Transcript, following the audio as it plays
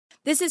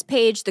This is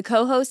Paige, the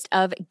co-host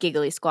of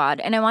Giggly Squad,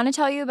 and I want to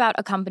tell you about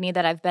a company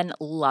that I've been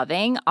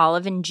loving,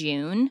 Olive &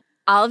 June.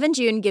 Olive &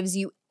 June gives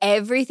you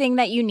everything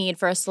that you need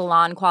for a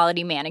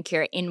salon-quality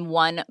manicure in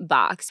one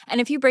box.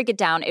 And if you break it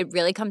down, it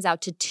really comes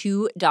out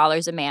to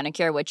 $2 a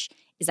manicure, which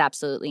is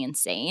absolutely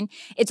insane.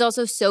 It's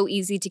also so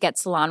easy to get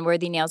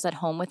salon-worthy nails at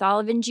home with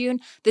Olive & June.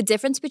 The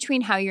difference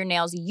between how your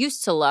nails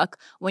used to look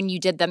when you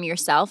did them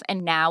yourself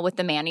and now with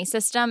the Mani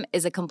system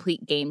is a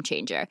complete game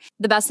changer.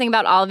 The best thing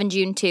about Olive &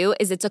 June, too,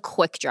 is it's a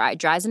quick dry.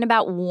 Dries in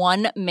about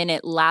 1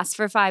 minute, lasts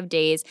for 5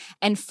 days,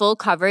 and full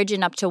coverage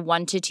in up to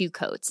 1 to 2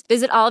 coats.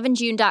 Visit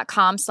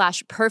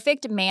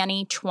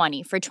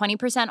oliveandjune.com/perfectmani20 for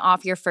 20%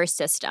 off your first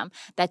system.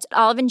 That's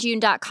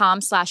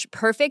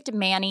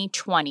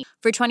oliveandjune.com/perfectmani20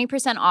 for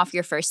 20% off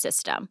your first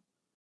system.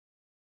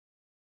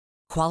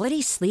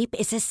 Quality sleep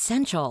is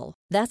essential.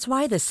 That's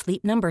why the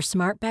Sleep Number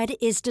Smart Bed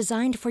is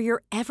designed for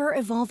your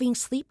ever-evolving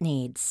sleep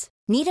needs.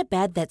 Need a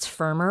bed that's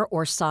firmer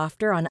or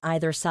softer on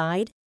either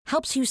side?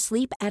 Helps you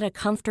sleep at a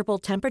comfortable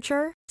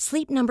temperature?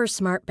 Sleep Number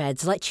Smart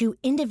Beds let you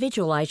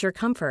individualize your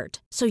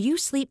comfort, so you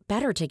sleep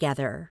better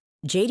together.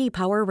 J.D.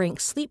 Power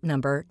ranks Sleep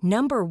Number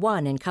number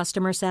 1 in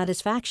customer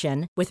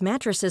satisfaction with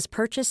mattresses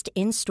purchased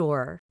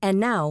in-store. And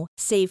now,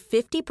 save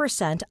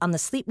 50% on the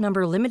Sleep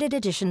Number Limited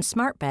Edition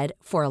Smart Bed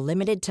for a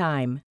limited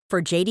time.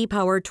 For J.D.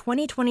 Power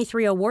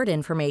 2023 award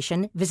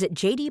information, visit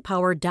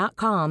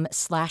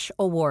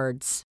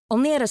jdpower.com/awards.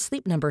 Only at a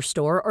Sleep Number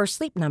store or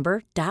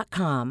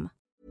sleepnumber.com.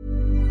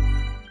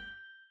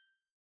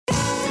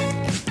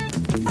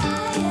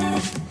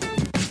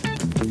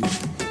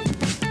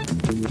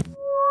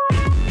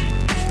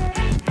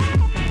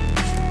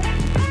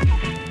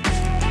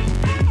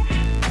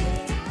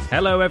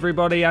 Hello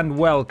everybody and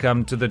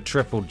welcome to the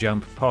Triple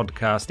Jump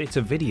podcast. It's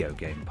a video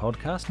game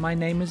podcast. My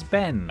name is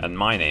Ben. And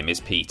my name is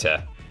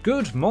Peter.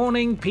 Good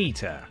morning,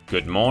 Peter.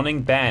 Good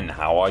morning, Ben.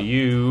 How are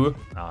you?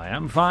 I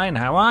am fine.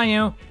 How are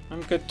you?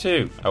 I'm good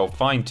too. Oh,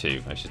 fine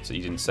too. I should say.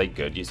 You didn't say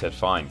good. You said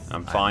fine.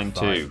 I'm fine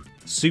too.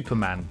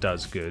 Superman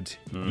does good.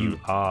 You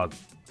are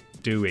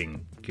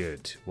doing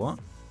good. What?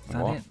 Is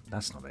that it?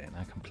 That's not it.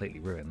 I completely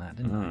ruined that,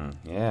 didn't I?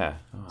 Yeah.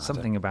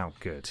 Something about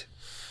good.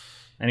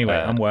 Anyway,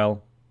 I'm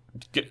well.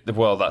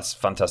 Well, that's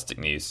fantastic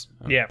news.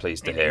 I'm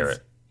pleased to hear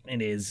it.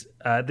 It is.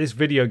 This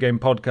video game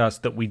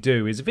podcast that we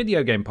do is a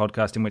video game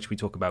podcast in which we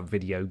talk about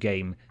video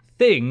game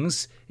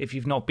things. If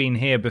you've not been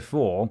here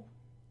before,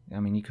 I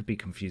mean, you could be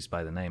confused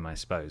by the name, I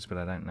suppose, but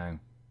I don't know.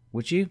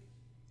 Would you?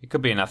 It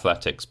could be an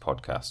athletics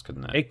podcast,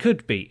 couldn't it? It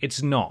could be.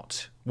 It's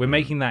not. We're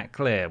making that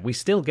clear. We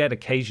still get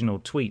occasional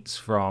tweets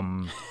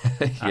from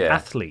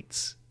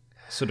athletes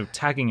sort of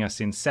tagging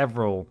us in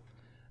several...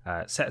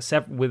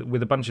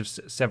 with a bunch of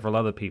several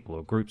other people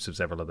or groups of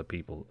several other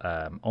people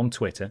on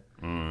Twitter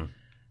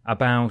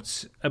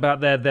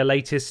about their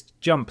latest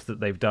jump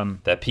that they've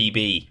done. Their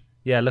PB.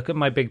 Yeah, look at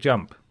my big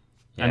jump.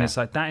 Yeah. And it's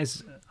like, that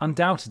is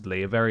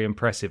undoubtedly a very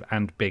impressive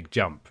and big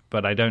jump,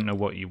 but I don't know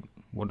what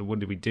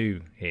do we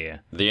do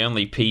here? The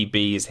only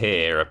PBs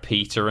here are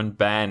Peter and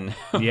Ben.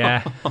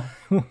 Yeah.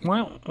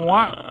 What?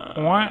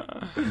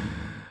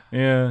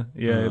 Yeah,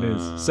 it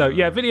is. So,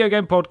 yeah, video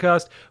game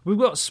podcast. We've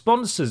got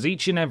sponsors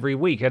each and every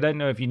week. I don't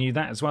know if you knew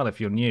that as well, if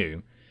you're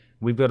new.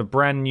 We've got a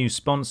brand new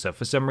sponsor.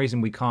 For some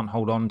reason, we can't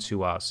hold on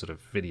to our sort of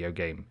video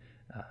game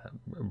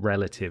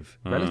relevant.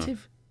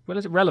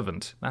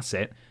 That's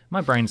it.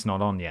 My brain's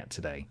not on yet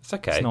today. It's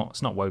okay.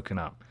 It's not woken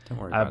up. Don't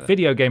worry about it.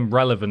 Video game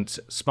relevant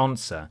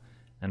sponsor,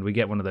 and we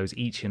get one of those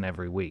each and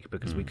every week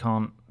because we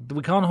can't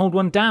hold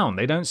one down.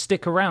 They don't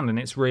stick around, and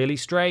it's really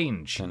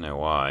strange. Don't know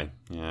why.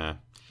 Yeah.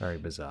 Very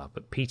bizarre,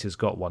 but Peter's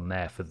got one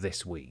there for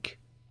this week.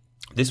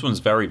 This one's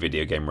very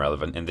video game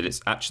relevant in that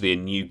it's actually a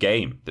new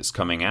game that's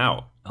coming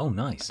out. Oh,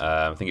 nice.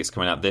 I think it's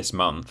coming out this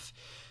month.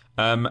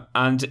 And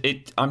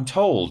I'm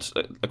told,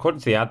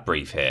 according to the ad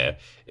brief here,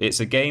 it's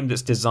a game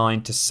that's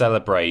designed to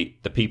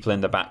celebrate the people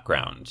in the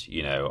background,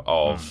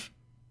 of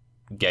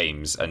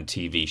games and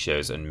TV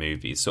shows and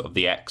movies, sort of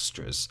the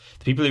extras.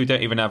 The people who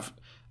don't even have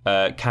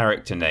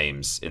character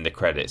names in the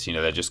credits,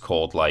 they're just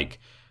called like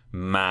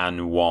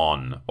Man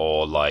 1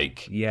 or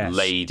like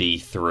Lady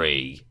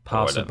 3.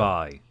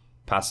 Passerby,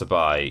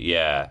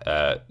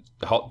 yeah.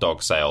 Hot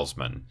dog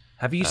salesman.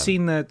 Have you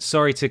seen the...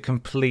 Sorry to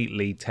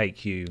completely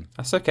take you...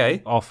 That's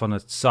okay. ...off on a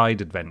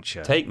side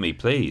adventure. Take me,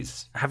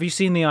 please. Have you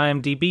seen the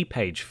IMDb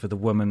page for the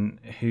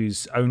woman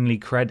whose only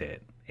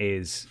credit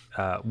is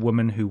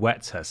woman who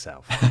wets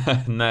herself?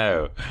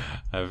 No,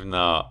 I've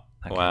not.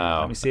 Okay, wow.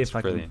 Let me see if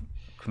I can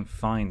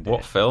find it.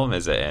 What film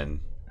is it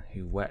in?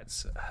 Who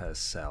wets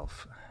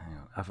herself.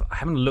 I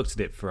haven't looked at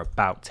it for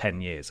about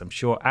 10 years. I'm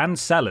sure. Anne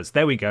Sellers.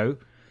 There we go.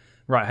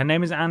 Right, her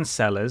name is Anne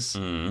Sellers.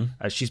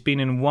 She's been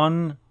in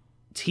one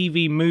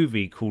TV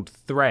movie called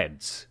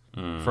Threads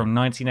from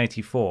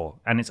 1984,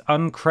 and it's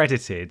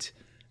uncredited,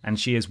 and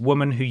she is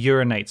woman who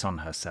urinates on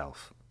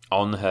herself.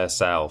 On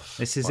herself.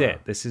 This is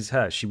it. This is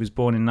her. She was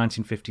born in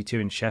 1952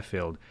 in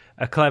Sheffield.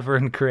 A clever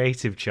and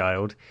creative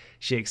child,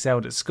 she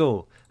excelled at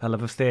school. Her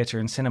love of theatre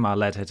and cinema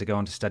led her to go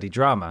on to study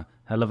drama.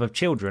 Her love of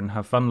children,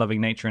 her fun-loving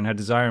nature, and her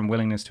desire and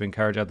willingness to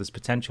encourage others'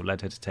 potential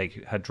led her to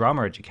take her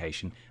drama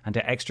education and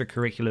her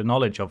extracurricular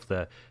knowledge of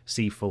the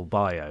full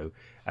bio.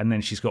 And then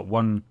she's got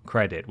one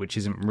credit, which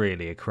isn't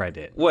really a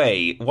credit.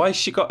 Wait, why's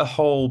she got a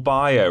whole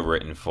bio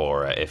written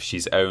for her if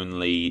she's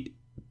only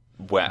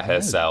wet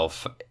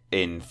herself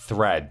in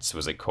Threads,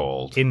 was it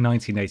called? In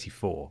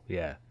 1984,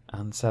 yeah.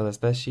 And Sellers,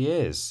 there she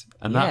is.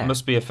 And that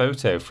must be a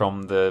photo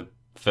from the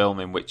film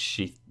in which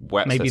she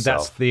wets herself. Maybe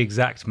that's the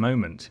exact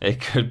moment. It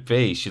could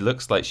be. She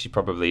looks like she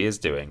probably is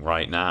doing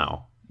right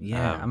now.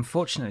 Yeah,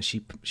 unfortunately,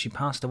 she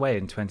passed away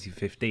in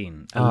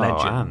 2015. A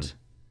legend.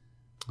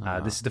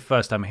 This is the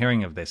first I'm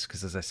hearing of this,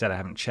 because as I said, I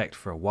haven't checked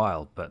for a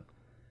while, but...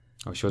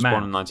 Oh, she was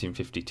born in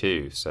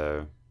 1952,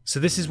 so... So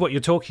this is what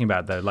you're talking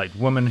about, though, like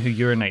woman who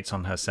urinates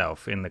on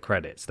herself in the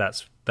credits.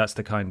 That's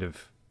the kind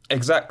of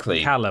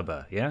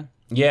caliber, yeah?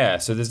 Yeah,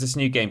 so there's this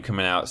new game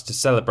coming out to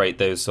celebrate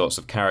those sorts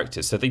of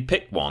characters. So they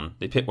picked one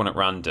at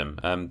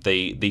random.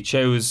 They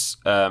chose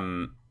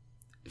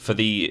for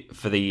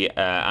the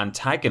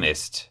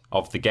antagonist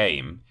of the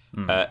game.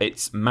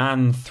 It's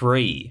Man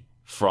 3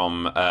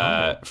 from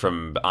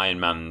Iron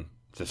Man,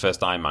 the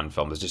first Iron Man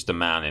film. There's just a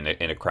man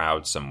in a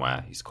crowd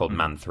somewhere. He's called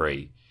Man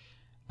 3.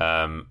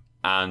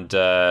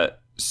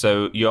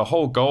 So your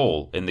whole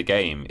goal in the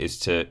game is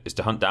to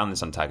hunt down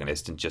this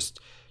antagonist and just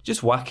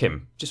whack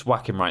him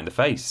right in the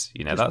face.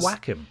 You know,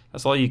 whack him.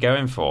 That's all you're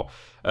going for.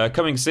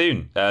 Coming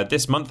soon,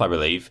 this month, I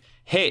believe.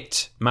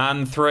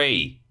 Hitman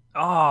 3.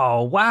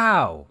 Oh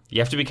wow!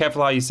 You have to be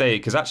careful how you say it,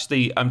 because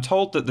actually, I'm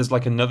told that there's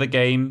like another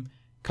game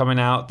coming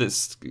out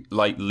that's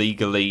like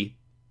legally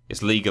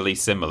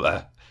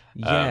similar.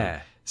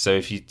 Yeah. So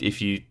if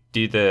you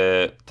do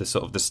the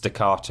sort of the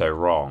staccato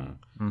wrong,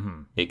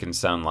 it can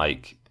sound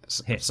like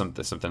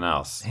something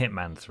else.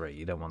 Hitman 3.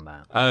 You don't want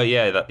that. Oh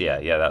yeah,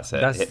 that's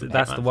it.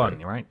 That's the one,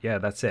 right? Yeah,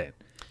 that's it.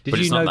 Did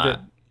you know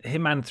that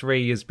Hitman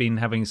 3 has been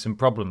having some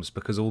problems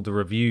because all the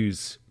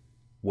reviews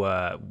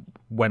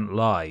went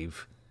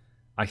live,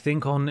 I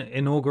think on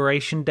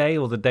Inauguration Day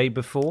or the day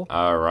before.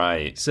 Oh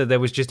right. So there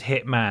was just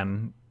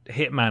Hitman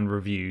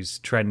reviews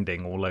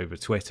trending all over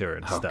Twitter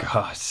and stuff.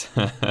 Oh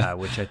god.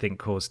 Which I think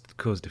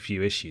caused a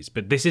few issues.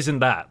 But this isn't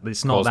that.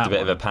 It's not that. Caused a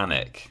bit one. of a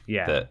panic.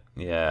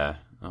 Yeah.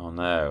 Oh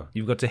no.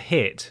 You've got to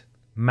hit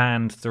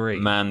Man 3.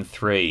 Man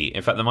 3.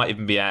 In fact, there might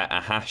even be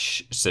a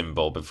hash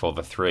symbol before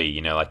the 3.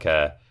 You know, like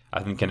I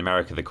think in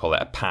America they call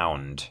it a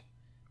pound.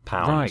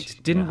 Right.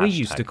 Didn't we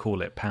used to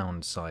call it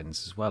pound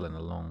signs as well in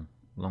a long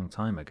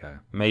time ago?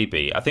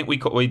 Maybe. I think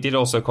we did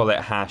also call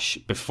it hash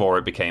before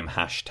it became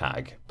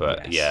hashtag.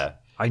 But yeah.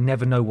 I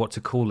never know what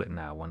to call it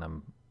now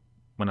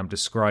when I'm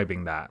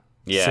describing that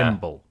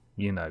symbol,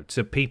 you know,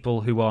 to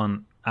people who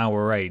aren't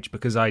our age,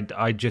 because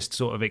I just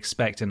sort of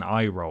expect an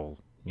eye roll,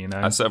 you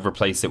know. I sort of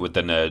replace it with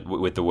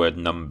the word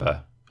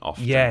number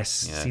often.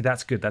 Yes. Yeah. See,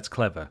 that's good. That's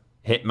clever.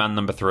 Hitman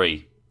number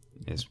 3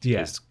 is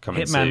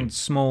coming Hitman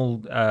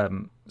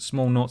soon.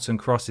 small noughts and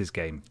crosses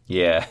game.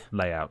 Yeah.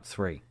 Layout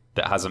 3.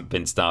 That hasn't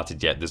been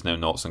started yet. There's no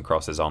noughts and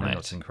crosses on it. No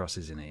noughts and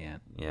crosses in it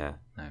yet. Yeah.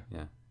 No.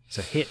 Yeah.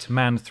 So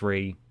Hitman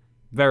 3,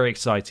 very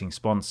exciting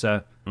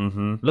sponsor.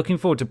 Mm-hmm. Looking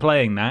forward to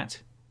playing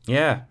that.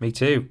 Yeah, me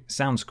too.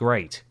 Sounds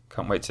great.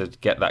 Can't wait to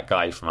get that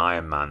guy from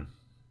Iron Man.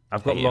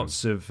 I've got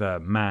lots of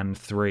Man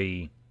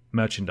 3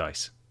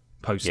 merchandise,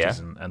 posters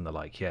and the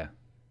like, yeah.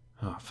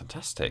 Oh,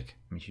 fantastic.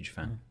 I'm a huge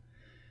fan.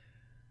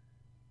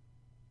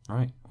 All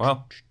right,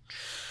 well.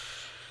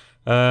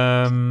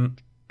 Oh,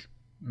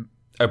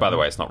 by the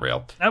way, it's not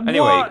real. Anyway.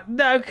 What?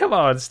 No, come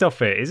on,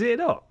 stop it. Is it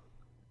not?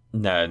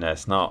 No,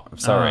 it's not. I'm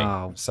sorry.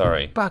 Oh,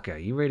 sorry.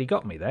 Bugger, you really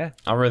got me there.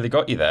 I really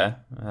got you there.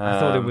 I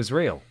thought it was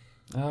real.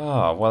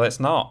 Oh, well, it's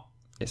not.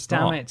 It's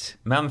Damn not. it.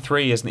 Man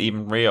 3 isn't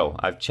even real.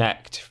 I've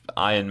checked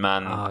Iron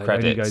Man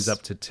credits. It only goes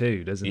up to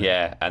 2, doesn't it?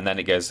 Yeah, and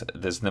then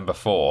there's number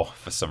 4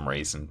 for some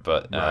reason.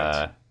 But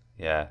right.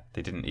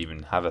 They didn't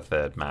even have a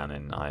third man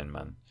in Iron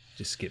Man.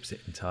 Just skips it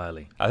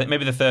entirely. I think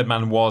maybe the third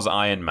man was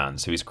Iron Man,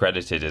 so he's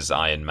credited as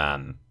Iron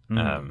Man.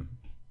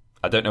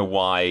 I don't know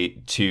why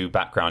 2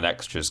 background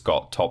extras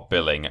got top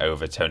billing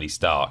over Tony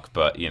Stark,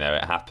 but, you know,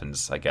 it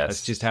happens, I guess.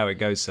 That's just how it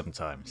goes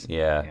sometimes.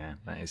 Yeah. Yeah,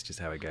 that is just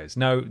how it goes.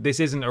 No,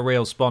 this isn't a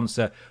real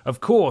sponsor.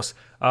 Of course,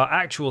 our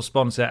actual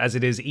sponsor, as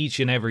it is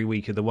each and every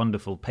week, are the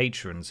wonderful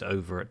patrons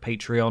over at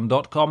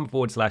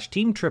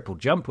patreon.com/Team Triple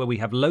Jump, where we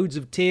have loads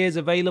of tiers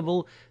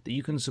available that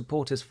you can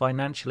support us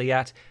financially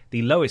at.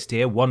 The lowest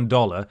tier,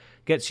 $1,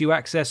 gets you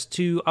access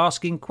to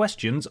asking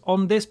questions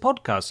on this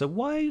podcast. So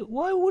why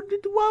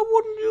wouldn't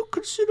you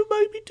consider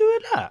maybe doing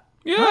that?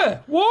 Yeah,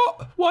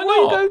 what? Why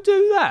not? Why don't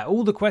do that?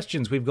 All the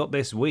questions we've got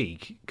this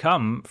week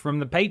come from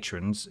the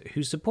patrons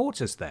who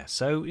support us there.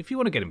 So if you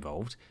want to get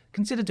involved,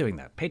 consider doing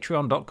that.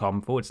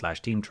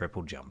 Patreon.com/Team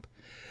Triple Jump.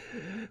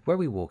 Where are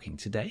we walking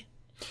today?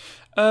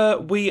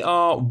 We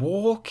are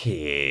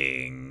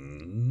walking.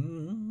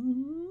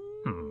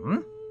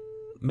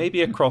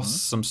 Maybe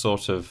across some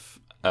sort of.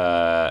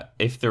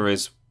 If there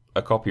is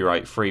a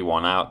copyright-free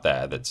one out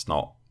there that's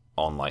not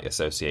on like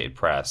Associated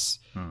Press.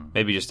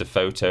 Maybe just a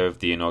photo of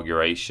the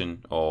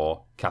inauguration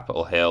or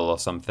Capitol Hill or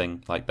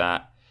something like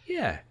that.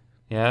 Yeah.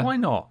 Yeah. Why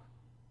not?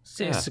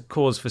 It's a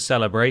cause for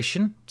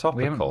celebration. Topical.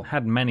 We haven't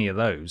had many of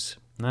those.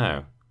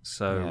 No.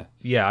 So,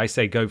 yeah, I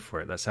say go for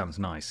it. That sounds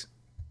nice.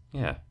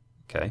 Yeah.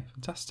 Okay.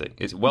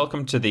 Fantastic.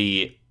 Welcome to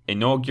the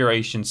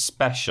inauguration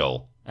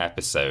special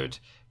episode.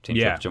 Team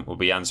Triple Jump will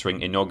be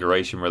answering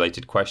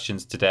inauguration-related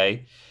questions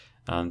today,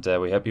 and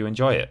we hope you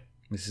enjoy it.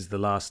 This is the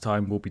last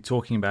time we'll be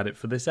talking about it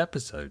for this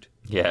episode.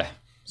 Yeah,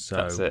 so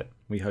that's it.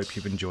 We hope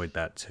you've enjoyed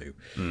that too.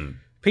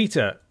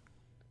 Peter,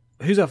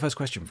 who's our first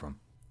question from?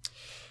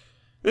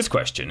 This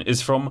question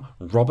is from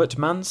Robert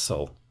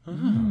Mansell.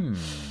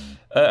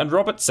 And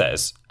Robert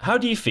says, how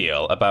do you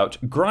feel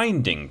about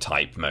grinding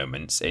type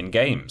moments in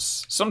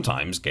games?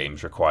 Sometimes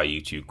games require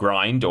you to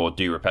grind or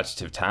do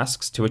repetitive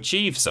tasks to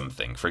achieve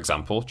something. For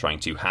example, trying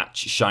to hatch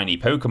shiny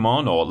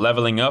Pokemon or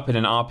leveling up in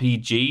an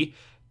RPG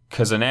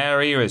because an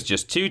area is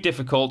just too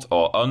difficult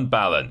or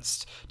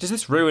unbalanced. Does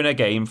this ruin a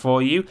game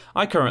for you?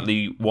 I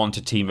currently want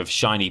a team of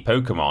shiny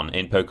Pokemon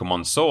in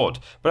Pokemon Sword,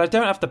 but I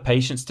don't have the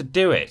patience to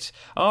do it.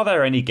 Are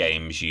there any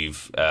games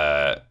you've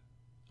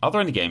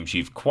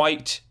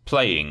quit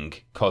playing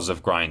because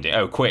of grinding?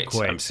 Oh, quit.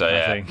 I'm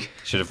sorry. I think.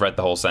 Should have read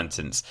the whole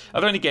sentence.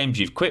 Are there any games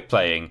you've quit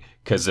playing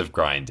because of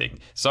grinding?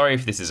 Sorry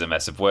if this is a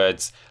mess of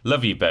words.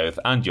 Love you both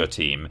and your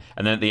team.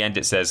 And then at the end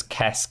it says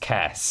Kes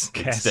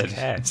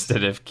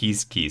instead of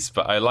Kees.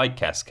 But I like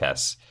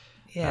Kes.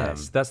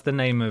 Yes, that's the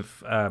name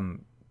of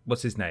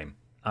what's his name?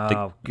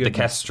 The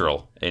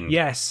Kestrel in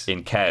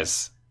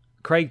Kes.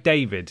 Craig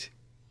David.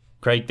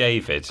 Craig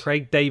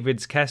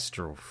David's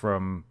Kestrel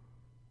from.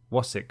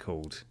 What's it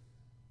called?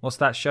 What's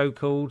that show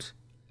called?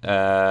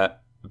 Bo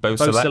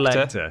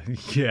Selector.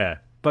 Yeah.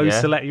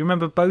 Selector. You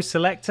remember Bo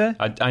Selector?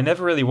 I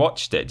never really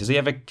watched it. Does he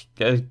have a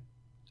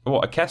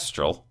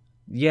Kestrel?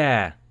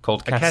 Yeah.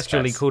 Called Kes. A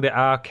Kestrel, he called it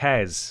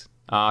Arquez.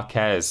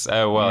 Arquez.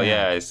 Oh, well,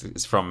 yeah.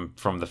 It's from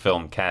the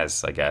film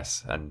Kes, I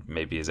guess. And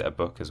maybe is it a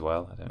book as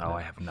well? I don't know.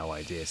 I have no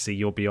idea. See,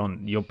 you're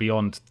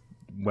beyond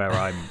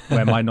where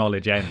my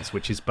knowledge ends,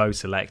 which is Bo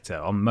Selector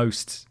on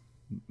most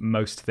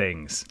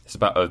things. It's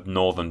about a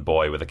northern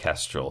boy with a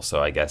Kestrel,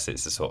 so I guess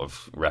it's a sort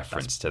of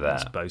reference to that.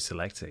 That's Bo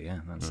Selector, yeah,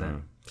 that's it.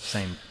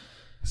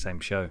 Same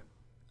show.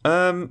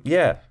 That's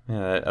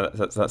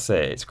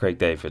it. It's Craig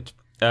David.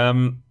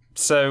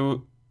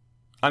 So,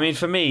 I mean,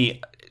 for me,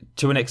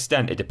 to an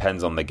extent, it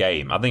depends on the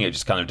game. I think it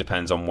just kind of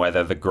depends on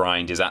whether the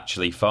grind is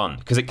actually fun,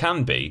 because it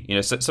can be. You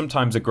know,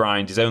 sometimes a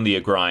grind is only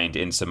a grind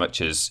in so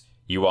much as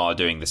you are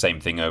doing the same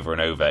thing over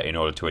and over in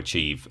order to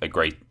achieve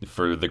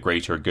for the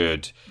greater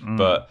good,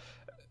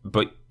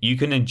 But you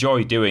can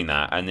enjoy doing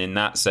that, and in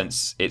that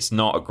sense, it's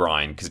not a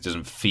grind because it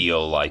doesn't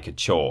feel like a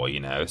chore, you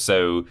know?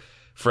 So,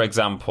 for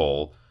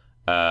example,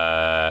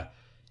 I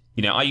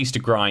used to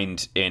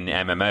grind in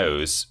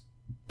MMOs,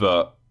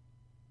 but,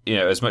 you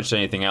know, as much as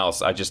anything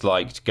else, I just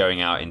liked going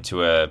out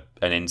into an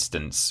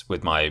instance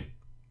with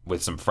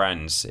some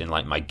friends in,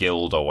 like, my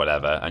guild or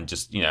whatever, and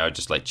just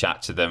like,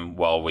 chat to them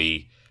while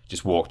we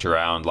just walked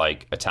around,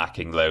 like,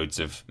 attacking loads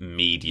of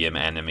medium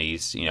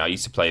enemies. You know, I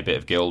used to play a bit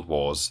of Guild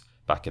Wars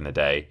back in the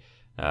day.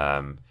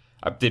 I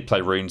did play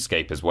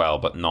RuneScape as well,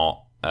 but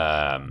not.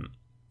 I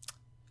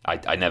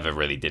never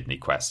really did any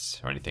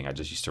quests or anything. I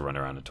just used to run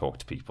around and talk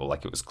to people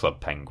like it was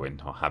Club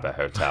Penguin or Habit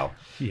Hotel.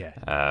 Yeah.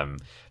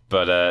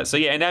 So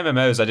yeah, in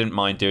MMOs I didn't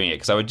mind doing it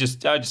because I would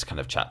just kind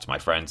of chat to my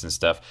friends and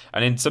stuff.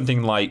 And in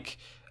something like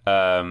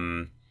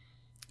in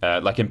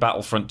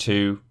Battlefront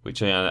 2,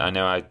 which I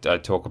know I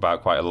talk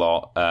about quite a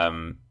lot.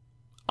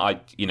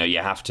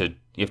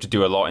 You have to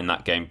do a lot in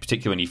that game,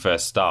 particularly when you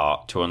first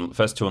start, to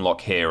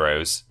unlock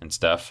heroes and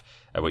stuff,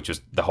 which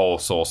was the whole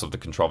source of the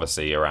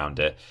controversy around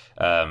it.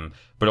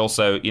 But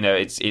also, you know,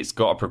 it's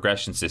got a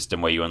progression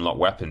system where you unlock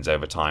weapons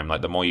over time.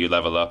 Like, the more you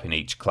level up in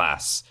each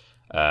class,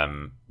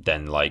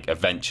 then, like,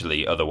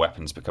 eventually other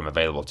weapons become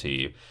available to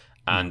you.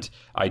 And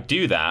I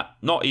do that,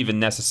 not even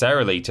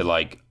necessarily to,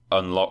 like,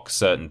 unlock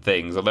certain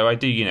things, although I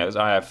do, you know,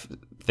 I have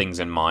things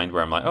in mind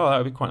where I'm like, oh, that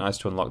would be quite nice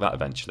to unlock that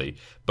eventually.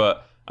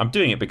 But I'm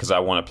doing it because I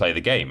want to play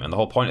the game, and the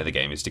whole point of the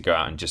game is to go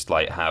out and just,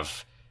 like,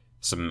 have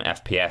some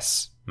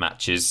FPS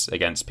matches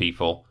against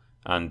people,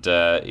 and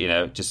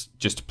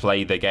just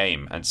play the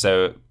game. And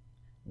so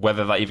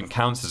whether that even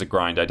counts as a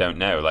grind, I don't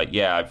know. Like,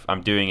 yeah,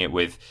 I'm doing it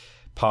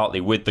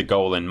partly with the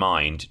goal in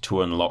mind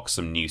to unlock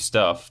some new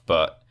stuff,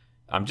 but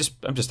I'm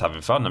just having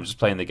fun. I'm just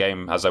playing the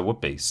game as I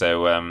would be.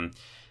 So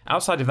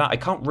outside of that, I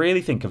can't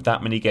really think of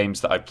that many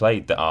games that I've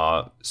played that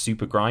are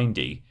super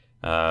grindy.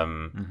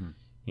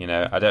 You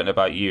know, I don't know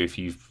about you, if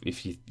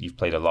you've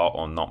played a lot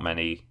or not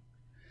many.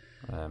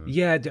 Well,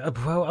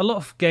 a lot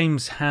of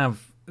games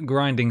have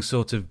grinding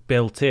sort of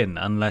built in,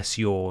 unless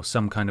you're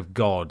some kind of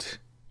god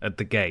at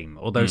the game.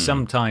 Although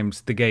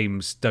sometimes the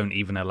games don't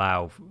even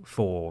allow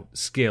for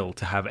skill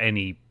to have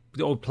any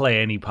or play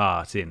any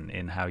part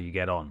in how you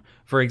get on.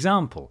 For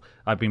example,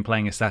 I've been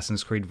playing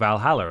Assassin's Creed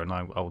Valhalla, and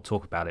I'll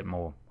talk about it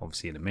more,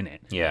 obviously, in a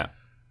minute. Yeah.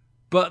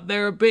 But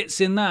there are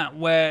bits in that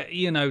where,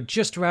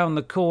 just around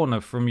the corner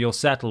from your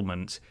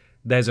settlement,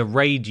 there's a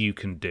raid you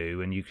can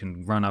do, and you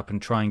can run up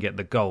and try and get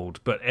the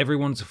gold, but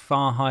everyone's a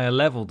far higher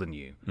level than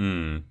you.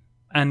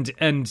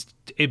 And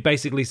it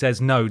basically says,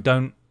 no,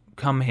 don't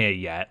come here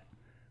yet.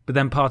 But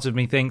then part of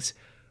me thinks,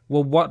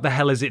 well, what the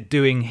hell is it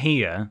doing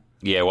here?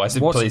 Yeah, why is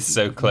it placed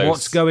so close?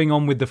 What's going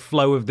on with the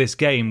flow of this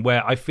game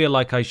where I feel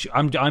like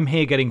I'm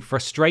here getting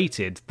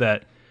frustrated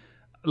that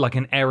like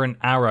an errant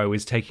arrow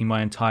is taking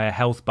my entire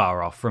health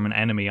bar off from an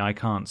enemy I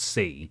can't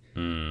see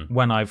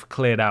when I've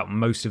cleared out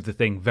most of the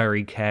thing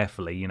very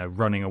carefully,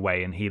 running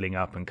away and healing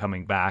up and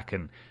coming back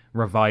and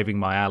reviving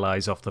my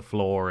allies off the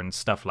floor and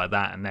stuff like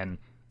that. And then,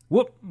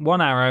 whoop,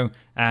 one arrow,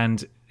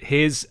 and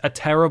here's a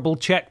terrible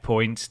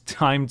checkpoint.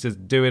 Time to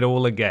do it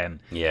all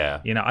again.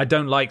 Yeah. I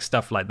don't like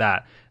stuff like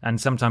that. And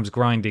sometimes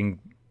grinding,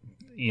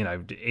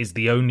 is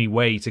the only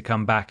way to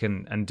come back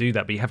and do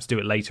that, but you have to do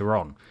it later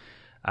on.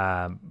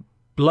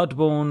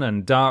 Bloodborne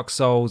and Dark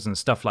Souls and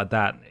stuff like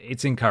that,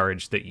 it's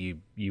encouraged that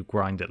you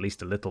grind at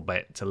least a little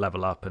bit to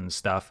level up and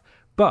stuff.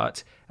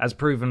 But, as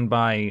proven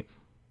by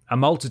a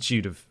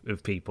multitude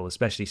of people,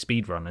 especially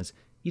speedrunners,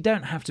 you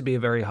don't have to be a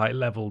very high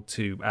level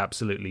to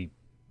absolutely,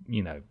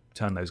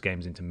 turn those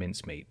games into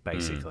mincemeat,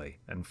 basically,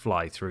 and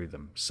fly through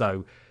them.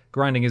 So,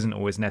 grinding isn't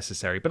always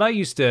necessary. But I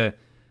used to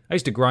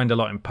grind a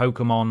lot in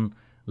Pokemon,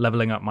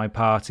 leveling up my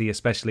party,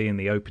 especially in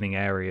the opening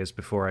areas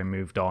before I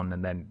moved on,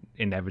 and then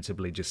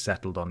inevitably just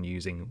settled on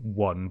using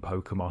one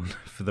Pokemon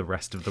for the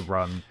rest of the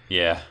run.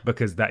 Yeah.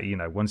 Because that,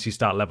 once you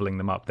start leveling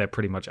them up, they're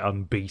pretty much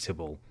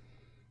unbeatable.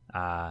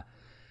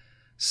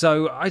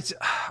 So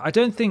I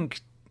don't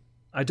think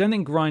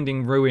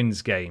grinding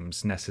ruins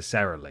games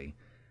necessarily.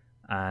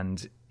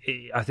 And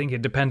I think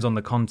it depends on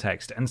the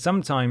context. And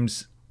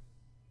sometimes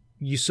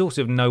you sort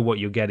of know what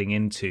you're getting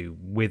into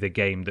with a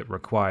game that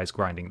requires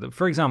grinding.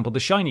 For example, the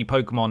shiny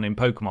Pokemon in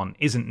Pokemon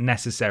isn't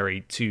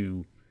necessary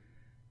to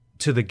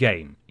the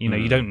game.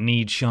 You don't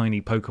need shiny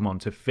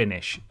Pokemon to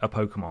finish a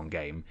Pokemon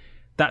game.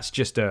 That's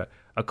just a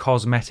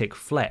cosmetic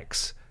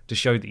flex to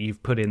show that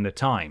you've put in the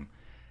time.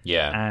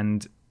 Yeah.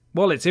 And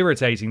while it's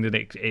irritating that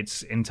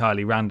it's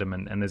entirely random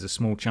and there's a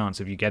small chance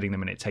of you getting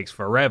them and it takes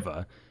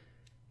forever,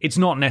 it's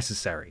not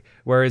necessary.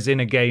 Whereas in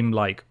a game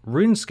like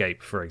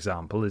RuneScape, for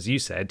example, as you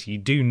said, you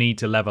do need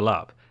to level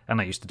up. And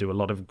I used to do a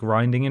lot of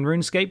grinding in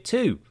RuneScape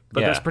too.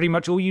 But that's pretty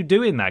much all you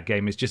do in that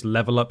game is just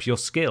level up your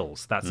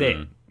skills. That's it,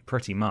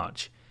 pretty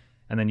much.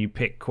 And then you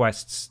pick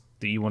quests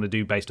that you want to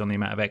do based on the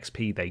amount of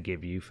XP they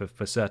give you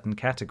for certain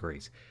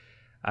categories.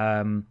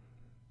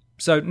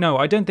 So no,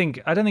 I don't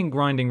think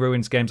grinding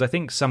ruins games. I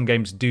think some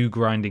games do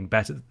grinding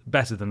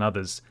better than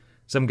others.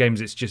 Some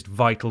games it's just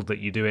vital that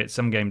you do it.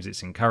 Some games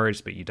it's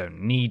encouraged, but you don't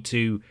need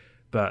to.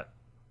 But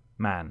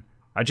man,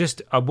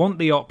 I want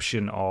the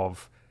option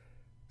of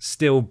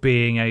still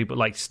being able,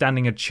 like,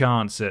 standing a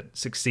chance at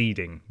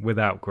succeeding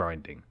without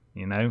grinding,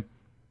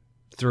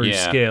 through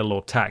skill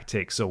or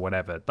tactics or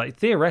whatever. Like,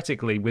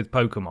 theoretically, with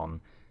Pokemon,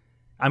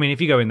 I mean, if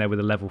you go in there with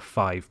a level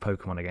 5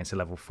 Pokemon against a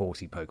level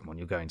 40 Pokemon,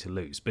 you're going to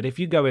lose. But if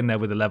you go in there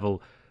with a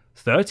level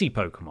 30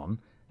 Pokemon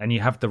and you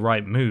have the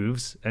right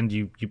moves and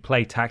you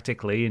play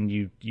tactically and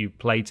you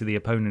play to the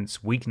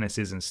opponent's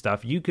weaknesses and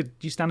stuff, you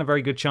stand a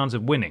very good chance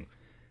of winning.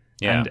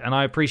 Yeah. And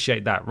I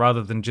appreciate that,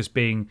 rather than just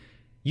being,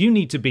 you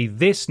need to be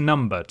this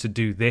number to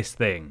do this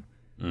thing.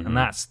 Mm-hmm. And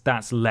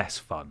that's less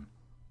fun.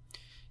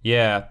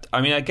 Yeah,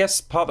 I mean, I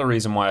guess part of the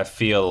reason why I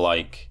feel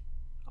like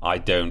I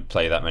don't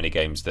play that many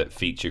games that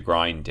feature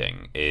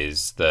grinding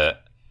is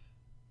that,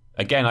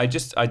 again, I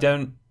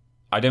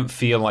don't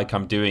feel like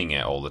I'm doing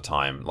it all the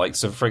time. Like,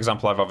 so for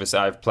example,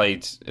 I've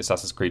played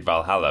Assassin's Creed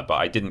Valhalla, but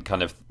I didn't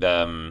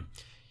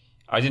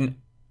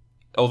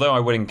although I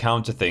would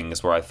encounter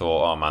things where I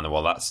thought, oh man,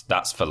 well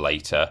that's for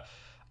later,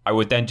 I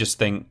would then just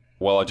think,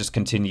 well, I'll just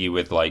continue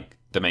with like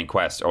the main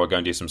quest, or I'll go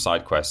and do some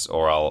side quests,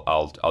 or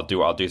I'll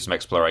do some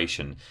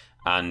exploration.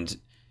 And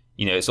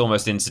it's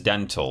almost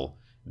incidental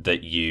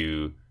that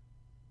you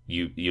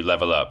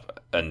level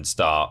up and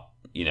start,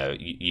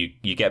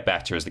 you get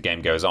better as the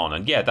game goes on.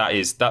 And yeah, that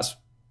is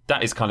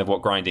kind of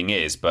what grinding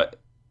is, but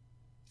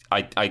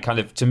I kind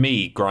of, to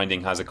me,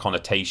 grinding has a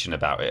connotation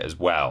about it as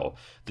well,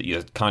 that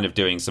you're kind of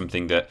doing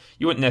something that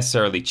you wouldn't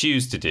necessarily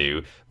choose to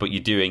do, but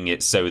you're doing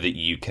it so that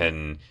you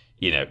can,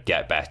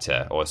 get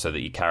better, or so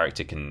that your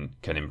character can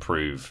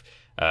improve.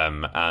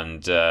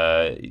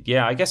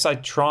 I guess I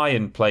try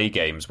and play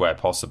games where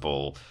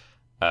possible,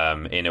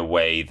 in a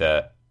way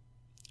that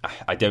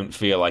I don't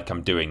feel like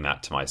I'm doing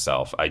that to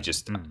myself.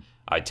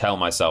 I tell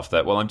myself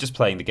that, well, I'm just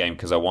playing the game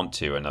because I want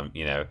to, and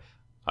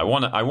I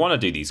want to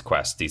do these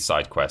quests, these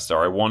side quests,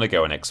 or I want to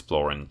go and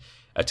explore and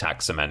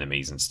attack some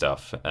enemies and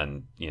stuff,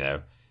 and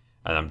and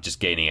I'm just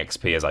gaining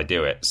XP as I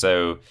do it.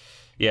 So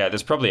yeah,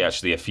 there's probably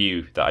actually a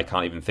few that I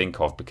can't even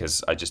think of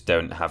because I just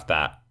don't have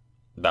that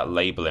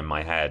label in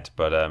my head.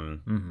 But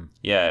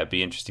yeah, it'd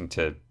be interesting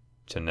to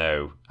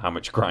know how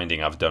much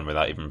grinding I've done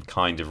without even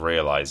kind of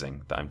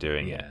realizing that I'm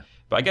doing it.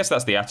 But I guess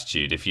that's the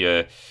attitude. If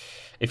you're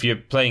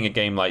playing a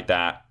game like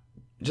that,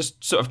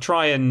 just sort of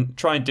try and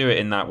do it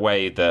in that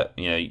way that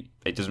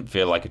it doesn't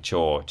feel like a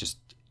chore. Just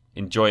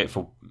enjoy it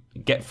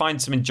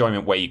find some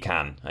enjoyment where you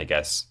can, I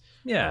guess.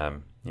 Yeah.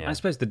 I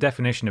suppose the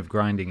definition of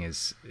grinding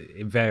it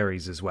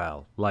varies as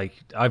well. Like,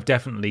 I've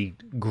definitely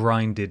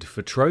grinded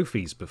for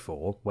trophies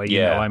before, where you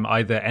know I'm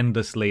either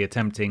endlessly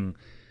attempting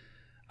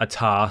a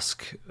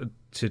task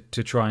to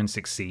try and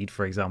succeed,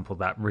 for example,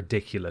 that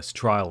ridiculous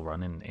trial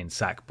run in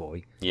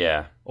Sackboy.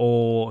 Yeah.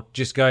 Or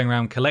just going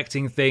around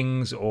collecting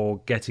things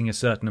or getting a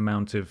certain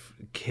amount of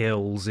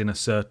kills in a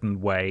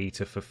certain way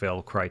to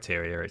fulfill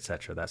criteria,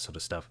 etc., that sort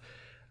of stuff.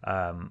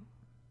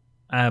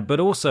 But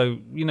also,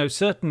 you know,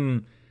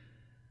 certain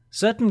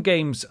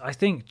games, I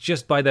think,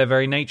 just by their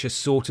very nature,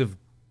 sort of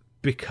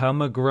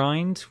become a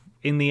grind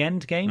in the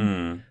end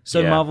game.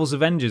 Marvel's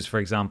Avengers, for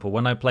example,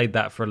 when I played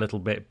that for a little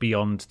bit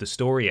beyond the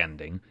story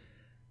ending,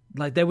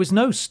 like, there was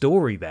no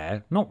story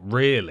there. Not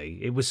really.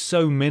 It was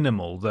so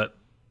minimal that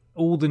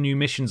all the new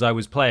missions I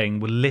was playing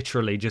were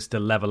literally just to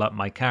level up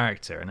my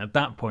character. And at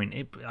that point,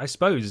 I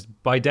suppose,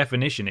 by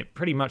definition, it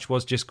pretty much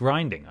was just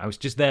grinding. I was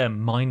just there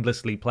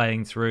mindlessly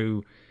playing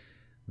through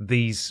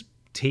these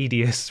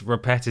tedious,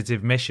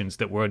 repetitive missions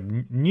that were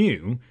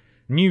new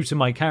to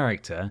my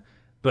character,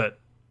 but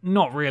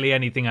not really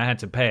anything I had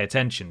to pay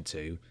attention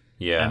to.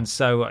 Yeah. And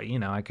so, you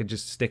know, I could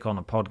just stick on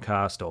a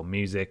podcast or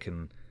music,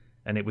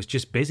 and it was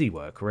just busy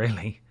work,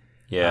 really.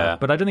 Yeah.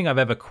 But I don't think I've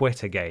ever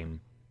quit a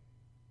game,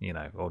 you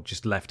know, or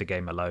just left a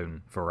game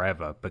alone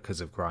forever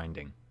because of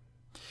grinding.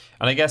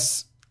 And I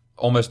guess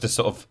almost a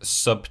sort of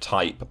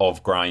subtype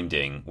of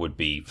grinding would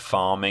be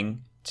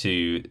farming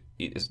to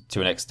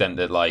an extent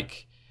that,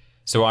 like,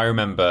 so I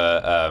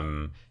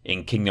remember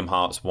in Kingdom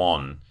Hearts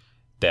 1,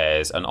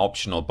 there's an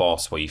optional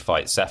boss where you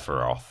fight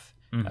Sephiroth.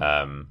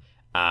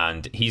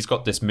 And he's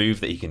got this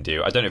move that he can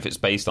do. I don't know if it's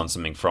based on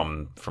something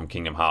from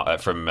Kingdom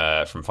Hearts, from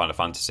Final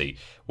Fantasy,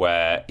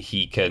 where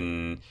he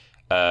can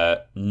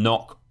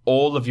knock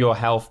all of your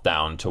health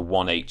down to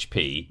 1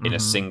 HP in a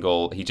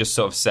single... He just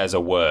sort of says a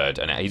word,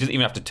 and he doesn't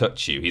even have to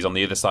touch you. He's on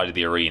the other side of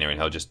the arena, and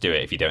he'll just do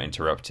it if you don't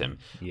interrupt him.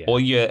 Yeah. All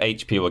your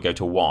HP will go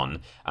to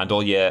 1, and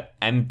all your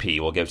MP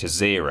will go to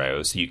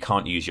 0, so you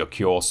can't use your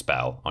cure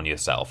spell on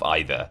yourself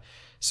either.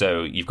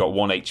 So you've got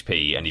 1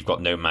 HP, and you've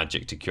got no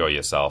magic to cure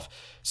yourself.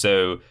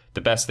 So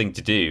the best thing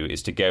to do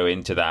is to go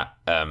into that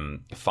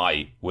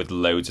fight with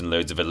loads and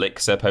loads of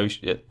elixir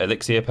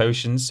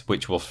potions,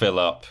 which will fill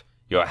up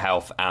your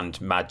health and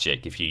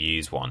magic if you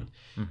use one.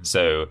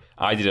 So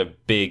I did a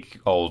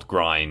big old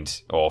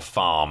grind or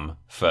farm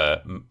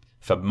for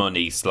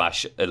money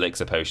 /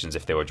 elixir potions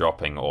if they were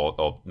dropping,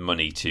 or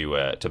money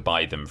to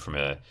buy them from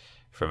a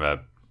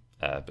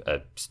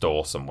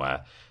store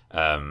somewhere.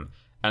 And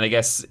I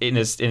guess in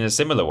a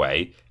similar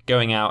way,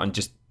 going out and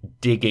just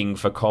digging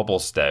for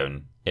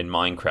cobblestone in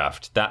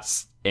Minecraft,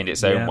 that's in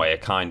its own way a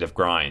kind of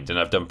grind, and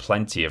I've done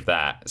plenty of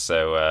that.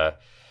 So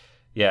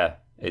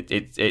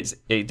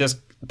it does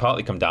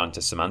partly come down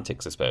to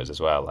semantics, I suppose, as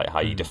well, like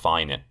how you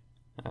define it.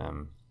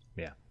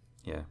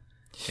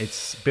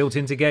 It's built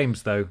into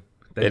games, though.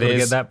 They've got to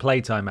get that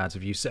playtime out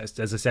of you.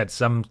 As I said,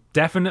 some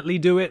definitely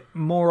do it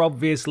more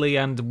obviously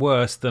and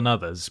worse than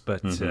others,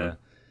 but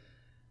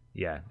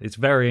it's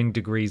varying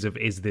degrees of,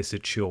 is this a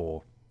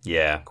chore?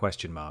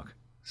 Question mark.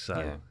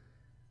 So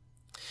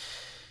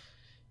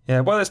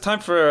well, it's time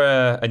for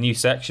a new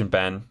section,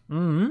 Ben.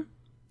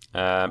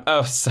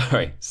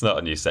 Sorry, it's not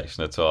a new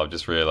section at all. I've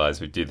just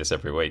realised we do this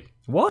every week.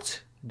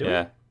 What?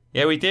 Yeah,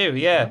 we do.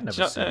 Yeah, I've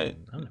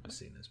never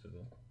seen this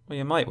before. Well,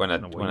 you might when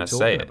I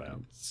say it.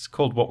 It's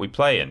called What We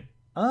Play In.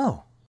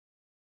 Oh,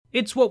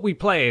 it's What We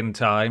Play In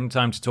time.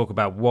 Time to talk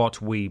about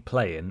what we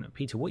play in.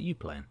 Peter, what are you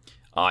playing?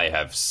 I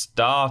have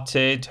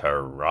started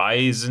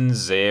Horizon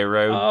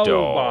Zero Dawn.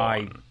 Oh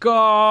my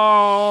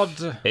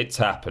god! It's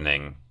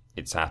happening.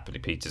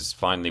 Peter's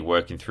finally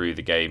working through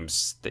the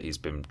games that he's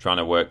been trying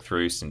to work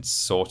through since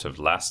sort of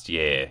last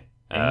year.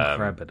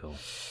 Incredible.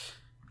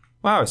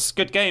 Wow, it's a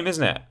good game,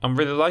 isn't it? I'm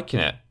really liking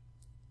it.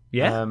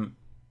 Yeah.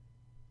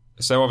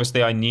 So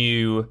obviously I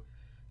knew...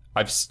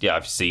 I've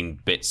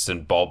seen bits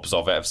and bobs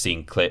of it. I've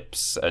seen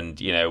clips,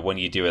 and you know, when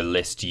you do a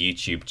list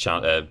YouTube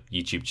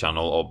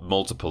channel or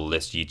multiple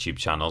list YouTube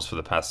channels for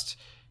the past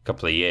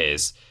couple of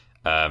years,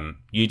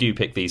 you do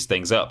pick these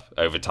things up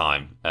over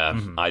time,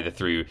 either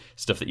through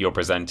stuff that you're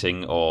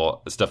presenting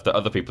or stuff that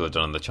other people have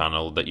done on the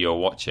channel that you're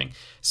watching.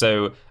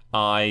 So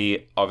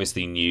I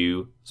obviously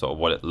knew sort of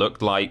what it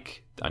looked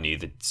like. I knew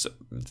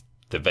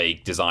the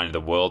vague design of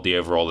the world, the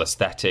overall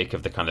aesthetic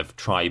of the kind of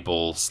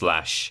tribal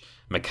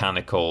 /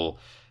 mechanical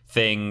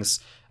things.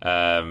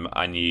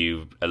 I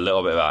knew a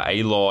little bit about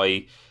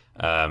Aloy,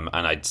 and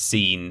I'd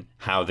seen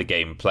how the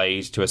game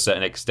plays to a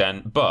certain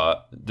extent,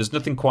 but there's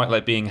nothing quite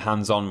like being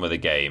hands-on with a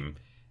game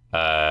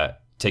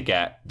to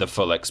get the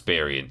full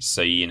experience.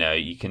 So, you know,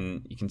 you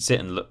can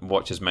sit and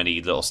watch as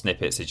many little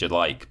snippets as you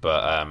like,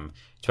 but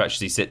to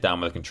actually sit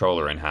down with a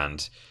controller in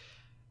hand,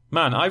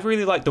 man, I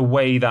really like the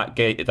way that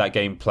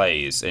game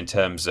plays in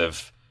terms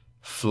of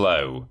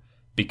flow,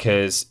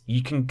 because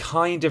you can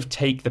kind of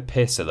take the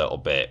piss a little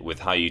bit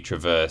with how you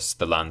traverse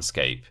the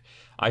landscape.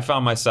 I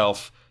found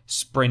myself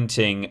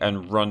sprinting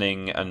and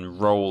running and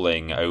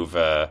rolling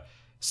over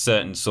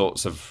certain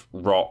sorts of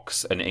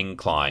rocks and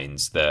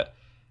inclines that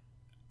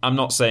I'm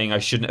not saying I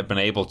shouldn't have been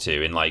able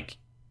to in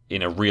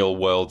a real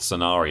world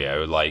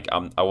scenario. Like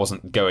I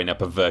wasn't going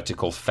up a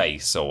vertical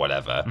face or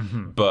whatever,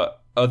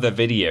 but other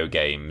video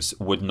games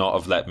would not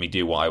have let me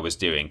do what I was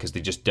doing because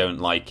they just don't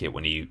like it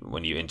when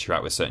you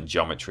interact with certain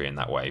geometry in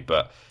that way.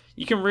 But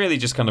you can really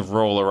just kind of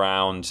roll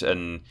around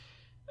and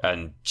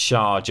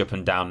charge up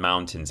and down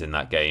mountains in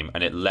that game,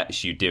 and it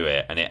lets you do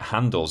it, and it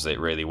handles it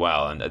really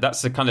well. And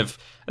that's a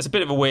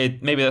bit of a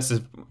weird, maybe that's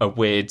a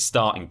weird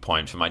starting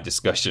point for my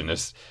discussion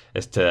as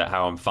to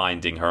how I'm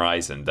finding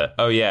Horizon. That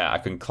I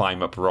can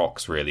climb up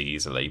rocks really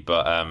easily,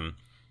 but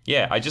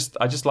I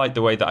just like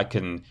the way that I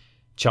can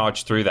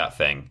charge through that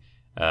thing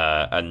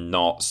and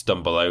not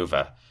stumble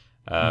over.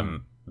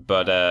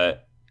 But I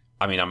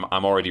mean,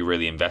 I'm already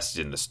really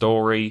invested in the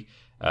story.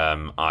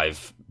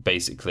 I've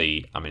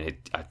basically, I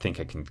think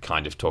I can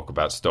kind of talk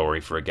about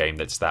story for a game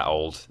that's that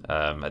old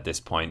at this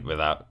point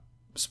without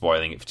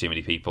spoiling it for too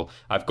many people.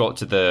 I've got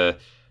to the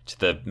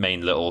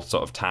main little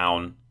sort of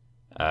town,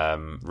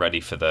 ready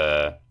for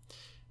the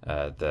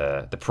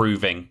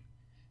proving.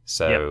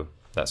 So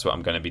that's what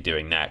I'm going to be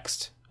doing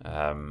next.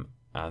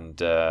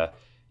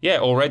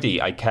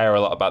 Already I care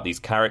a lot about these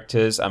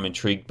characters. I'm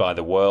intrigued by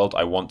the world.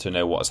 I want to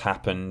know what has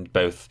happened,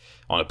 both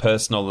on a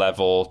personal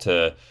level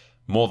to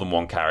more than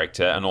one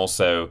character, and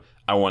also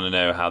I want to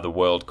know how the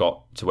world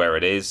got to where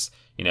it is.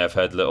 You know, I've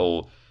heard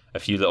a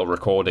few little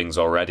recordings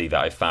already that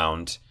I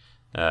found,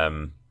 you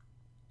want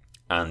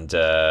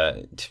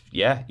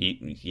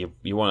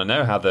to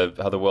know how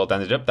the world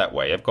ended up that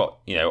way. I've got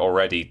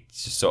already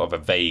sort of a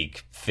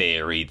vague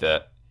theory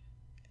that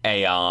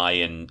AI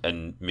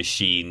and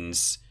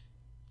machines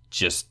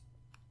just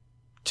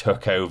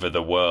took over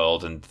the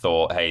world and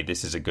thought, hey,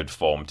 this is a good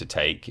form to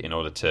take in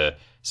order to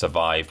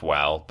survive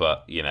well,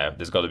 but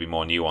there's got to be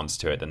more nuance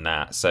to it than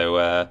that.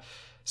 So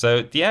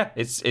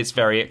it's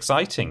very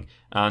exciting,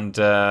 and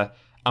I'm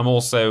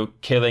also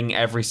killing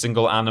every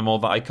single animal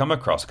that I come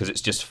across because it's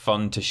just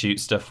fun to shoot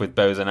stuff with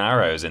bows and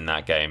arrows in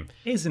that game,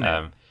 isn't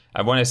it?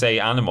 And when I say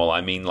animal,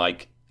 I mean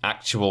like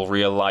actual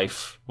real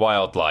life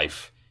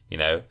wildlife.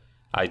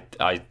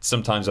 I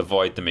sometimes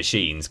avoid the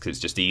machines because it's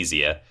just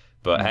easier.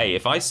 But hey,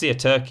 if I see a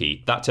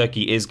turkey, that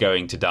turkey is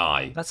going to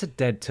die. That's a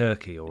dead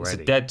turkey already.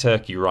 It's a dead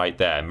turkey right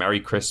there. Merry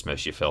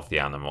Christmas, you filthy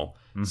animal.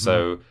 Mm-hmm.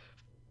 So,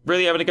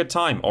 really having a good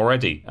time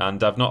already.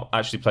 And I've not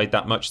actually played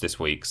that much this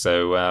week,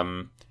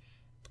 so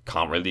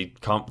can't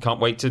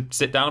wait to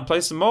sit down and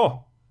play some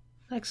more.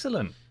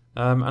 Excellent.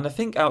 And I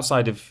think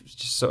outside of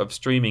just sort of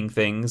streaming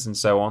things and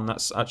so on,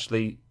 that's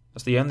the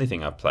only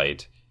thing I've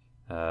played,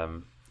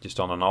 just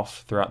on and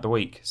off throughout the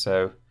week.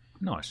 So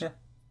nice. Yeah,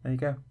 there you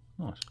go.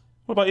 Nice.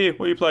 What about you?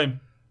 What are you playing?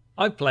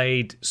 I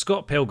played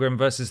Scott Pilgrim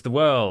vs. the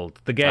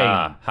World, the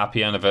game.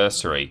 Happy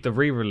anniversary. The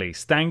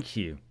re-release. Thank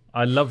you.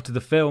 I loved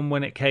the film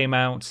when it came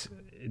out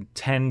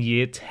 10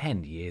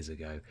 years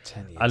ago.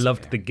 I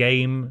loved the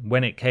game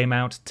when it came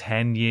out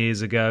 10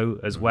 years ago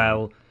as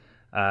well.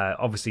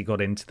 Obviously got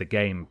into the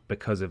game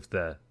because of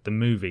the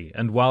movie.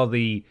 And while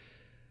the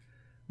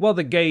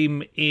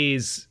game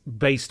is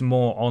based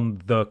more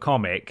on the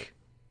comic,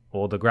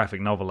 or the graphic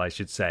novel, I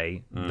should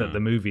say, that the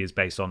movie is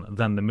based on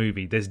than the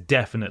movie, there's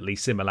definitely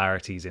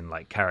similarities in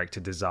like character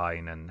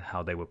design and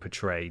how they were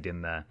portrayed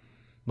in the,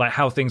 like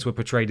how things were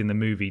portrayed in the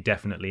movie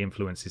definitely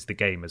influences the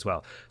game as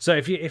well. So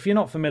if you're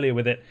not familiar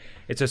with it,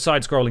 it's a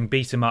side-scrolling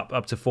beat 'em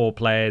up to 4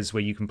 players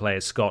where you can play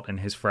as Scott and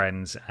his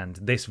friends, and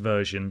this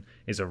version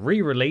is a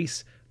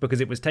re-release because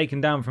it was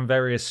taken down from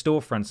various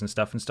storefronts and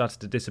stuff and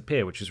started to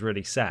disappear, which was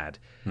really sad.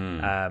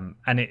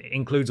 And it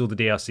includes all the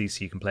DLC,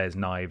 so you can play as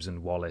Knives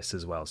and Wallace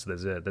as well. So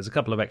there's a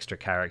couple of extra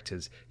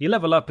characters. You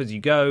level up as you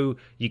go.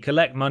 You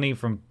collect money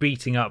from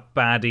beating up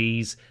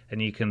baddies,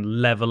 and you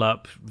can level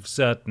up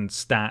certain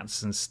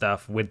stats and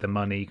stuff with the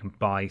money. You can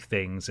buy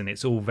things, and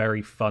it's all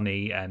very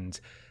funny, and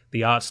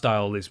the art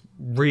style is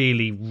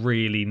really,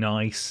 really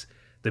nice.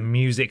 The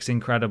music's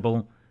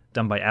incredible.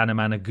 Done by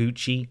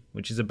Anamanaguchi,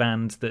 which is a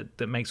band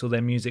that makes all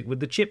their music with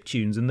the chip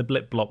tunes and the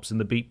blip blops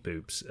and the beat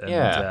boops.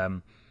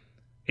 And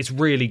it's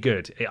really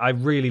good. I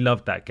really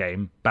loved that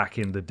game back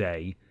in the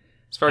day.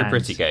 It's a very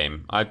pretty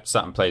game. I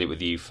sat and played it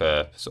with you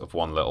for sort of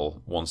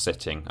one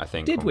sitting, I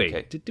think. Did we?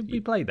 Did we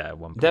play that at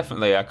one point?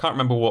 Definitely. I can't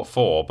remember what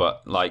for,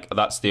 but like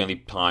that's the only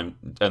time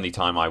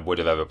I would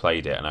have ever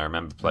played it, and I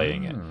remember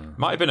playing it.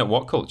 Might have been at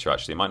What Culture,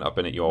 actually. It might not have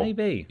been at your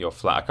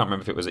flat. I can't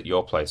remember if it was at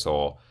your place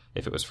or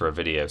if it was for a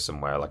video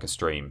somewhere, like a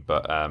stream.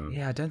 But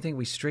yeah, I don't think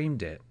we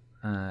streamed it.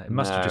 It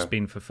must have just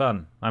been for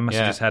fun. I must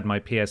have just had my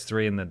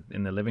PS3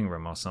 in the living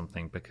room or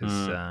something,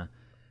 because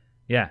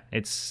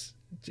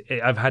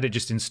I've had it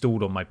just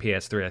installed on my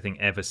PS3, I think,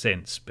 ever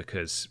since,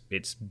 because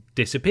it's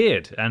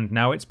disappeared and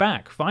now it's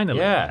back finally.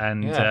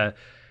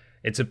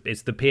 It's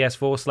the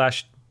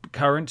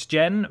PS4/current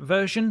gen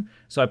version.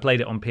 So I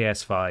played it on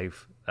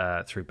PS5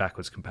 through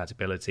backwards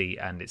compatibility,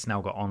 and it's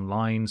now got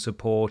online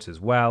support as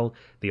well.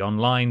 The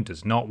online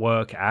does not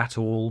work at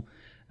all,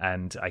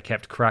 and I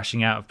kept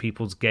crashing out of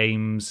people's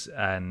games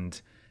and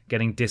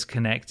getting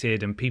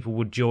disconnected, and people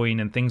would join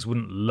and things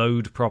wouldn't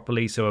load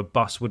properly, so a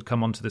bus would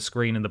come onto the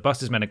screen, and the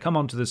bus is meant to come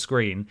onto the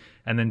screen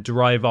and then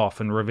drive off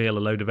and reveal a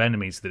load of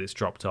enemies that it's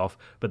dropped off,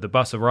 but the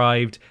bus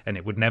arrived and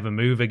it would never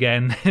move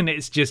again, and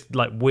it's just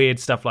like weird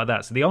stuff like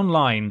that. So the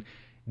online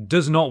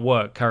does not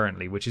work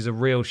currently, which is a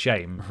real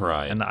shame.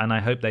 Right. And I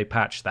hope they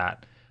patch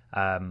that.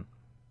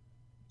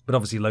 But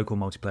obviously local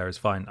multiplayer is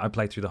fine. I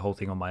played through the whole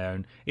thing on my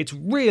own. It's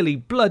really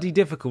bloody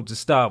difficult to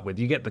start with.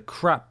 You get the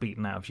crap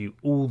beaten out of you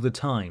all the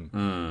time.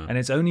 And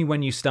it's only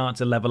when you start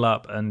to level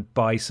up and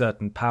buy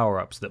certain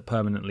power-ups that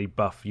permanently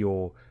buff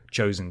your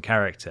chosen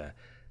character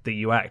that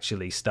you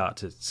actually start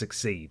to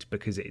succeed,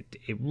 because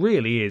it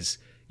really is...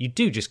 You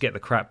do just get the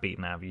crap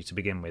beaten out of you to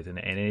begin with, and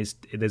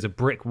there's a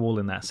brick wall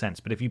in that sense.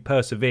 But if you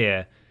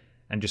persevere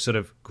and just sort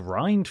of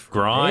grind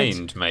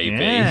maybe.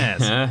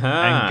 Yes,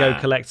 and go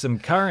collect some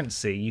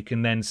currency, you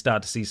can then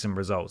start to see some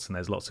results. And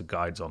there's lots of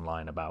guides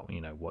online about,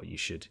 what you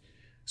should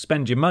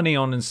spend your money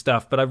on and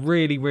stuff. But I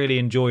really, really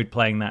enjoyed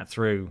playing that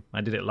through.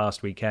 I did it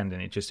last weekend,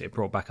 and it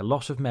brought back a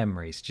lot of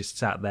memories. Just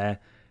sat there,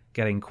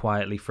 getting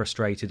quietly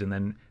frustrated, and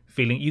then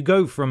feeling you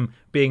go from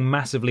being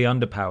massively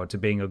underpowered to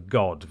being a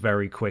god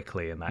very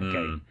quickly in that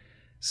game.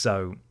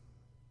 So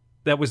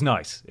that was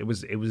nice. It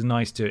was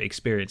nice to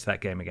experience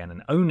that game again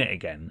and own it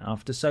again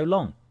after so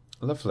long.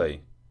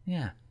 Lovely.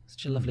 Yeah,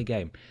 such a lovely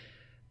game.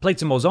 Played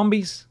some more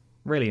Zombies.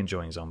 Really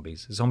enjoying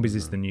Zombies. Zombies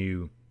is the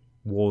new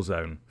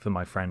Warzone for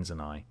my friends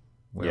and I.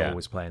 We're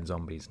always playing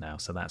Zombies now,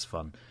 so that's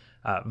fun.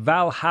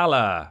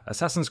 Valhalla.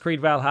 Assassin's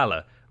Creed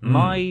Valhalla.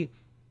 My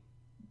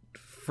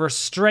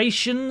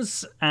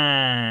frustrations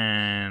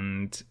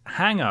and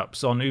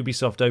hang-ups on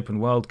Ubisoft open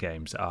world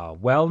games are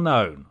well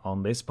known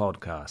on this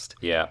podcast.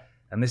 Yeah.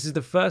 And this is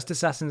the first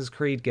Assassin's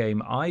Creed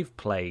game I've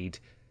played.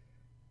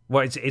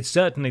 Well, it's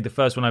certainly the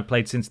first one I've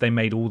played since they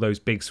made all those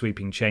big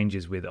sweeping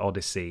changes with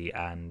Odyssey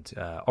and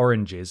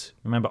Oranges.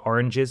 Remember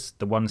Oranges?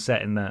 The one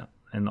set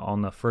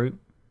on the fruit?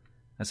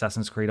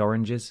 Assassin's Creed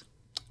Oranges?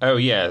 Oh,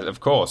 yeah,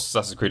 of course.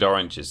 Assassin's Creed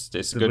Oranges.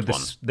 It's a good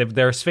one.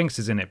 There are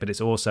sphinxes in it, but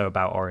it's also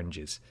about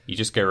oranges. You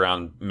just go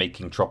around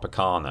making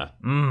Tropicana.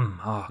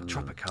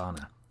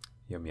 Tropicana.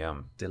 Yum,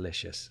 yum.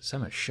 Delicious. So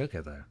much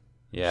sugar, though.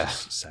 Yeah.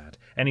 It's just sad.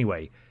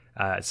 Anyway,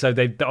 so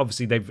they've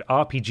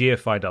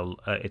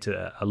RPGified it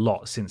a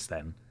lot since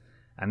then.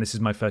 And this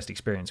is my first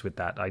experience with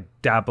that. I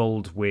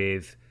dabbled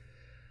with...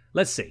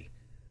 Let's see.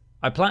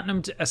 I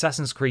platinumed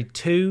Assassin's Creed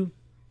 2,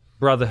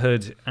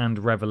 Brotherhood, and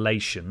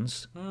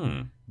Revelations.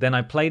 Then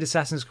I played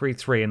Assassin's Creed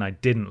 3 and I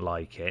didn't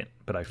like it,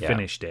 but I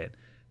finished it.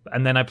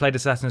 And then I played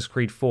Assassin's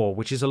Creed 4,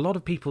 which is a lot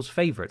of people's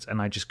favourites,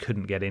 and I just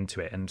couldn't get into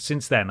it. And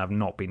since then, I've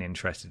not been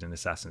interested in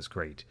Assassin's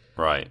Creed.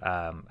 Right.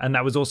 And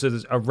that was also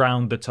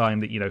around the time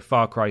that,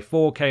 Far Cry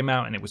 4 came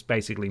out, and it was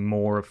basically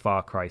more of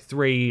Far Cry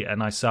 3.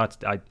 And I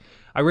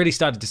really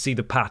started to see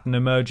the pattern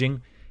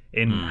emerging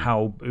in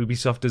how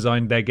Ubisoft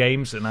designed their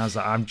games. And I was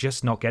like, I'm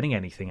just not getting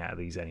anything out of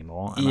these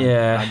anymore. And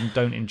I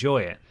don't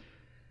enjoy it.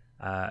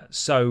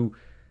 So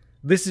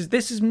this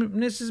is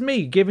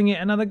me giving it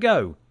another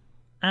go.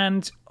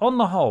 And on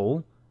the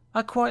whole,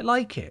 I quite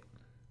like it.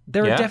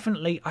 There are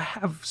definitely... I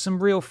have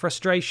some real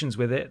frustrations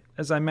with it.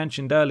 As I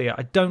mentioned earlier,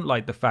 I don't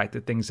like the fact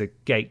that things are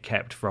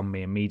gate-kept from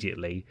me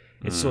immediately.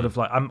 It's sort of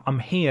like, I'm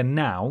here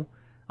now.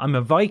 I'm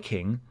a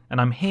Viking,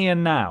 and I'm here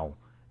now.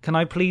 Can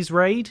I please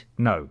raid?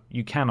 No,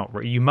 you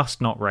cannot. You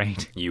must not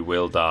raid. You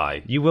will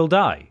die. You will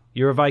die.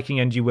 You're a Viking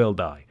and you will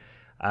die.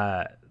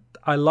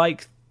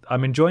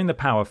 I'm enjoying the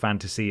power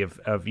fantasy of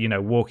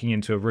walking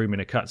into a room in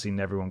a cutscene and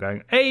everyone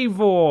going,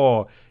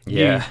 Eivor!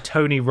 You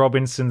Tony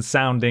Robinson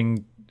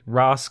sounding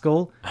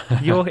rascal.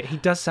 He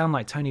does sound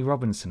like Tony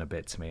Robinson a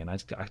bit to me,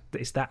 and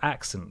it's that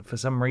accent for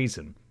some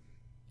reason.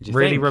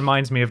 Really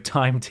reminds me of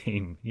Time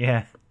Team.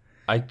 Yeah.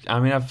 I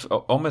mean, I've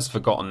almost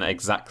forgotten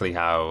exactly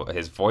how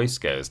his voice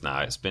goes now.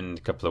 It's been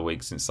a couple of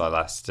weeks since I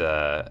last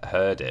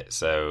heard it,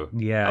 so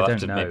I'll have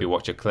to maybe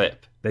watch a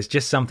clip. There's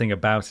just something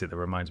about it that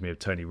reminds me of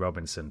Tony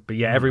Robinson. But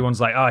yeah, everyone's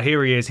like, oh,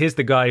 here he is. Here's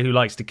the guy who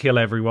likes to kill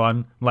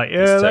everyone. I'm like,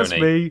 yeah, that's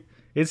me.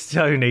 It's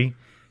Tony.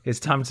 It's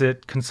time to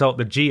consult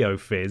the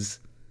GeoFizz.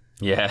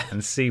 Yeah.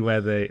 And see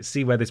where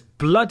this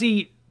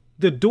bloody...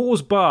 The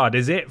door's barred,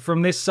 is it,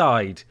 from this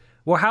side?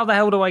 Well, how the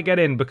hell do I get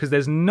in? Because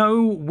there's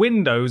no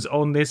windows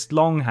on this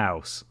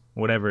longhouse.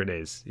 Whatever it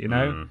is,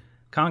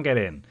 Can't get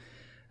in.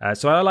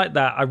 So I like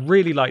that. I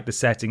really like the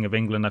setting of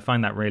England. I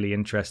find that really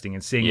interesting.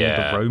 And seeing all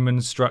the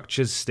Roman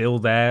structures still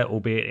there,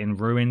 albeit in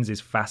ruins,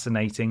 is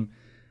fascinating.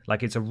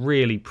 Like, it's a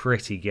really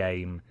pretty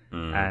game.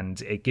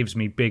 And it gives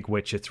me big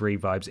Witcher 3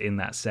 vibes in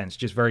that sense.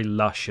 Just very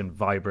lush and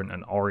vibrant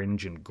and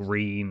orange and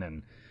green.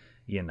 And,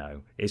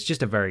 it's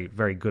just a very,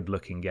 very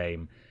good-looking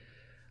game.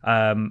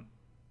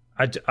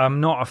 I'm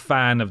not a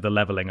fan of the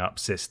leveling up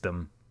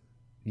system.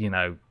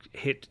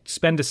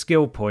 Spend a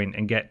skill point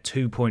and get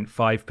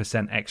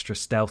 2.5% extra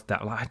stealth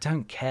damage. I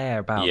don't care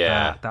about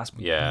that. That's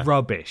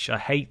rubbish. I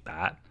hate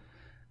that.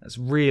 That's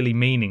really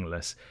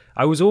meaningless.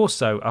 I was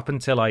also, up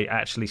until I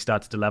actually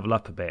started to level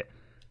up a bit,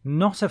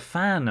 not a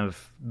fan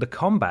of the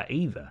combat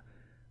either,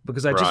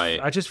 because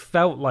I just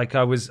felt like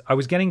I was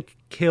getting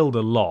killed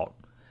a lot,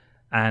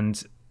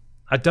 and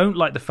I don't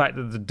like the fact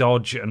that the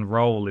dodge and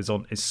roll is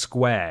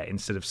square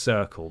instead of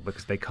circle,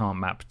 because they can't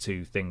map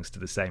two things to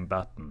the same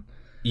button.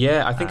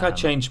 Yeah, I think I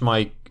changed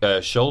my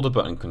shoulder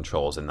button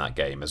controls in that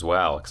game as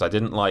well, because I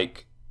didn't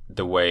like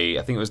the way,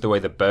 I think it was the way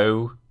the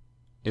bow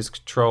is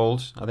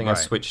controlled. I think I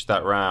switched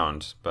that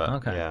round,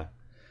 but yeah.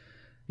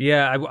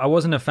 Yeah, I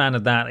wasn't a fan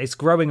of that. It's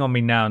growing on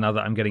me now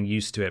that I'm getting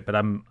used to it, but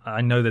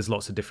I know there's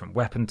lots of different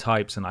weapon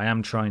types, and I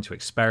am trying to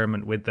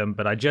experiment with them,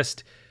 but I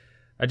just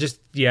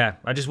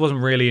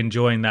wasn't really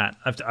enjoying that.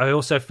 I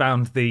also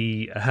found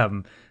the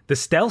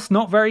stealth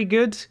not very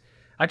good.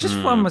 I just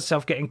found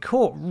myself getting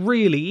caught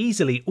really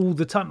easily all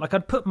the time. Like,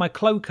 I'd put my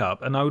cloak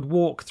up and I would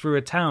walk through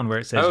a town where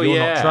it says, you're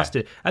not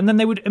trusted. And then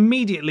they would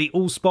immediately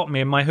all spot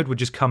me and my hood would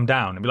just come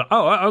down and be like,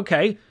 oh,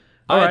 okay.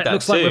 All right,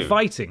 looks like we're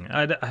fighting.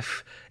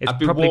 It's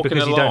probably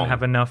because you don't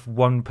have enough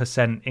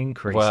 1%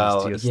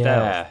 increases to your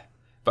stealth.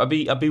 But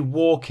I'd be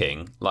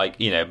walking, like,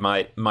 you know,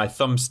 my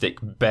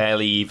thumbstick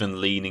barely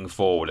even leaning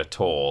forward at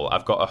all.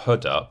 I've got a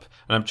hood up,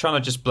 and I'm trying to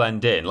just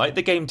blend in. Like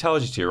the game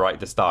tells you to right at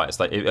the start. It's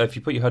like, if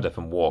you put your hood up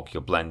and walk,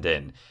 you'll blend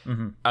in.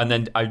 Mm-hmm. And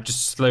then I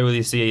just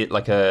slowly see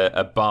like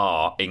a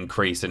bar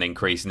increase and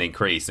increase and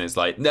increase. And it's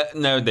like,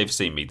 no, they've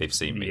seen me.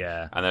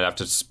 Yeah. And then I have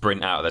to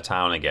sprint out of the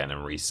town again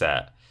and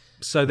reset.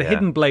 So the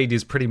hidden blade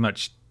is pretty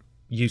much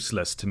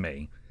useless to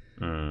me.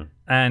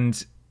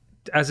 And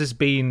as has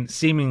been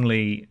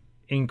seemingly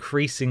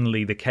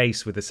increasingly the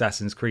case with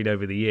Assassin's Creed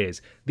over the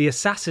years, the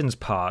assassins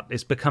part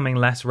is becoming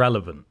less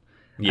relevant.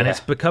 And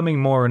it's becoming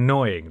more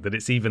annoying that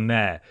it's even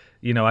there.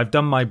 You know, I've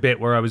done my bit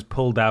where I was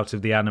pulled out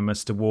of the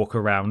Animus to walk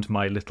around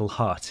my little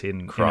hut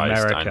in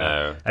America. I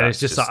know. And it's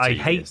just like, I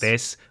hate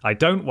this. I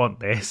don't want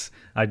this.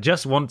 I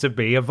just want to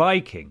be a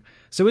Viking.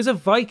 So as a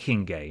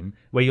Viking game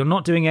where you're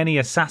not doing any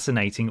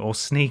assassinating or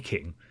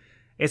sneaking,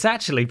 it's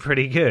actually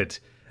pretty good.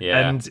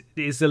 Yeah. And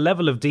it's the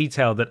level of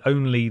detail that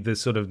only the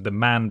sort of the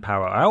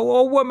manpower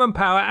or woman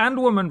power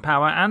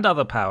and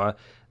other power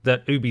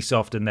that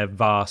Ubisoft and their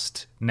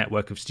vast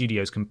network of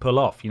studios can pull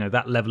off. You know,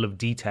 that level of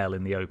detail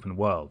in the open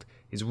world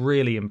is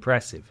really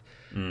impressive.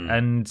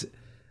 And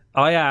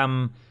I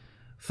am,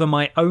 for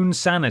my own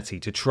sanity,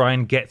 to try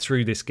and get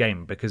through this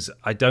game, because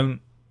I don't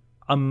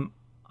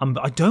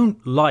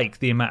like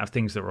the amount of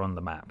things that are on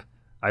the map.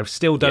 I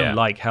still don't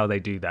like how they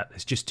do that.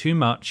 There's just too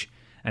much,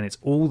 and it's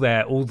all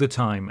there all the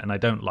time, and I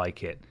don't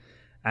like it.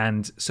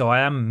 And so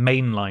I am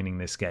mainlining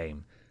this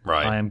game.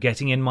 Right. I am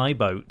getting in my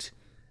boat,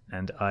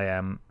 and I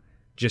am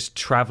just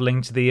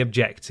traveling to the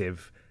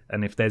objective,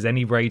 and if there's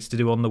any raids to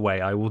do on the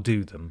way, I will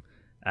do them.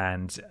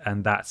 And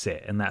that's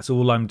it. And that's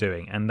all I'm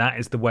doing. And that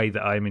is the way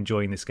that I'm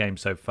enjoying this game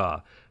so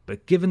far.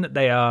 But given that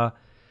they are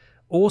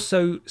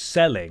also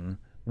selling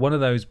one of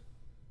those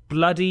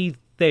bloody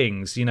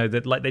things, you know,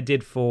 that like they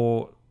did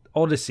for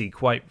Odyssey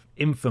quite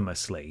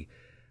infamously,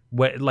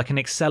 where like an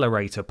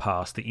accelerator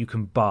pass that you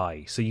can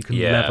buy so you can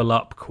level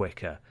up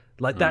quicker.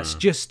 Like that's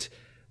just,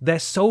 they're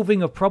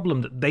solving a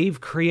problem that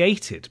they've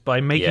created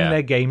by making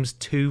their games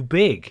too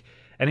big.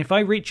 And if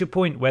I reach a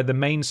point where the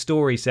main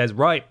story says,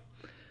 right,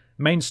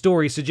 main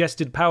story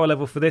suggested power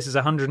level for this is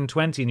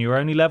 120 and you're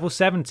only level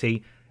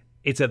 70,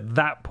 it's at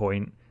that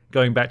point,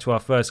 going back to our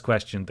first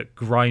question, that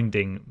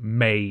grinding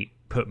may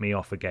put me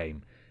off a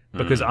game.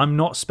 Because I'm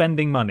not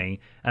spending money,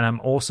 and I'm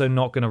also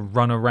not going to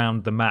run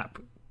around the map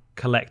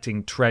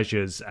collecting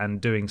treasures and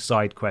doing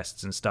side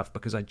quests and stuff,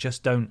 because I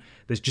just don't,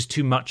 there's just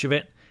too much of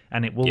it,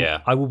 and it will.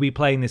 I will be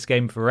playing this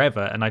game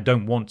forever, and I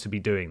don't want to be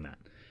doing that.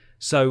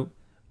 So,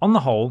 on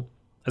the whole,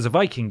 as a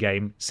Viking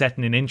game, set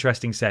in an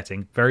interesting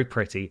setting, very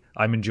pretty,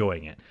 I'm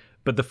enjoying it.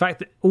 But the fact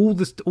that all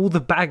the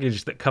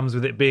baggage that comes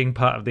with it being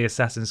part of the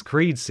Assassin's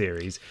Creed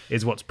series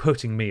is what's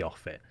putting me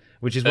off it.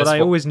 Which is what I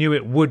always knew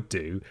it would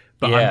do.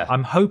 But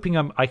I'm hoping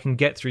I can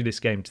get through this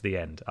game to the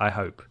end. I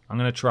hope. I'm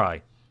going to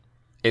try.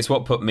 It's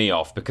what put me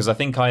off, because I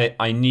think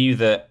I knew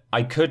that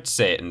I could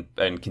sit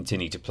and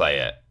continue to play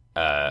it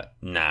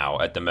now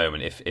at the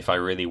moment if I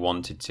really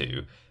wanted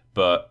to.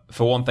 But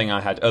for one thing, I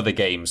had other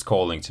games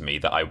calling to me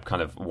that I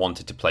kind of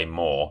wanted to play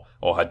more,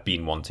 or had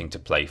been wanting to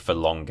play for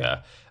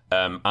longer.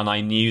 And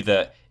I knew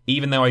that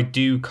even though I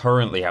do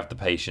currently have the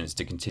patience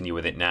to continue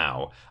with it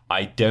now,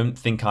 I don't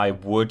think I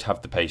would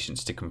have the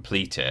patience to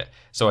complete it.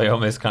 So I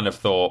almost kind of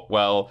thought,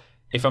 well,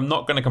 if I'm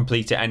not going to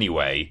complete it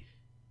anyway,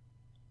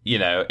 you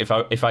know,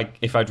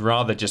 if I'd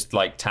rather just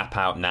like tap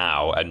out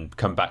now and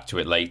come back to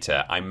it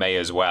later, I may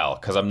as well,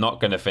 because I'm not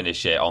going to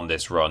finish it on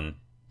this run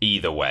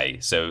either way.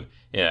 So,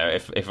 you know,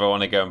 if I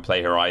want to go and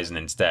play Horizon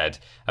instead,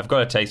 I've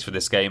got a taste for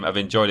this game. I've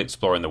enjoyed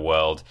exploring the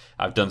world.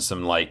 I've done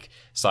some like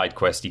side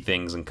questy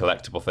things and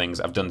collectible things.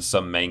 I've done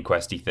some main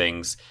questy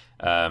things.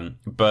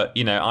 But,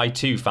 you know, I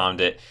too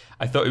found it,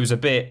 I thought it was a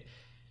bit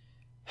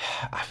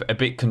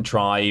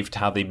contrived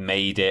how they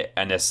made it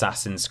an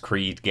Assassin's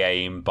Creed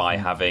game by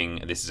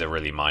having, this is a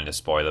really minor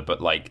spoiler,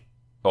 but like,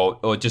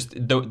 or just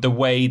the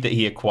way that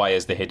he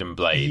acquires the hidden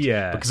blade.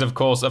 Yeah. Because, of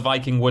course, a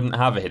Viking wouldn't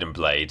have a hidden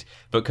blade,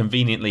 but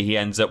conveniently he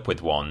ends up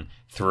with one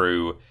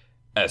through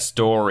a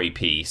story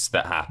piece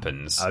that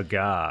happens. A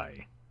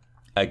guy.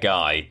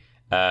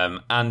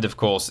 And, of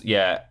course,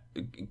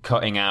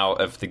 cutting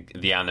out of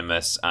the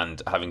Animus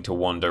and having to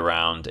wander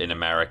around in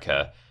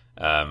America,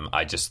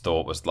 I just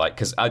thought was like,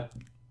 because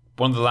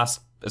one of the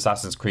last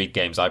Assassin's Creed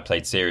games I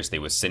played seriously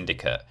was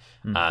Syndicate,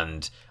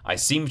 and I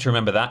seem to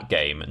remember that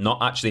game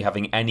not actually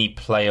having any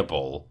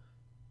playable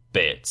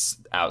bits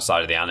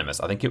outside of the Animus.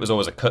 I think it was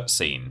always a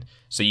cutscene,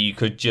 so you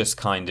could just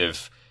kind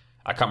of,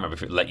 I can't remember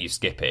if it let you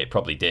skip it. It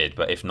probably did,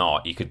 but if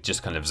not, you could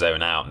just kind of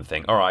zone out and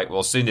think, all right,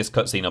 well, soon this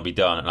cutscene will be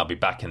done and I'll be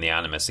back in the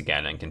Animus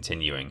again and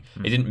continuing.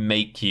 It didn't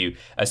make you...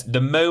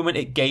 the moment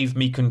it gave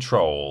me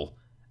control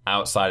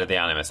outside of the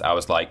Animus, I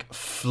was like,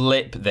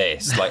 flip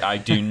this. Like, I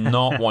do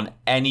not want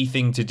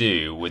anything to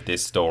do with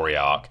this story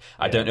arc.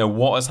 I don't know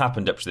what has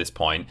happened up to this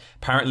point.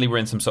 Apparently, we're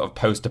in some sort of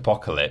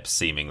post-apocalypse,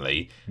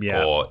 seemingly,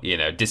 or,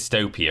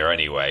 dystopia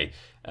anyway.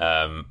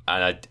 And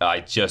I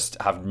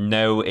just have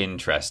no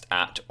interest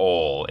at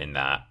all in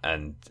that.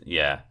 And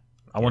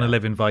I want to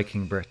live in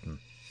Viking Britain.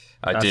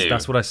 I do.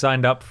 That's what I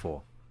signed up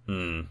for,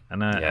 and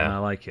I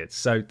like it.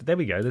 So there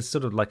we go. There's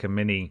sort of like a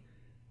mini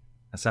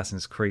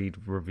Assassin's Creed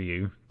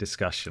review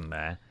discussion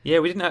there. Yeah,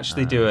 we didn't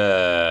actually do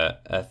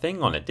a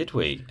thing on it, did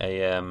we?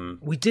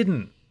 We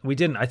didn't.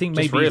 I think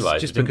maybe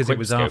it's just because it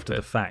was after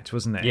the fact,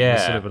 wasn't it? Yeah, it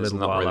was sort of a little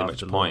while really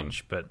after much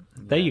launch. But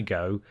there you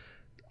go.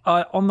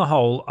 On the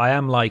whole, I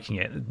am liking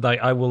it.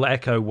 Like, I will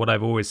echo what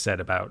I've always said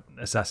about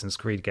Assassin's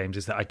Creed games,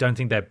 is that I don't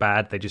think they're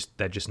bad. They're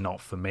just not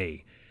for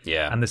me.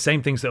 Yeah. And the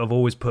same things that have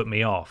always put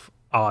me off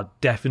are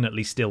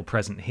definitely still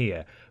present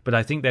here. But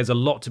I think there's a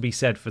lot to be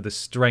said for the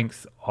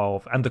strength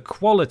of and the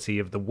quality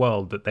of the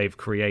world that they've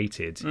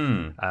created.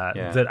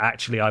 That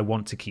actually I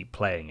want to keep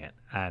playing it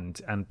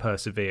and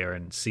persevere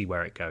and see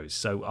where it goes.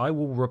 So I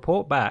will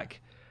report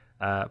back.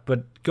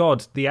 But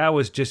God, the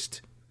hours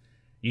just...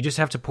 You just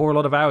have to pour a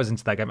lot of hours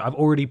into that game. I've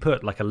already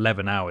put like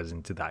 11 hours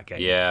into that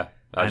game. Yeah,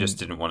 I just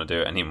didn't want to do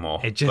it anymore.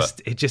 It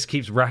just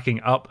keeps racking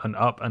up and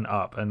up and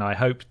up. And I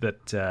hope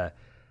that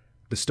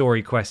the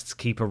story quests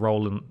keep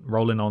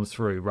rolling on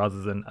through,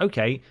 rather than,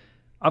 okay,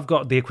 I've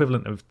got the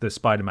equivalent of the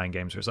Spider-Man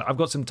games where it's like, I've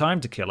got some time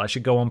to kill, I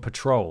should go on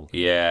patrol.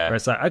 Yeah. Where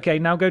it's like, okay,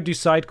 now go do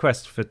side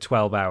quests for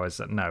 12 hours.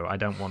 No, I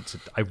don't want to.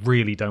 I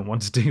really don't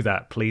want to do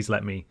that. Please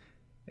let me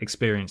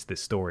experience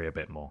this story a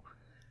bit more.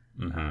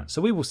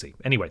 So we will see.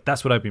 Anyway,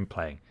 that's what I've been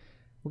playing.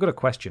 We've got a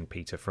question,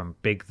 Peter, from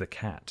Big the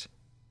Cat.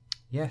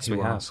 Yes,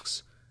 who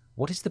asks,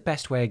 what is the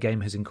best way a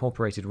game has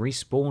incorporated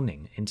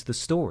respawning into the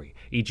story,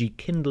 e.g.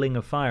 kindling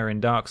a fire in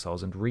Dark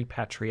Souls and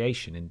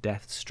repatriation in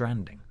Death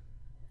Stranding?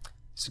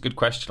 It's a good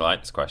question. I like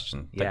this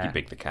question. Thank you,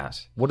 Big the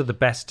Cat. What are the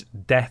best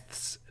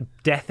death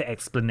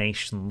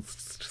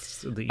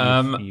explanations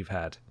that you've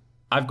had?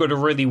 I've got a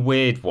really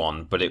weird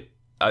one, but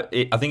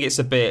I think it's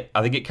a bit...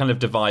 I think it kind of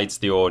divides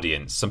the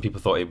audience. Some people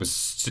thought it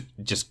was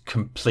just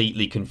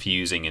completely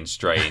confusing and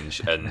strange,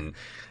 and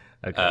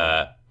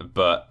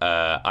but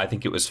I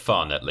think it was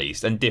fun, at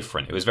least, and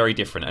different. It was very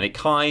different, and it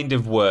kind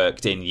of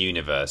worked in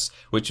universe,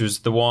 which was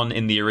the one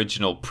in the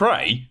original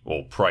Prey,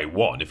 or Prey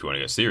 1, if you want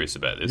to get serious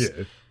about this.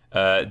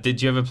 Yeah.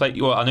 Did you ever play...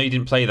 Well, I know you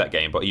didn't play that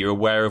game, but are you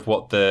aware of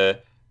what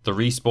the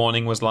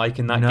respawning was like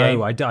in that game?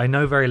 No, I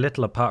know very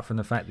little, apart from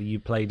the fact that you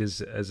played as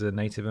a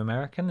Native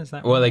American. Is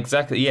that well,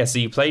 exactly? Yeah. So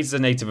you played as a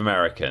Native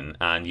American,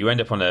 and you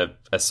end up on a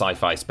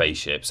sci-fi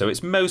spaceship. So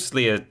it's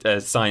mostly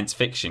a science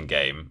fiction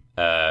game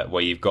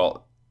where you've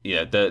got,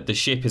 the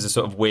ship is a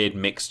sort of weird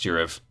mixture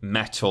of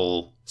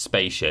metal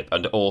spaceship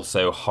and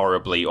also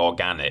horribly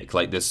organic.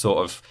 Like, there's sort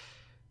of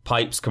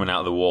pipes coming out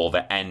of the wall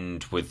that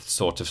end with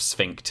sort of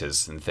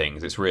sphincters and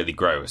things. It's really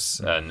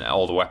gross, and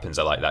all the weapons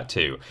are like that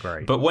too.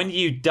 Right. But when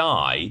you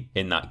die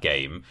in that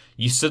game,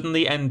 you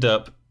suddenly end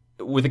up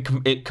with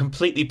it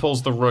completely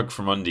pulls the rug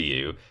from under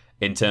you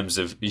in terms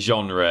of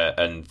genre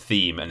and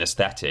theme and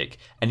aesthetic,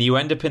 and you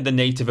end up in the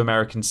Native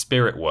American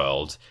spirit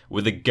world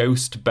with a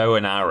ghost bow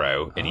and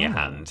arrow in your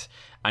hand,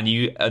 and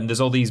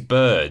there's all these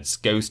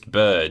ghost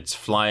birds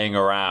flying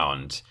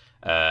around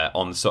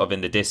on sort of in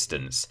the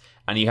distance.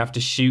 And you have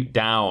to shoot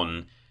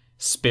down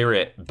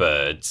spirit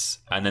birds,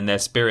 and then their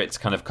spirits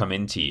kind of come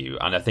into you.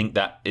 And I think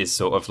that is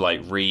sort of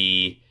like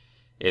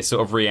it's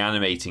sort of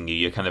reanimating you.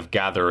 You're kind of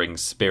gathering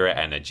spirit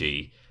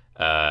energy.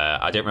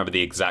 I don't remember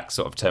the exact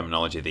sort of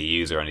terminology they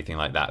use or anything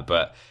like that,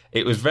 but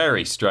it was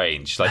very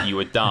strange. Like, you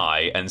would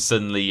die, and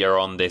suddenly you're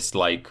on this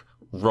like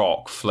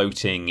rock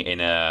floating in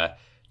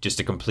just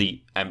a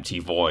complete empty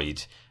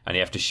void, and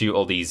you have to shoot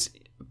all these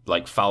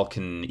like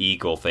falcon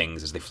eagle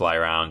things as they fly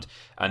around.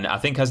 And I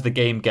think as the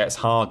game gets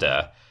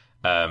harder,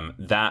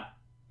 that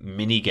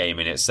mini game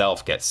in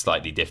itself gets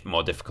slightly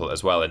more difficult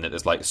as well, in that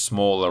there's like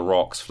smaller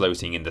rocks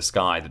floating in the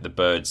sky that the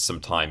birds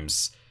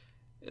sometimes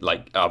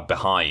like are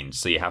behind,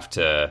 so you have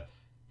to,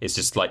 it's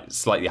just like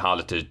slightly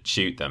harder to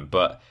shoot them.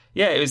 But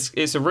yeah,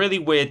 it's a really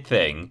weird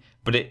thing,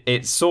 but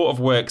it sort of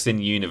works in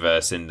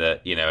universe in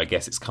that, I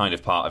guess it's kind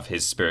of part of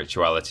his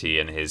spirituality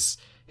and his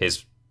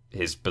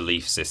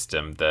belief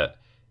system that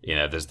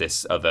there's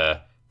this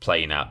other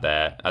plane out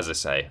there. As I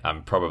say,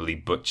 I'm probably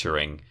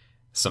butchering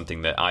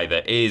something that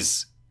either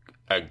is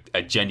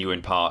a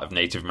genuine part of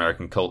Native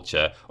American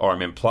culture, or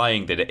I'm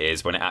implying that it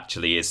is when it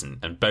actually isn't.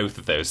 And both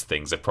of those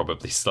things are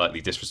probably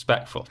slightly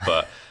disrespectful.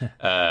 But,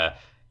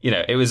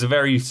 it was a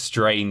very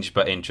strange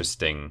but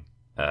interesting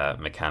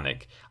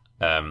mechanic.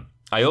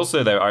 I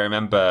also, though, I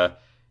remember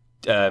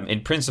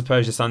in Prince of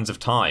Persia: Sands of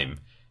Time,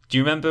 do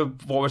you remember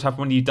what would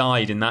happen when you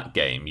died in that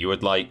game? You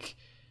would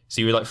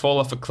fall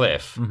off a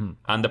cliff,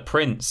 and the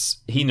prince,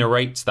 he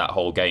narrates that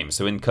whole game.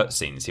 So in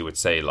cutscenes, he would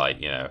say,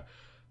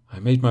 I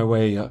made my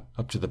way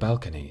up to the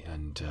balcony,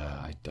 and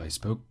I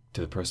spoke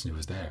to the person who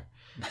was there.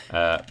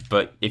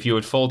 But if you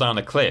would fall down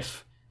a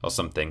cliff or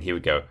something, he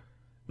would go,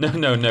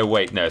 no,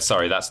 wait, no,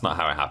 sorry, that's not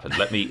how it happened.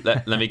 Let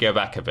me go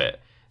back a bit.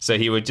 So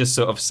he would just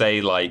sort of say,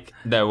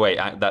 no, wait,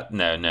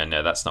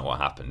 no, that's not what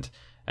happened.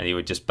 And he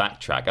would just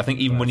backtrack. I think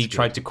even when he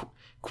tried to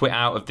quit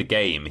out of the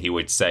game, he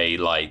would say,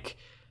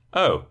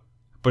 oh,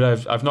 but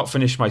I've not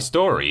finished my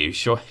story. You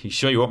sure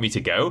you want me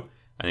to go?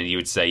 And then you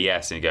would say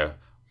yes, and he'd go,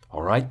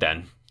 all right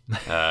then.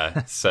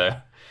 So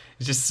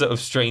it's just sort of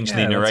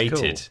strangely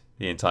narrated, cool,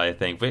 the entire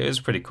thing, but it was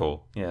pretty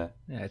cool. Yeah,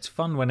 it's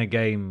fun when a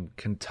game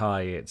can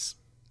tie its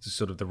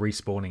sort of the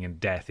respawning and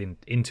death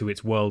into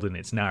its world and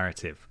its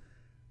narrative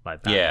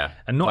like that. Yeah,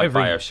 and not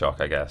every BioShock,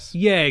 I guess.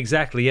 Yeah,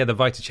 exactly. Yeah, the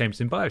Vita Chambers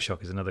in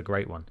BioShock is another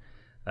great one.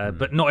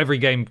 But not every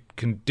game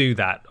can do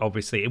that.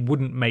 Obviously, it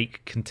wouldn't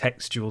make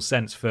contextual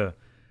sense for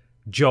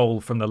Joel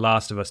from The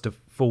Last of Us to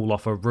fall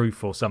off a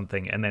roof or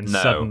something and then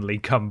suddenly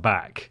come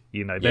back.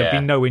 There'd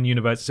be no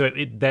in-universe. So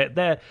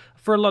they're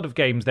for a lot of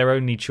games, their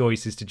only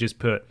choice is to just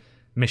put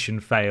mission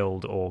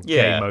failed or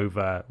game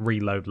over,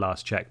 reload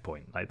last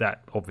checkpoint. Like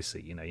that,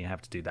 obviously, you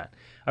have to do that.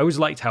 I always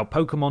liked how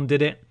Pokemon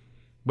did it,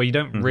 where you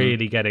don't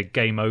really get a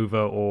game over,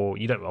 or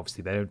you don't,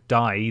 obviously they don't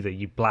die either.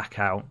 You black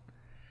out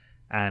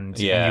and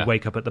you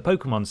wake up at the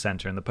Pokemon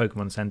Center, and the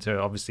Pokemon Center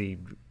obviously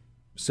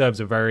serves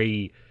a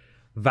very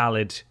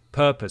valid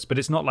purpose, but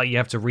it's not like you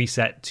have to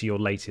reset to your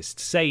latest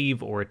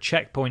save or a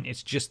checkpoint.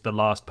 It's just the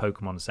last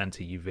Pokemon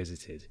Center you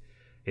visited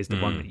is the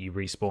one that you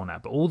respawn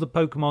at. But all the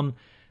Pokemon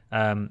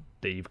that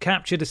you've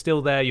captured are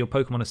still there. Your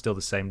Pokemon are still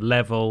the same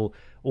level.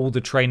 All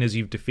the trainers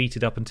you've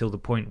defeated up until the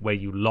point where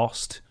you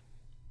lost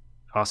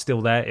are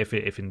still there,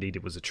 if indeed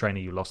it was a trainer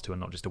you lost to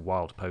and not just a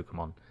wild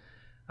Pokemon.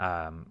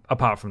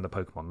 Apart from the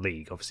Pokemon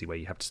League, obviously, where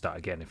you have to start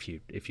again if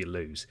you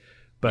lose.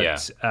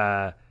 But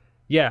I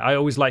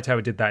always liked how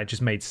it did that. It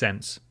just made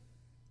sense.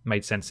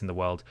 Made sense in the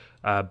world.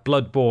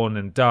 Bloodborne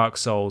and Dark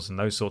Souls and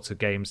those sorts of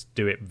games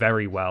do it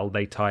very well.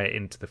 They tie it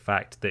into the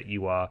fact that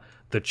you are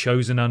the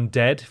chosen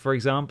undead, for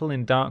example,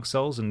 in Dark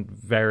Souls, and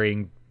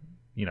varying,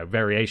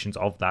 variations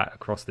of that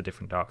across the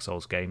different Dark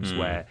Souls games,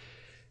 where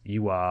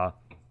you are,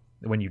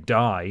 when you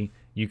die,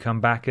 you come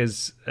back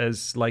as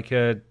like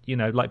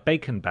like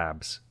bacon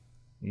babs.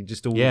 You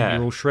just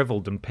you're all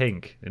shriveled and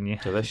pink, and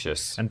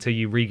delicious until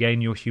you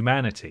regain your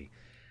humanity.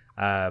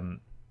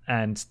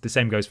 And the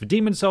same goes for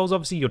Demon Souls.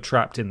 Obviously, you're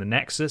trapped in the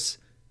Nexus.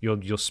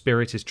 Your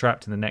spirit is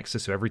trapped in the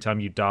Nexus. So every time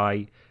you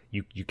die,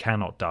 you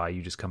cannot die.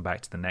 You just come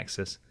back to the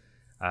Nexus,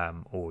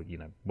 or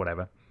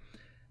whatever.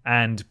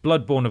 And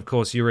Bloodborne, of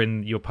course,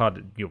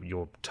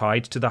 you're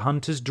tied to the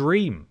Hunter's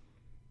Dream,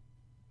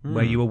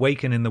 where you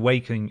awaken in the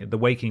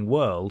waking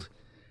world,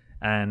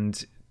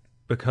 and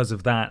because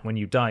of that, when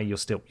you die, you're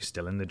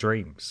still in the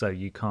dream. So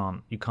you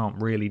can't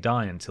really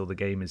die until the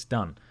game is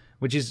done.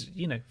 Which is,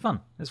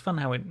 fun. It's fun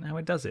how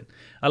it does it.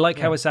 I like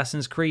how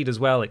Assassin's Creed as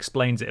well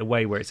explains it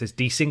away, where it says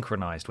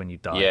desynchronized when you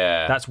die.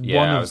 Yeah, that's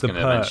one of the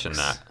perks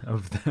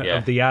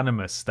of the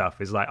Animus stuff.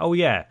 Is like, oh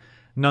yeah,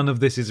 none of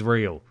this is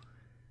real.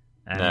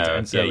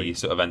 And so you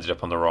sort of ended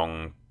up on the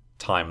wrong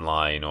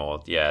timeline,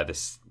 or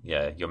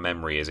your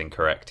memory is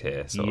incorrect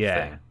here. Sort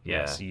of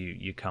thing. So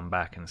you come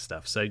back and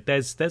stuff. So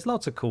there's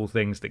lots of cool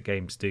things that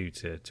games do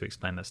to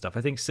explain that stuff.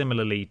 I think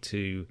similarly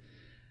to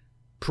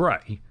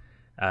Prey.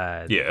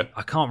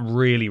 I can't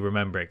really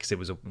remember it because it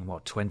was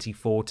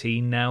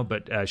 2014 now,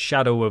 but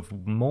Shadow of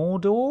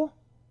Mordor,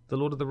 the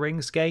Lord of the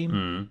Rings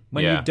game.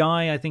 When you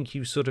die, I think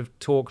you sort of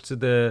talk to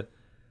the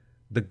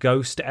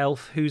ghost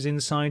elf who's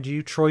inside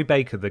you, Troy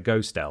Baker, the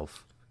ghost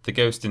elf. The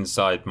ghost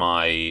inside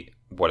my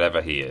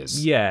whatever he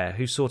is. Yeah,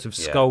 who sort of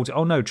scolds.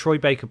 Oh no, Troy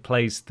Baker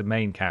plays the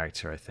main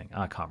character, I think.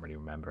 I can't really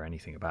remember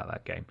anything about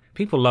that game.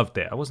 People loved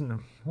it. I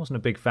wasn't a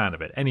big fan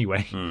of it.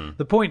 Anyway,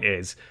 the point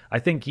is, I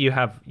think you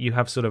have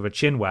sort of a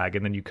chinwag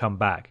and then you come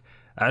back.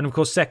 And of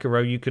course,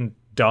 Sekiro, you can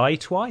die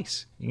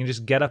twice. You can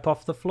just get up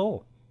off the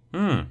floor.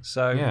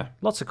 So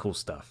lots of cool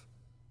stuff.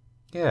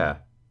 Yeah.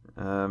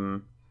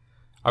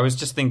 I was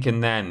just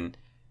thinking then,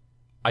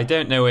 I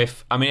don't know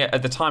if... I mean,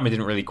 at the time I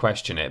didn't really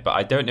question it, but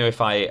I don't know if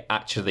I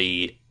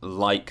actually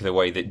like the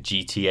way that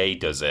GTA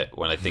does it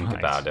when I think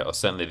about it, or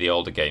certainly the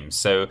older games.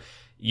 So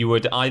you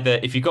would either...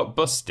 If you got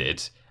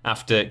busted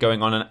after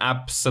going on an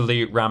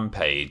absolute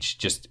rampage,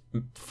 just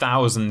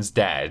thousands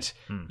dead,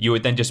 you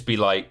would then just be,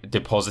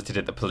 deposited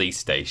at the police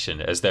station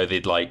as though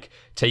they'd,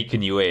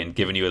 taken you in,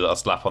 given you a little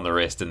slap on the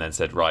wrist, and then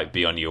said, right,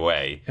 be on your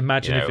way.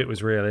 Imagine if it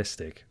was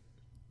realistic.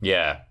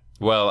 Yeah.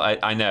 Well,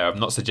 I know. I'm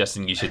not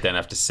suggesting you should then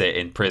have to sit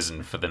in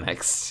prison for the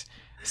next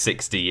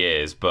 60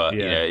 years, but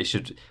it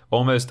should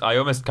almost. I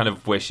almost kind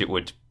of wish it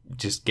would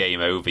just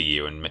game over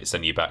you and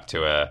send you back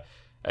to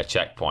a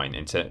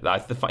checkpoint.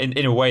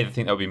 In a way, I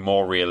think that would be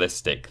more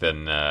realistic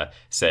than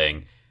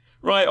saying,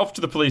 right, off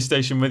to the police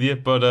station with you,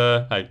 but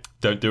hey,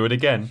 don't do it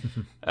again.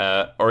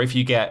 Or if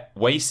you get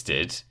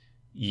wasted,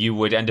 you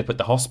would end up at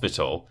the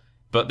hospital.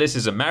 But this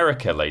is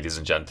America, ladies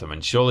and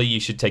gentlemen. Surely you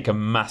should take a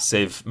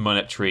massive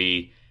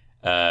monetary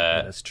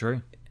that's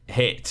true.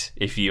 hit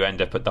if you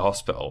end up at the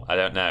hospital. I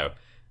don't know.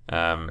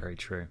 Very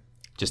true.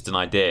 Just an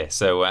idea.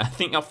 So I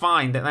think you'll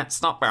find that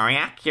that's not very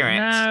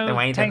accurate. The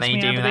way that they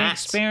do that. Takes me out of the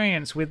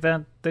experience with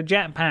the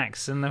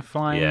jetpacks and the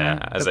flying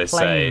as the I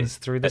planes say,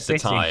 through the city.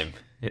 At the time,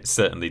 it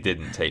certainly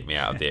didn't take me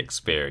out of the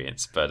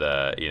experience.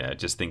 But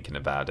just thinking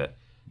about it,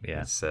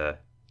 it's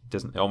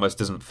almost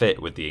doesn't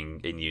fit with the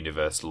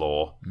in-universe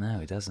lore. No,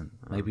 it doesn't.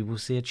 Maybe we'll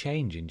see a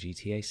change in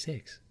GTA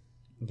 6.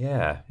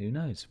 Yeah, who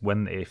knows?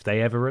 If they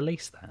ever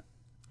release that,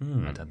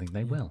 I don't think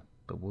they will,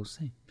 but we'll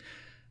see.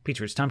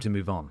 Peter, it's time to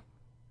move on.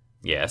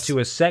 Yes. To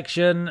a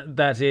section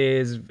that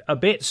is a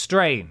bit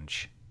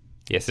strange.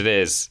 Yes, it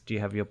is. Do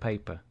you have your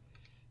paper?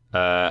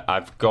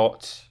 I've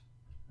got.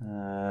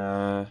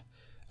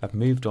 I've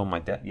moved on my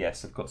desk.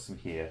 Yes, I've got some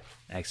here.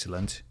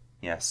 Excellent.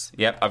 Yes.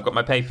 Yep, I've got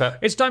my paper.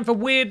 It's time for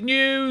Weird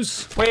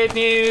News. Weird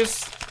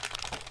News.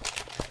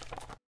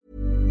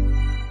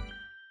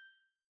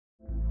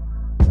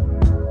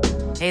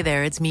 Hey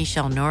there, it's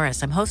Michelle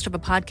Norris. I'm host of a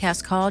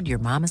podcast called Your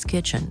Mama's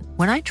Kitchen.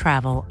 When I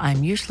travel,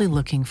 I'm usually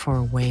looking for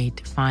a way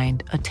to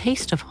find a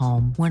taste of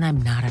home when I'm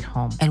not at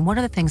home. And one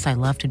of the things I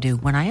love to do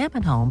when I am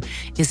at home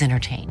is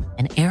entertain.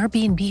 And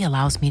Airbnb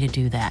allows me to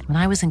do that. When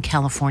I was in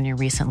California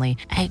recently,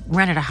 I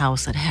rented a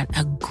house that had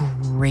a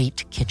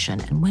great kitchen.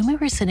 And when we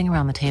were sitting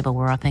around the table,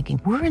 we're all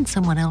thinking, we're in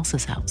someone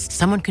else's house.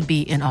 Someone could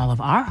be in all of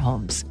our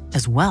homes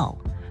as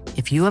well.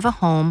 If you have a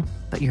home,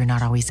 but you're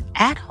not always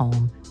at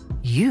home,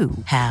 you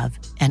have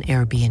an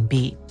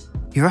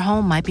Airbnb. Your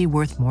home might be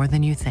worth more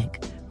than you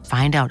think.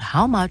 Find out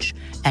how much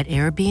at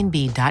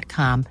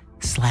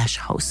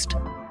airbnb.com/host.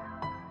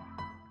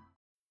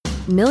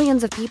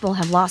 Millions of people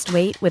have lost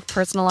weight with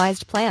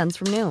personalized plans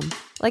from Noom.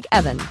 Like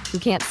Evan, who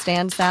can't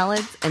stand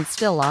salads and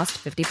still lost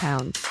 50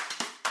 pounds.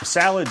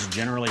 Salads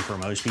generally for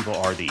most people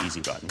are the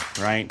easy button,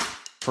 right?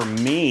 For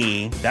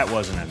me, that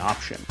wasn't an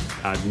option.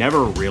 I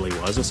never really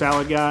was a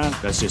salad guy.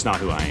 That's just not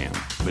who I am.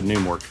 But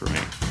Noom worked for me.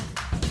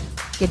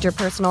 Get your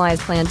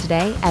personalized plan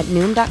today at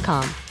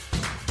Noom.com.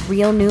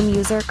 Real Noom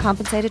user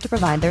compensated to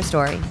provide their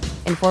story.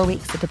 In 4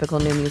 weeks, the typical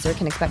Noom user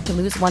can expect to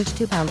lose 1 to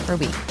 2 pounds per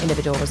week.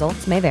 Individual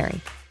results may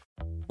vary.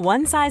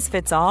 One size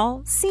fits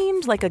all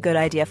seemed like a good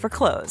idea for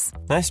clothes.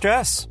 Nice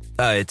dress.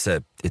 It's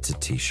a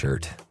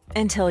t-shirt.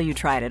 Until you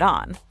tried it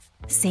on.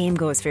 Same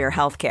goes for your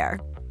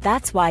healthcare.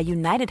 That's why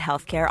United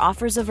Healthcare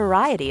offers a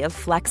variety of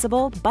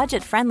flexible,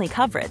 budget-friendly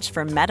coverage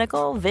for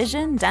medical,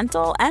 vision,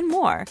 dental, and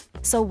more.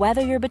 So whether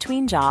you're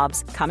between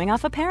jobs, coming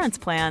off a parent's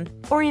plan,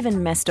 or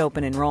even missed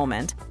open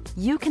enrollment,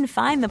 you can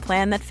find the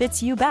plan that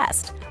fits you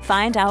best.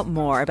 Find out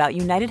more about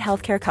United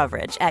Healthcare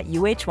coverage at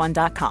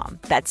uh1.com.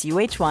 That's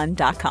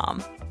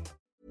uh1.com.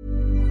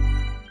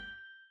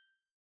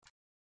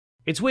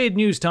 It's Weird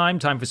News time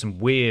for some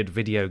weird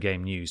video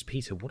game news.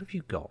 Peter, what have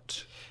you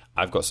got?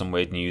 I've got some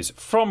weird news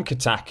from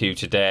Kotaku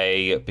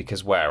today,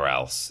 because where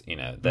else?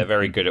 They're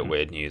very good at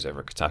weird news over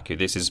at Kotaku.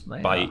 This is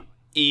by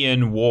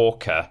Ian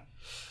Walker,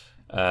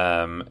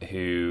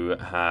 who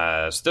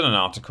has done an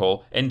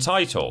article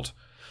entitled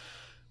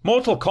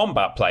Mortal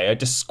Kombat player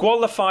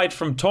disqualified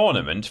from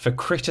tournament for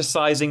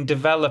criticizing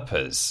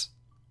developers.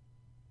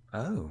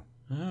 Oh.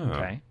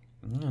 Okay.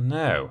 Oh,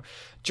 no.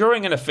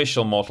 During an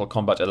official Mortal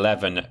Kombat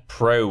 11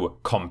 Pro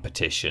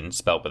competition,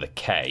 spelt with a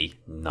K,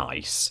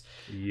 nice,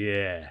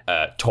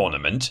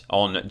 tournament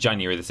on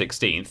January the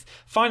 16th,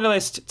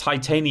 finalist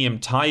Titanium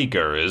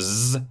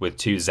Tigers, with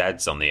 2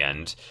 Zs on the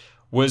end,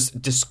 was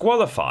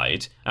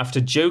disqualified after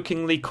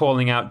jokingly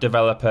calling out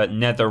developer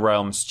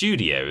NetherRealm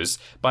Studios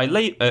by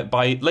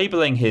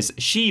labelling his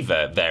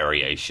Shiva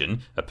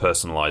variation, a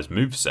personalized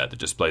moveset that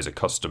displays a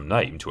custom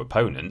name to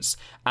opponents,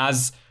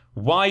 as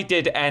 "Why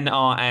did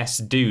NRS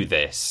do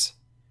this?"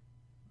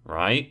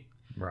 Right?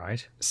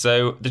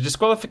 So the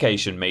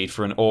disqualification made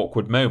for an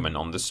awkward moment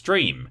on the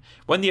stream.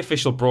 When the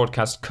official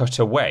broadcast cut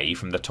away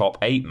from the top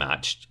 8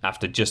 match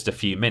after just a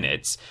few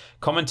minutes,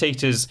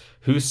 commentators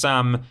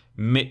Hussam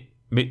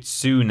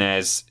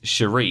Mitsunes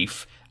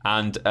Sharif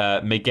and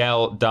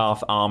Miguel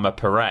Darth Armor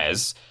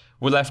Perez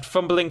were left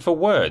fumbling for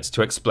words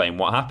to explain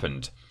what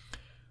happened.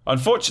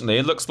 Unfortunately,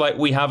 it looks like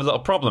we have a little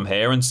problem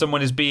here and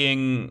someone is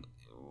being...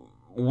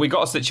 We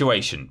got a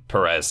situation,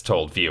 Perez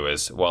told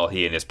viewers, while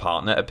he and his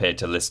partner appeared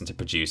to listen to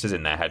producers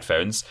in their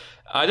headphones.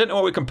 I don't know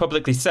what we can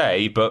publicly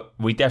say, but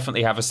we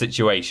definitely have a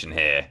situation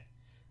here.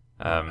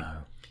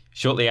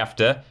 Shortly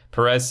after,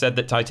 Perez said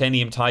that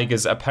Titanium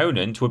Tiger's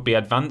opponent would be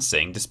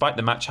advancing despite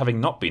the match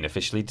having not been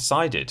officially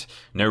decided.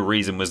 No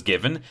reason was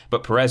given,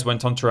 but Perez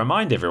went on to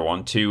remind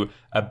everyone to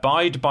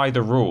abide by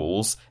the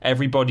rules,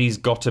 everybody's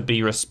got to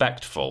be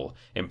respectful,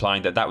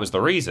 implying that that was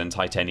the reason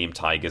Titanium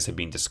Tigers had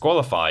been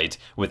disqualified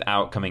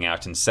without coming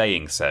out and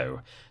saying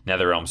so.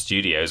 NetherRealm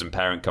Studios and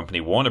parent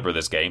company Warner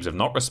Bros. Games have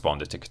not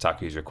responded to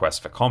Kotaku's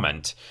request for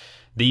comment.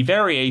 The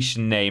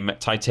variation name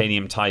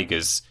Titanium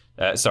Tigers...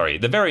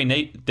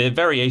 the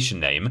variation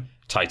name,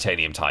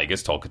 Titanium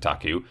Tigers, told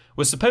Kotaku,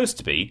 was supposed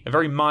to be a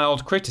very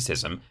mild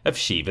criticism of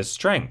Shiva's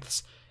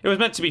strengths. It was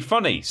meant to be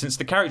funny, since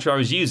the character I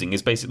was using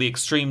is basically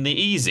extremely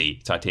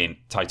easy,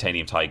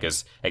 Titanium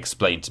Tigers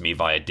explained to me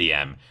via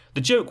DM.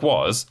 The joke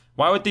was,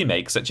 why would they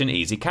make such an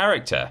easy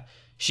character?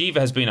 Shiva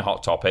has been a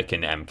hot topic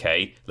in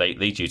MK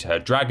lately due to her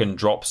Dragon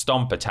Drop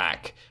Stomp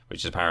attack,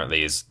 which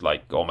apparently is,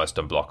 almost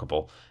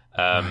unblockable.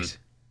 Right.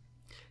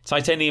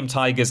 Titanium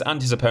Tigers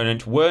and his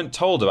opponent weren't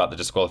told about the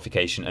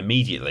disqualification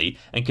immediately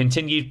and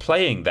continued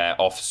playing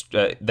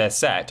their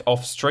set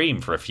off-stream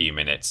for a few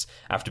minutes.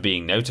 After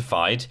being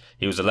notified,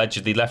 he was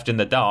allegedly left in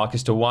the dark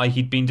as to why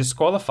he'd been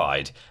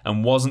disqualified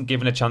and wasn't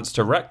given a chance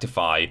to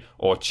rectify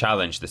or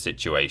challenge the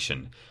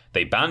situation.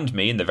 They banned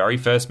me in the very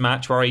first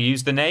match where I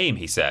used the name,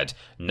 he said.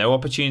 No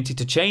opportunity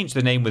to change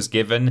the name was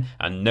given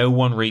and no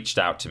one reached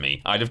out to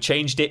me. I'd have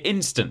changed it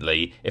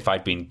instantly if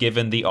I'd been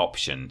given the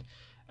option.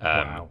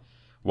 Wow.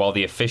 While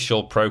the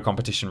official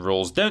pro-competition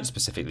rules don't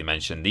specifically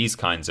mention these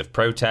kinds of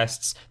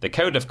protests, the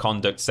Code of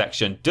Conduct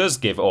section does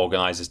give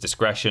organisers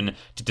discretion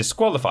to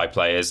disqualify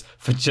players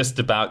for just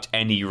about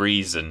any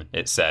reason,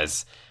 it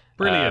says.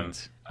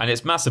 Brilliant. And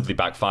it's massively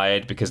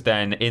backfired because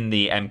then in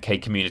the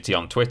MK community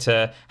on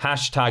Twitter,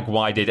 hashtag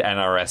why did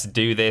NRS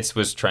do this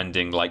was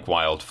trending like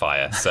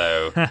wildfire.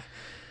 So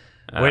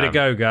way to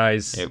go,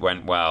 guys. It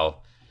went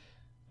well.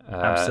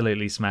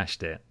 Absolutely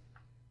smashed it.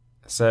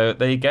 So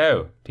there you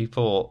go.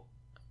 People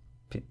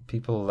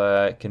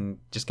can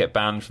just get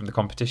banned from the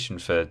competition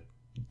for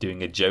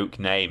doing a joke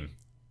name.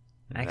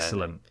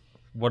 Excellent.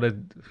 What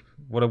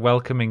a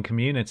welcoming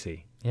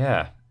community.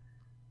 Yeah.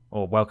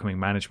 Or welcoming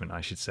management,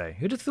 I should say.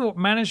 Who'd have thought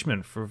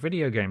management for a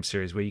video game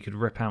series where you could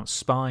rip out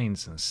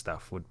spines and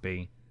stuff would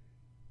be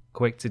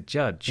quick to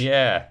judge?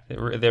 Yeah,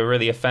 they're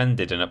really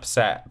offended and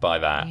upset by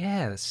that.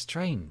 Yeah, that's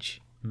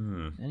strange.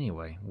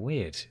 Anyway,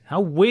 weird. How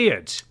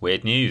weird.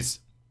 Weird news.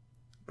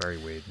 Very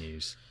weird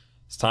news.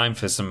 It's time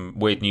for some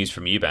weird news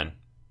from you, Ben.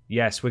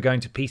 Yes, we're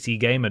going to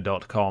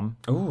PCGamer.com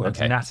and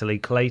to Natalie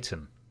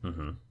Clayton,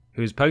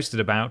 who's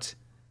posted about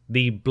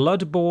the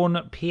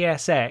Bloodborne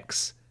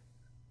PSX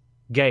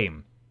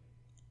game.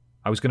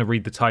 I was going to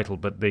read the title,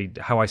 but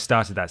how I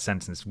started that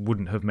sentence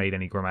wouldn't have made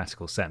any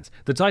grammatical sense.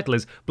 The title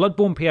is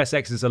Bloodborne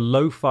PSX is a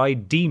lo-fi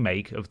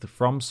demake of the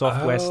From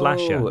Software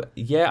slasher.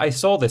 Yeah, I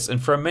saw this,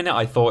 and for a minute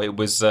I thought it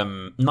was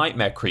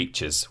Nightmare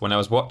Creatures when I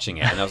was watching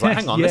it, and I was like,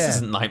 hang on, This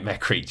isn't Nightmare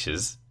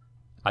Creatures.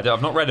 I've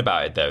not read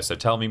about it, though, so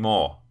tell me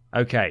more.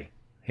 Okay,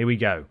 here we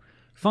go.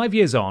 5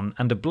 years on,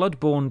 and a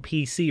Bloodborne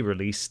PC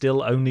release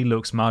still only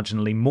looks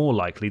marginally more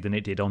likely than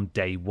it did on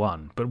day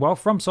one. But while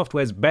From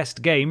Software's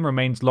best game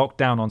remains locked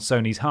down on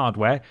Sony's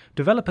hardware,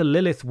 developer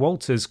Lilith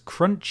Walters'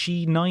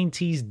 crunchy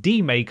 90s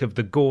demake of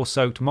the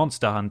gore-soaked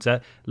Monster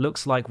Hunter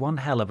looks like one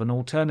hell of an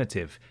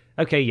alternative.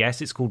 Okay,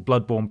 yes, it's called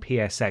Bloodborne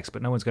PSX,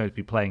 but no one's going to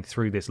be playing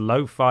through this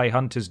lo-fi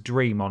hunter's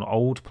dream on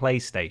old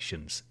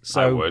PlayStations.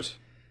 So, I would.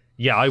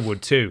 Yeah, I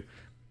would too.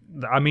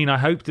 I mean, I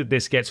hope that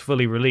this gets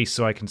fully released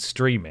so I can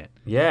stream it.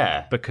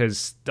 Yeah.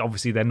 Because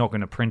obviously they're not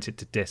going to print it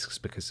to discs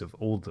because of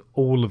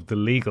all of the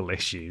legal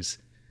issues.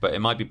 But it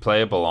might be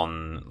playable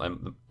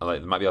on, they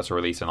might be able to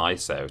release an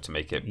ISO to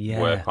make it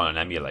work on an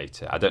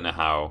emulator. I don't know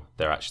how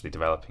they're actually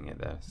developing it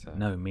though. So.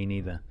 No, me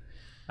neither.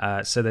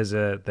 So there's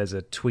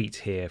a tweet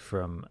here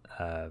from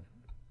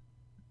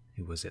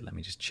who was it? Let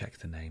me just check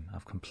the name.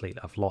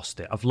 I've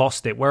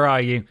lost it. Where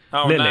are you?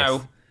 Oh, Lilith.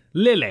 no.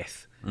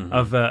 Lilith.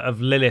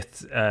 Of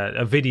Lilith,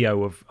 a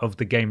video of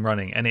the game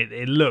running, and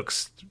it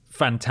looks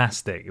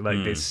fantastic.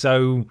 It's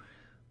so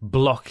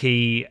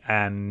blocky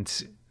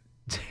and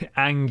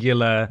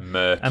angular,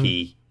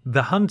 murky. And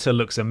the hunter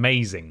looks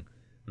amazing.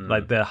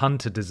 Like the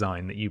hunter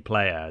design that you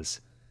play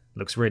as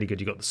looks really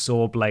good. You got the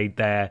saw blade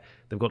there.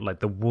 They've got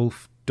the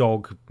wolf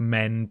dog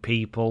men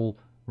people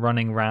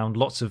running around.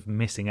 Lots of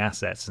missing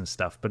assets and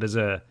stuff. But as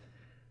a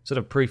sort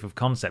of proof of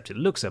concept, it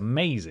looks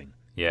amazing.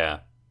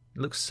 Yeah,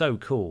 it looks so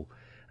cool.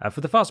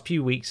 For the past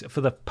few weeks,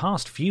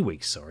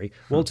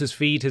 Walter's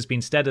feed has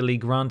been steadily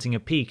granting a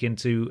peek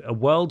into a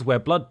world where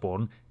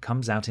Bloodborne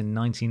comes out in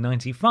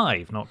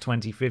 1995, not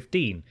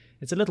 2015.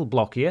 It's a little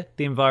blockier,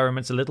 the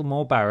environment's a little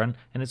more barren,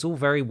 and it's all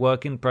very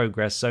work in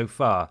progress so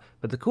far.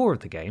 But the core of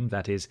the game,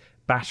 that is,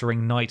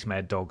 battering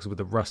nightmare dogs with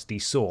a rusty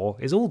saw,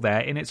 is all there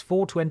in its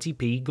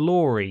 420p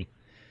glory.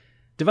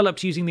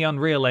 Developed using the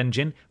Unreal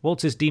Engine,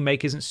 Walter's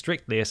demake isn't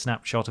strictly a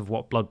snapshot of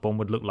what Bloodborne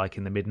would look like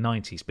in the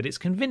mid-90s, but it's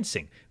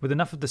convincing, with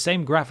enough of the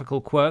same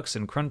graphical quirks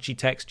and crunchy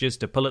textures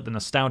to pull at the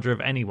nostalgia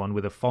of anyone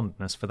with a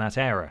fondness for that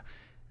era.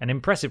 An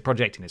impressive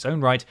project in its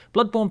own right,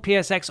 Bloodborne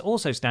PSX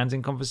also stands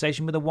in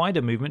conversation with a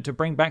wider movement to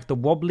bring back the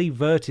wobbly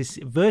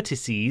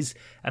vertices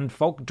and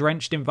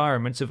fog-drenched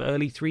environments of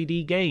early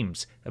 3D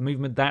games, a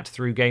movement that,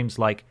 through games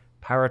like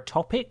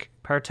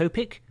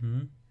Paratopic?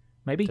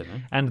 Maybe?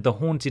 And the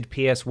Haunted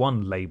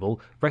PS1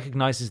 label,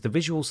 recognises the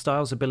visual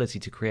style's ability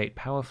to create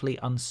powerfully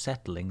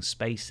unsettling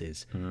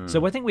spaces.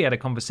 So I think we had a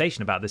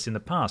conversation about this in the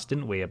past,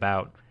 didn't we,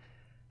 about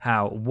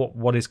how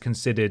what is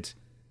considered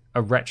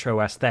a retro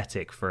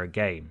aesthetic for a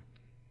game.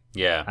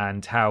 Yeah.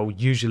 And how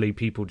usually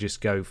people just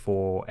go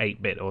for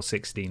 8-bit or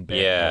 16-bit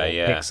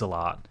or pixel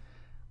art.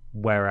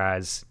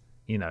 Whereas,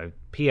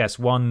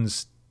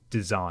 PS1's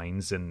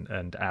designs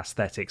and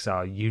aesthetics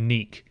are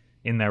unique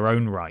in their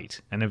own right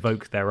and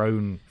evoke their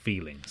own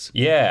feelings.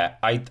 Yeah,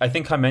 I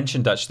think I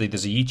mentioned, actually,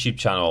 there's a YouTube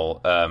channel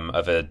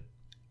of a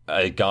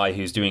guy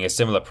who's doing a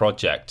similar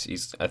project.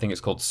 I think it's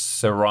called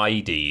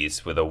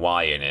Cyrides with a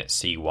Y in it,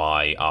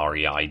 Cyreides,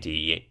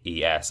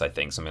 I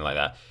think, something like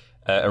that.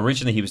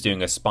 Originally, he was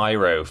doing a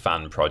Spyro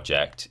fan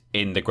project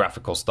in the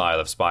graphical style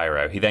of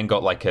Spyro. He then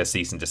got like a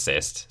cease and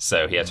desist,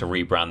 so he had to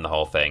rebrand the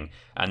whole thing.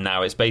 And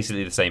now it's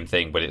basically the same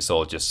thing, but it's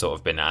all just sort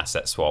of been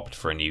asset swapped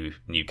for a new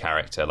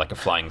character, like a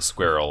flying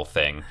squirrel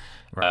thing.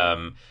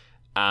 Right.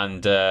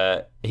 And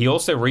he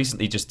also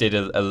recently just did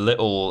a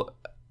little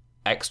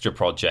extra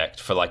project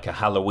for like a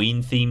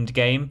Halloween themed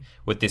game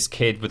with this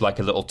kid with like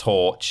a little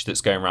torch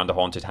that's going around a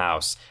haunted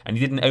house. And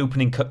he did an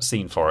opening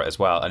cutscene for it as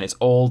well. And it's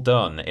all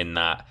done in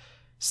that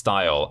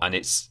style, and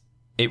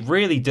it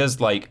really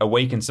does like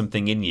awaken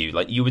something in you.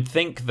 Like, you would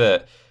think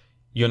that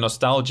your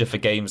nostalgia for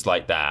games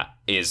like that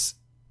is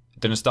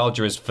the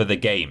nostalgia is for the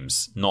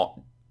games, not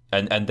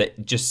and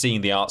that just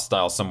seeing the art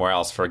style somewhere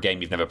else for a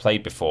game you've never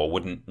played before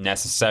wouldn't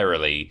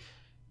necessarily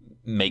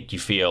make you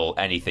feel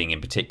anything in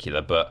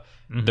particular. But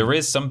there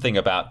is something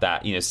about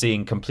that,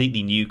 seeing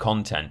completely new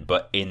content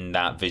but in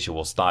that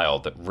visual style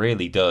that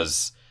really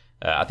does.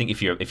 I think if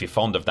you're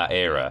fond of that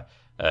era,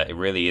 it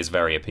really is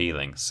very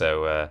appealing.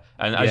 So,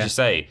 and as you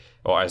say,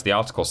 or as the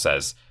article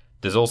says,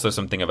 there's also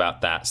something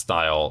about that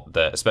style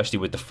that, especially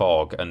with the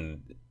fog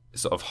and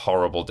sort of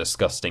horrible,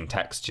 disgusting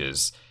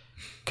textures,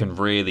 can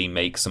really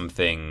make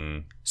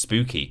something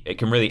spooky. It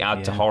can really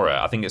add to horror.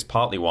 I think it's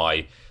partly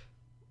why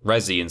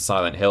Resi and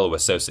Silent Hill were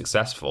so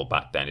successful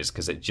back then, is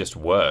because it just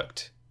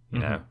worked, you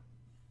know?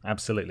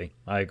 Absolutely.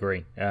 I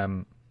agree. I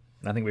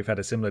think we've had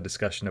a similar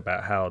discussion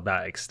about how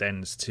that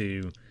extends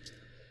to...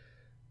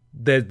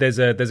 There's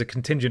a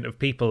contingent of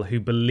people who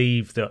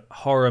believe that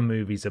horror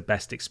movies are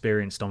best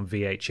experienced on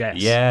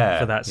VHS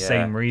for that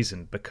same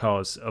reason,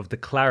 because of the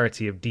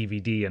clarity of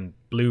DVD and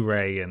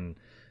Blu-ray and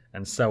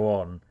so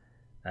on,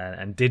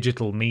 and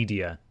digital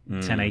media,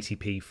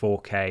 1080p,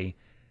 4K.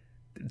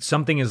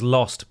 Something is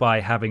lost by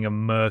having a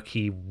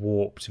murky,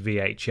 warped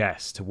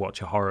VHS to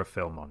watch a horror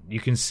film on. You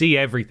can see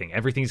everything.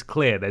 Everything's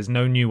clear. There's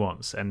no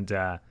nuance, and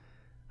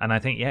I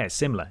think it's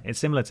similar. It's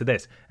similar to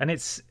this, and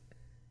it's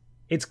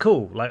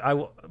cool,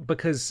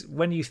 because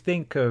when you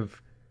think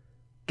of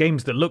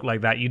games that look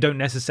like that, you don't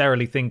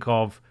necessarily think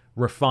of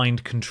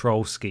refined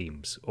control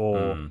schemes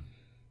or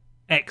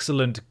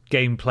excellent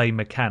gameplay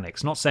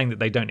mechanics. Not saying that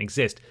they don't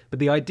exist, but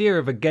the idea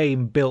of a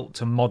game built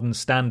to modern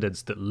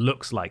standards that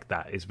looks like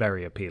that is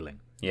very appealing.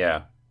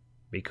 Yeah.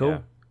 Be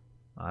cool.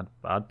 Yeah.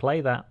 I'd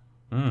play that.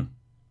 So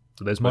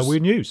there's my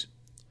weird news.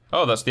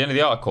 Oh, that's the end of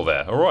the article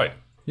there. All right.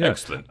 Yeah.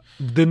 Excellent.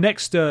 The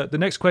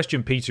next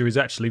question, Peter, is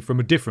actually from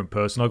a different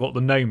person. I got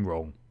the name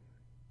wrong.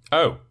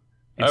 Oh.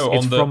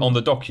 On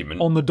the document?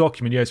 On the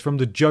document, yeah. It's from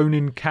the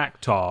Jonin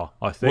Cactar,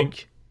 I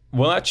think.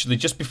 Well, actually,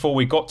 just before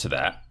we got to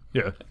that,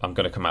 I'm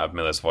going to come out of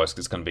Miller's voice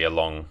because it's going to be a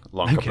long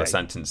couple of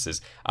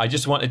sentences. I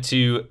just wanted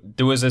to...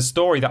 There was a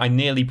story that I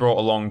nearly brought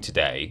along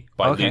today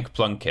by Luke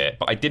Plunkett,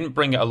 but I didn't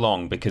bring it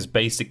along because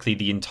basically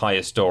the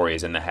entire story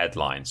is in the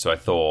headline, so I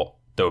thought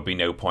there would be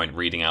no point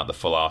reading out the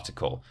full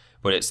article.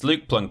 But it's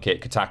Luke Plunkett,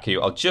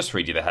 Kotaku. I'll just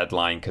read you the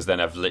headline because then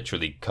I've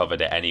literally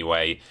covered it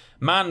anyway.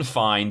 Man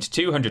fined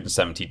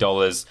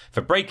 $270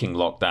 for breaking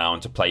lockdown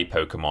to play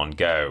Pokemon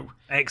Go.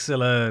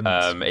 Excellent.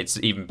 It's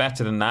even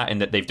better than that in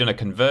that they've done a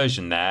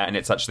conversion there, and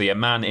it's actually a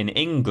man in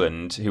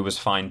England who was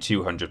fined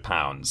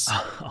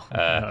 £200.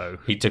 No.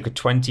 He took a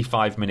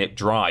 25-minute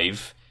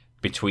drive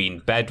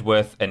between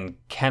Bedworth and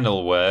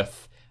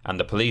Kenilworth, and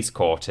the police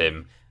caught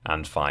him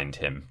and fined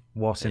him.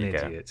 What an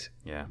idiot.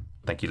 Yeah.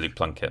 Thank you, Luke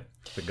Plunkett.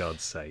 For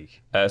God's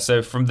sake.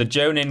 So from the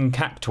Jonin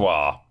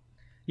Cactar.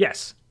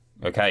 Yes.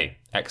 Okay,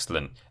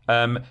 excellent.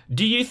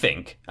 Do you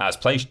think, as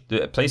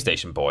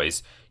PlayStation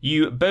boys,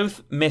 you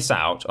both miss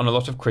out on a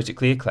lot of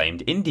critically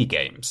acclaimed indie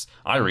games?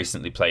 I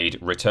recently played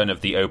Return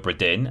of the Obra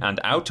Dinn and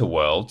Outer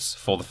Worlds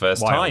for the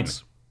first time.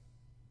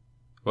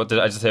 What did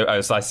I just say?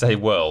 I say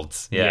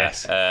Worlds. Yeah.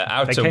 Yes.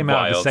 Outer they came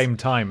out Wilds. at the same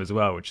time as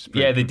well, which is pretty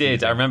Yeah, they confusing.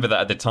 did. I remember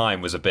that at the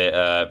time was a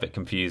bit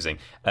confusing.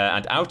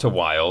 And Outer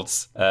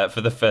Wilds for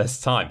the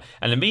first time,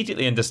 and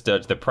immediately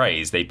understood the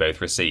praise they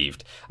both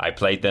received. I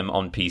played them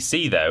on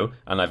PC though,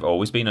 and I've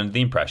always been under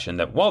the impression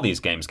that while these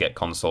games get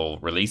console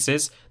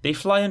releases, they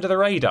fly under the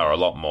radar a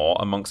lot more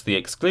amongst the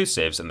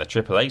exclusives and the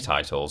AAA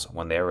titles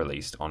when they are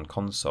released on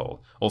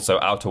console. Also,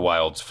 Outer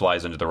Wilds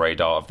flies under the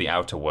radar of the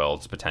Outer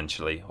Worlds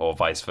potentially, or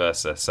vice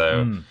versa.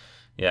 So.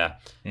 Yeah,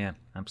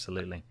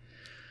 absolutely.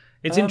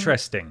 It's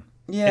interesting.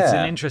 Yeah, it's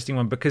an interesting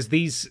one because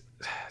these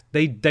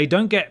they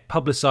don't get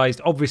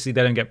publicized. Obviously,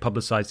 they don't get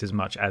publicized as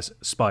much as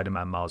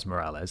Spider-Man Miles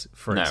Morales,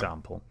 for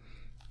example.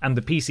 And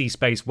the PC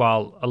space,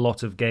 while a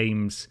lot of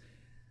games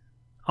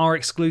are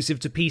exclusive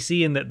to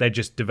PC in that they're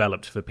just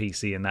developed for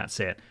PC and that's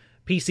it,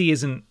 PC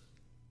isn't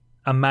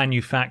a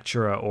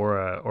manufacturer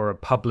or a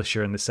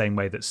publisher in the same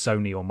way that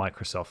Sony or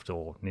Microsoft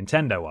or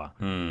Nintendo are.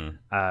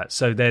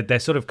 So they're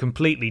sort of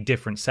completely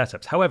different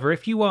setups. However,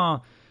 if you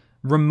are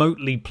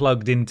remotely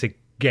plugged into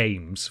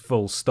games,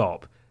 full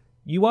stop,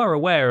 you are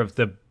aware of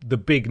the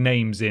big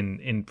names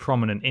in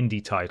prominent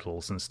indie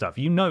titles and stuff.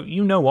 You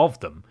know of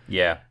them.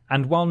 Yeah.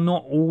 And while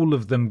not all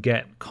of them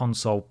get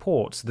console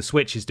ports, the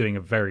Switch is doing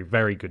a very,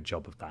 very good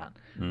job of that.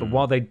 But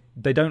while they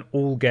don't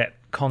all get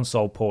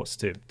console ports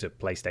to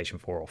PlayStation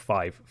 4 or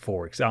 5,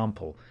 for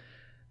example,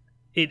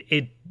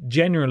 it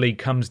generally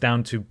comes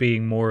down to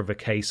being more of a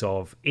case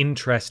of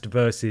interest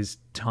versus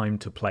time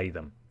to play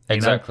them.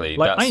 Exactly.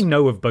 Like, I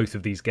know of both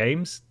of these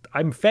games.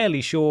 I'm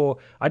fairly sure.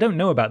 I don't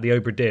know about the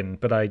Obra Dinn,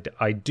 but I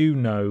do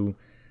know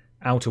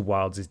Outer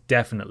Wilds is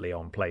definitely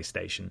on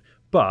PlayStation.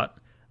 But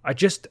I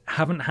just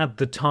haven't had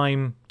the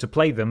time to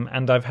play them,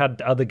 and I've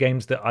had other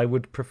games that I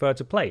would prefer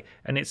to play.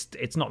 And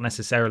it's not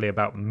necessarily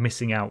about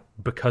missing out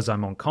because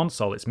I'm on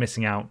console. It's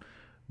missing out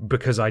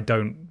because I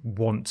don't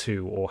want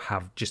to or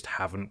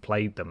haven't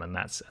played them, and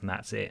that's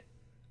it.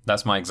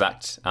 That's my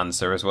exact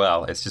answer as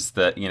well. It's just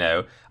that,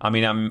 I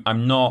mean,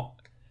 I'm not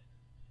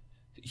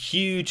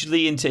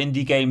hugely into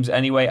indie games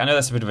anyway. I know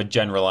that's a bit of a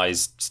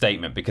generalized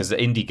statement because the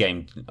indie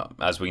game,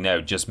 as we know,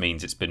 just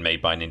means it's been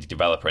made by an indie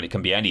developer, and it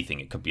can be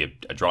anything. It could be a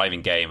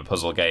driving game, a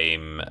puzzle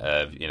game,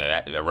 a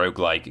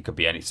roguelike. It could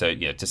be any. So,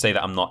 to say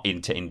that I'm not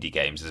into indie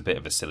games is a bit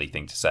of a silly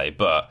thing to say.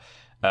 But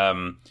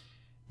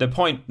the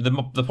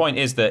point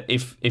is that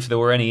if there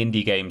were any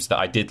indie games that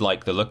I did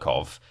like the look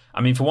of,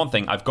 I mean, for one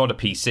thing, I've got a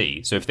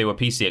PC, so if they were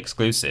PC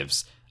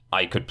exclusives,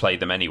 I could play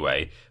them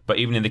anyway. But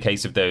even in the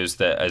case of those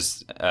that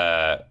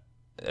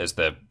as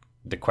the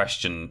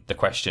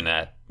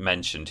questioner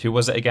mentioned, who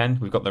was it again?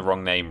 We've got the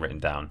wrong name written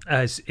down.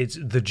 It's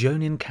the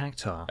Jonin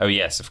Cactar. Oh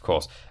yes, of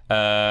course.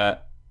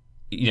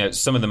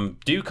 Some of them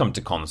do come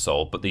to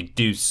console, but they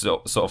do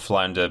sort of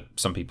fly under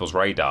some people's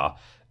radar.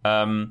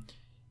 As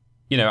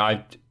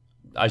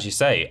you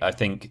say, I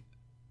think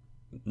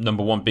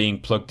number one, being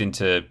plugged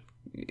into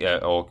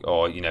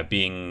or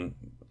being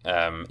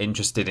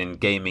interested in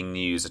gaming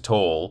news at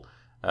all,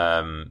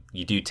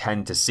 you do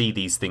tend to see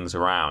these things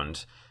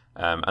around.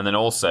 And then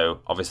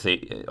also,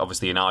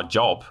 obviously, in our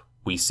job,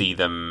 we see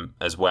them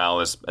as well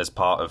as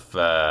part of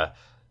our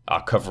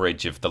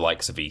coverage of the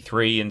likes of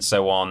E3 and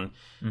so on.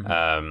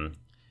 Mm-hmm.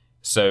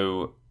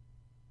 So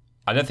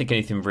I don't think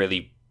anything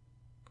really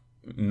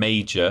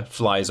major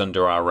flies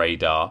under our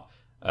radar.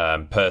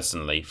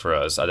 Personally, for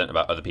us, I don't know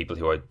about other people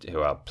who are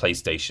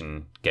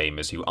PlayStation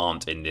gamers who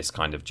aren't in this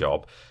kind of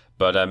job,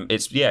 but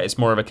it's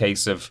more of a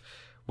case of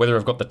whether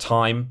I've got the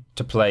time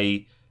to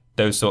play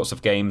those sorts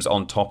of games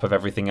on top of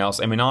everything else.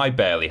 I mean, I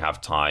barely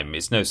have time.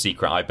 It's no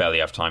secret I barely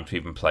have time to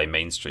even play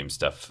mainstream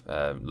stuff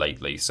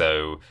lately.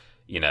 So,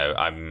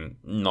 I'm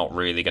not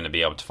really going to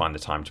be able to find the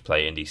time to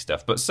play indie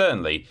stuff. But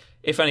certainly,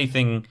 if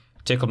anything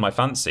tickled my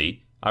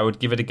fancy, I would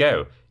give it a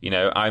go.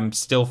 I'm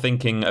still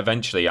thinking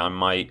eventually I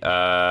might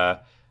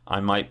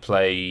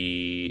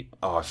play...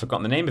 Oh, I've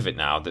forgotten the name of it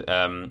now.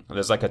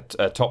 There's like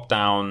a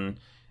top-down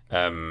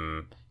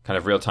kind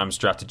of real-time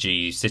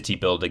strategy city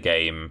builder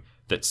game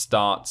that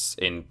starts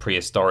in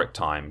prehistoric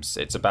times.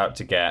 It's about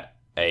to get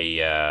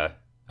an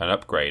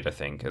upgrade, I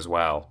think, as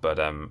well. But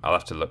I'll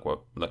have to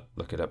look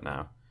it up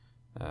now.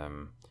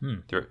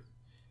 There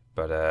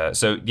are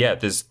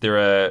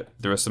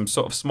some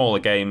sort of smaller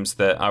games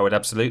that I would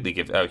absolutely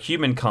give.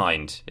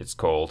 Humankind, it's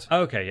called.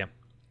 Okay, yeah.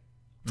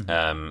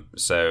 Mm-hmm.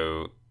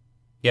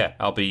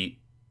 I'll be,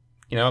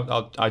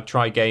 I'll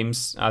try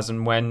games as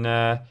and when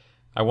I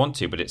want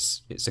to, but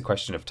it's a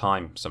question of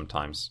time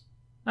sometimes.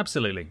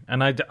 Absolutely,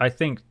 and I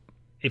think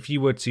if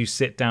you were to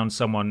sit down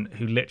someone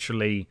who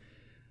literally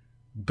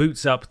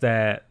boots up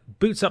their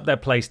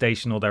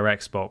PlayStation or their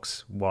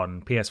Xbox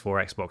One,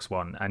 PS4, Xbox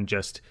One, and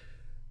just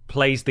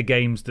plays the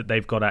games that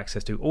they've got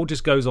access to, or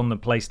just goes on the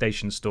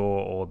PlayStation Store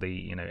or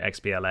the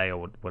XBLA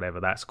or whatever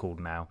that's called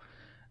now,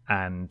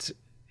 and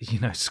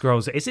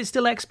scrolls. Is it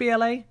still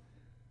XBLA?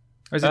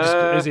 Or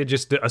is it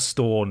just a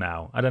store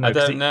now? I don't know. I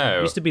don't know.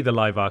 It used to be the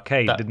Live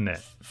Arcade, didn't it?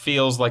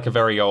 Feels like a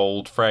very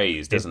old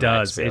phrase, doesn't it? It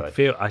does. It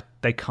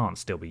they can't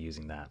still be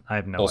using that. I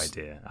have no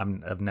idea.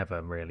 I've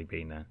never really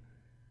been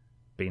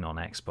been on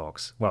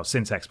Xbox. Well,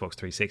 since Xbox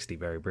 360,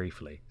 very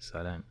briefly. So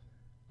I don't.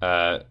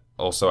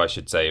 Also, I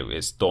should say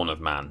it's Dawn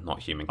of Man,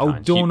 not Humankind.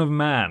 Oh, Dawn of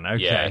Man.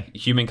 Okay. Yeah,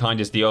 Humankind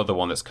is the other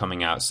one that's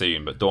coming out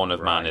soon, but Dawn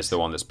of Man is the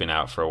one that's been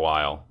out for a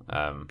while.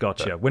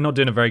 Gotcha. We're not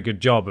doing a very good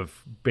job of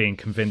being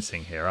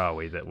convincing here, are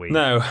we? We're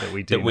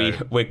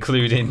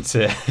clued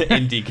into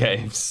indie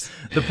games.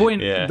 The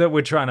point that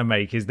we're trying to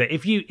make is that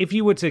if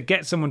you were to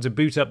get someone to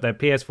boot up their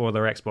PS4 or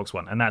their Xbox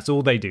One, and that's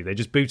all they do, they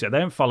just boot it. They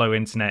don't follow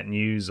internet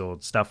news or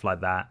stuff like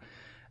that.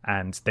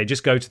 And they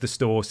just go to the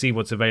store, see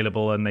what's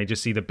available, and they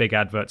just see the big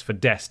adverts for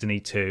Destiny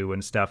 2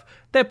 and stuff.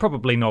 They're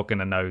probably not going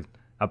to know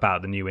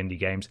about the new indie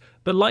games.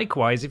 But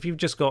likewise, if you've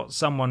just got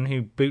someone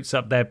who boots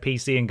up their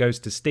PC and goes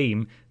to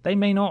Steam, they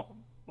may not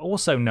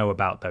also know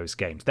about those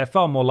games. They're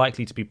far more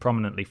likely to be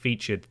prominently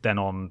featured than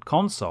on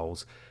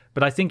consoles.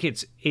 But I think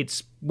it's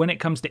when it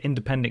comes to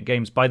independent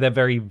games, by their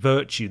very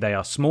virtue, they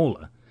are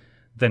smaller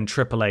than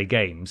AAA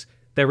games.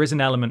 There is an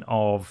element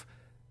of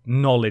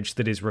knowledge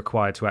that is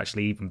required to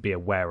actually even be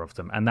aware of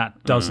them, and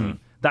that doesn't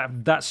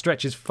that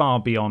stretches far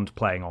beyond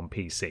playing on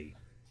PC.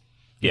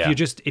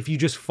 If you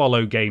just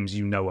follow games,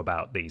 you know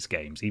about these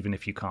games, even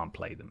if you can't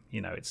play them. You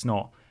know, it's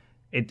not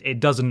it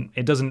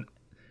doesn't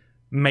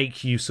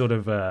make you sort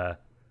of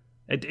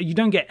you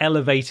don't get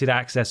elevated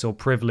access or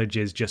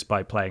privileges just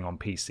by playing on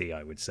PC,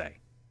 I would say.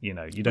 You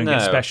know, you don't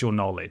get special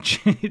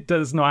knowledge.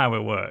 That's not how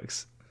it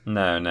works.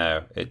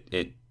 No.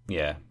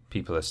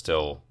 People are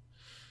still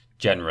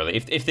generally,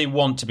 if they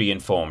want to be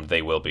informed,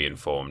 they will be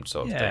informed,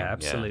 sort of thing.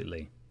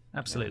 Absolutely.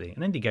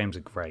 And indie games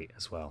are great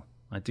as well.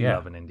 I do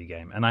love an indie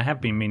game, and I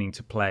have been meaning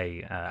to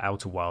play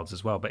Outer Wilds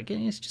as well. But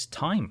again, it's just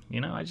time.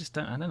 You know, I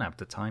don't have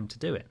the time to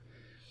do it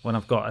when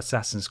I've got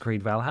Assassin's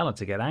Creed Valhalla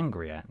to get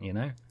angry at. You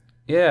know.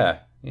 Yeah,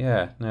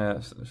 no,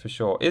 for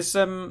sure. Is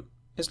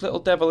Little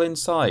Devil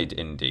Inside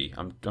indie?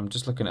 I'm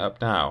just looking it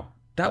up now.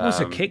 That was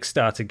a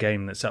Kickstarter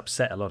game that's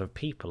upset a lot of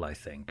people, I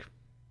think.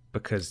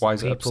 Because why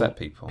does it upset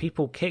people?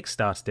 People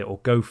kickstarted it or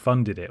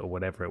GoFunded it or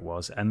whatever it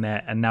was, and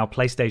now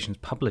PlayStation's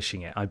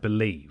publishing it, I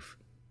believe.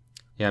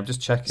 Yeah, I'm just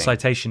checking.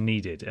 Citation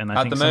needed, and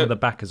I think some of the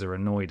backers are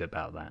annoyed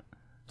about that.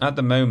 At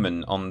the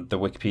moment, on the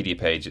Wikipedia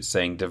page, it's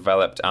saying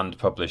developed and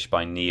published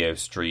by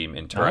NeoStream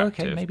Interactive,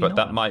 okay, maybe but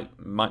not. That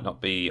might not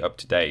be up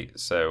to date.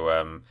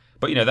 So,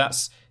 but you know,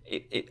 that's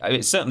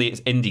it's certainly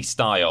it's indie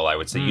style. I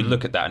would say you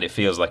look at that and it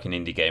feels like an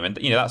indie game, and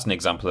you know that's an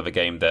example of a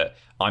game that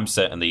I'm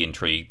certainly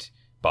intrigued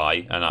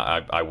by, and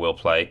I will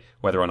play.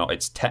 Whether or not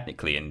it's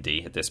technically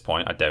indie at this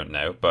point, I don't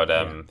know. But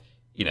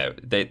you know,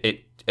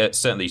 it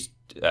certainly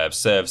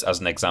serves as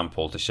an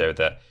example to show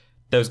that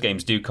those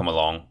games do come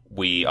along.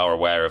 We are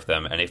aware of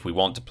them, and if we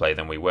want to play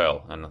them, we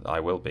will, and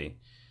I will be.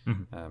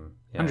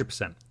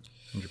 100%.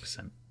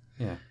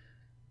 Yeah.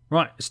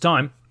 Right, it's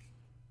time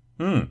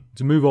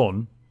to move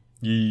on.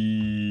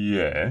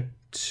 Yeah.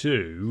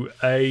 To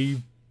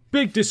a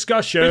big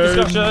discussion.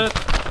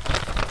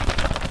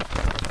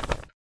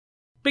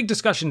 Big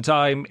discussion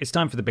time. It's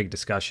time for the big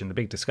discussion. The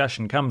big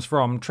discussion comes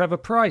from Trevor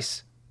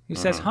Price, who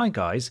says, "Hi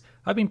guys,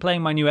 I've been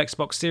playing my new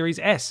Xbox Series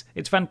S.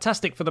 It's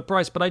fantastic for the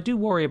price, but I do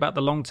worry about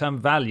the long-term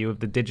value of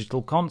the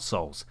digital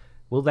consoles.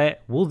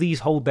 Will these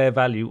hold their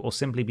value or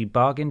simply be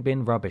bargain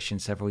bin rubbish in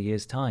several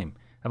years' time?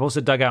 I've also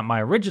dug out my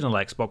original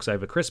Xbox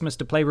over Christmas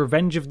to play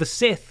Revenge of the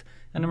Sith,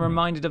 and am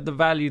reminded of the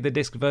value the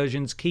disc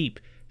versions keep.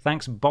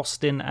 Thanks,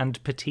 Boston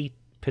and Patila."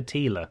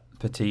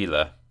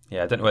 Patila.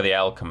 Yeah, I don't know where the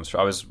L comes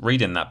from. I was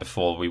reading that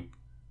before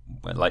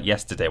like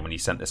yesterday when you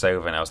sent this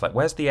over, and I was like,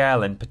 where's the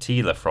L in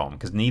Patila from?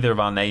 Because neither of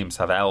our names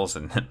have L's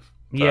in them.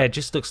 Yeah, it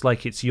just looks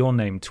like it's your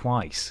name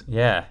twice.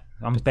 Yeah.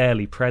 I'm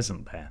barely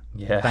present there.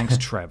 Yeah. Thanks,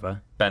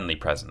 Trevor. Bentley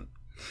present.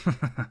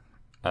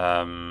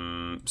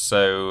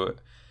 So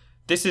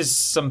this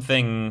is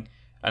an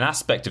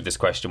aspect of this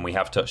question we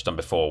have touched on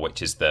before,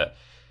 which is that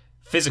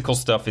physical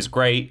stuff is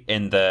great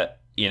in that,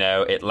 you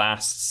know, it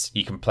lasts.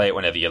 You can play it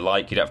whenever you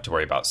like. You don't have to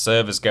worry about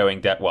servers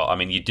going down. Well, I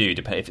mean, you do,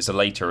 depend if it's a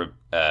later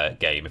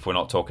game. If we're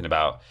not talking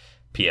about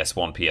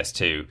PS1,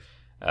 PS2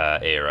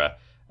 era,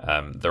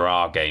 there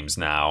are games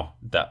now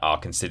that are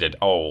considered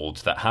old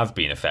that have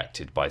been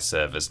affected by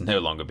servers no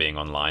longer being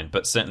online.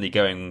 But certainly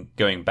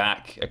going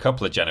back a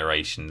couple of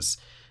generations,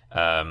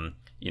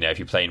 you know, if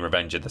you're playing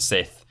Revenge of the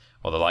Sith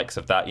or the likes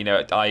of that, you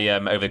know, I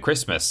over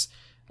Christmas.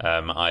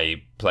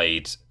 I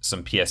played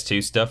some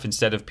PS2 stuff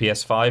instead of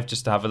PS5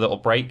 just to have a little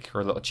break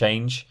or a little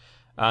change.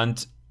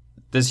 And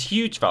there's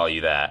huge value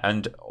there.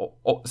 And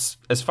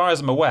as far as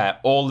I'm aware,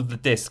 all of the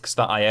discs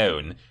that I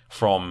own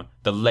from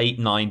the late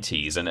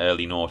 90s and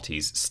early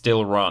noughties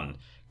still run.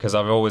 Because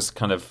I've always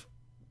kind of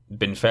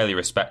been fairly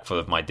respectful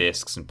of my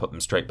discs and put them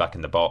straight back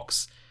in the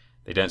box.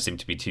 They don't seem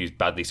to be too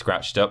badly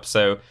scratched up.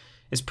 So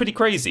it's pretty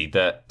crazy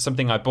that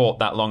something I bought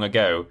that long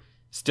ago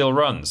still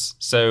runs.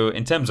 So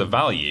in terms of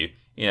value,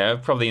 you know,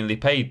 probably only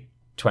paid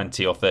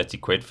 20 or 30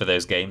 quid for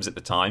those games at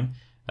the time,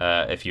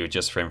 if you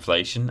adjust for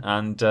inflation.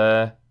 And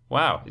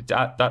wow,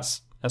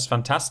 that's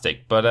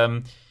fantastic. But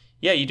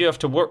yeah, you do have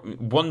to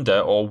wonder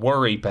or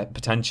worry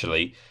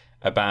potentially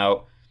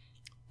about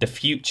the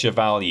future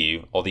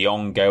value or the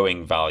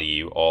ongoing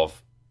value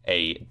of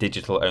a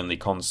digital-only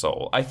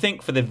console. I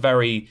think for the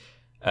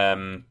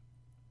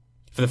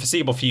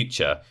foreseeable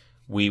future,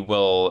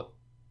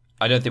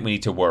 I don't think we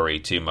need to worry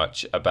too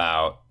much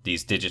about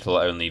these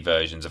digital-only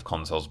versions of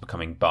consoles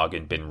becoming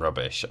bargain bin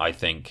rubbish. I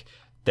think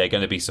they're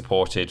going to be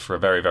supported for a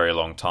very, very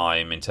long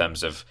time in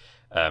terms of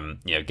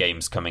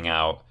games coming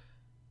out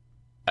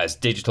as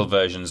digital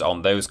versions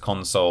on those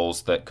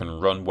consoles that can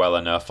run well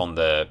enough on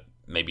the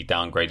maybe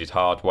downgraded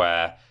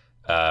hardware.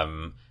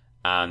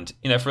 And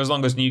for as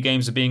long as new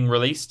games are being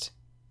released,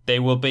 they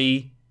will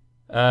be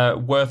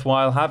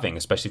worthwhile having,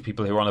 especially for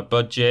people who are on a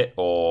budget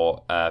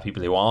or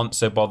people who aren't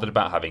so bothered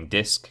about having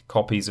disc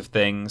copies of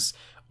things.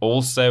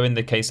 Also, in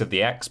the case of the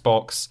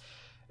Xbox,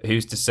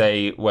 who's to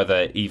say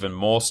whether even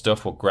more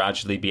stuff will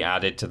gradually be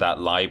added to that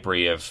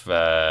library of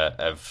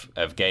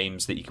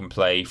games that you can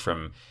play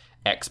from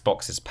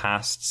Xbox's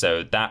past?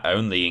 So that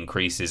only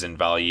increases in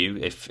value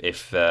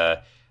if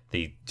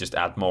they just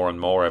add more and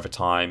more over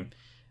time.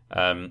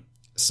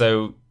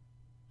 So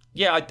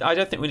yeah, I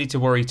don't think we need to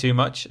worry too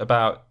much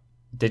about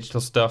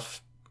digital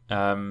stuff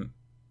ending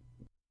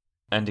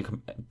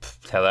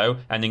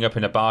up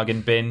in a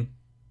bargain bin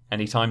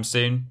anytime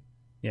soon.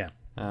 Yeah.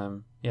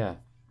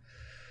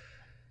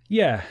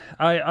 Yeah,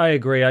 I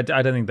agree. I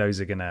don't think those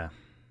are gonna.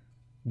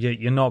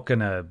 You're not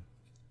gonna.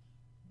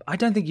 I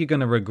don't think you're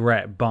gonna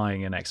regret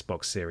buying an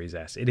Xbox Series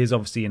S. It is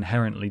obviously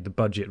inherently the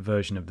budget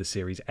version of the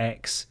Series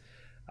X,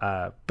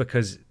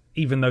 because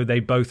even though they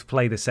both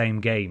play the same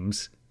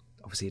games,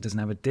 obviously it doesn't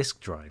have a disk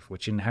drive,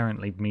 which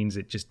inherently means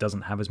it just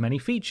doesn't have as many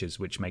features,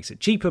 which makes it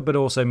cheaper, but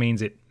also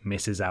means it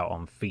misses out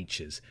on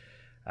features.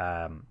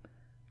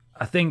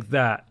 I think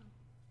that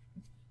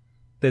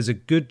there's a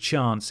good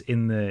chance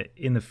in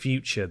the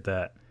future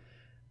that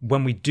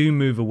when we do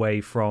move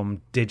away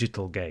from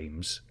physical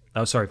games,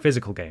 I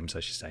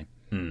should say,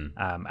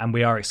 and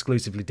we are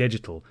exclusively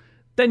digital,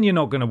 then you're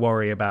not going to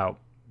worry about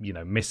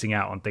missing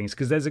out on things,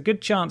 because there's a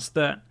good chance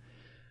that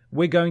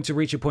we're going to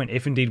reach a point,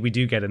 if indeed we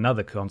do get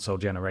another console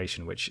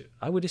generation, which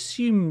I would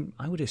assume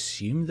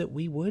that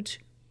we'd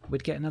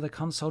get another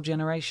console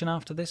generation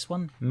after this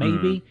one,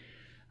 maybe.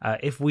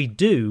 If we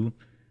do,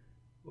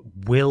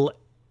 will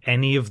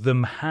any of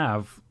them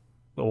have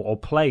or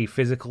play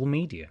physical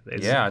media?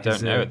 I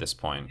don't know at this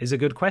point. Is a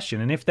good question.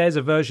 And if there's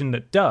a version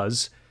that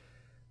does,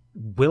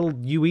 will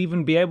you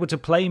even be able to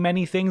play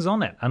many things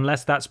on it,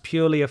 unless that's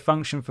purely a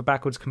function for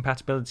backwards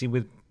compatibility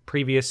with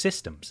previous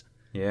systems?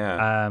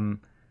 Yeah.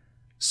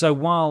 So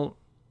while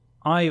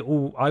I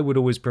would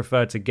always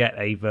prefer to get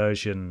a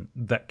version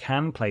that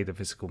can play the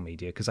physical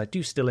media, because I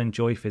do still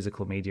enjoy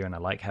physical media and I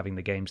like having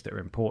the games that are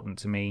important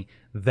to me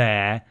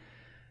there,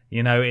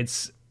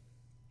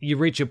 you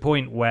reach a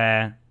point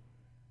where,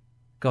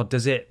 God,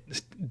 does it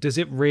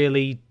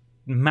really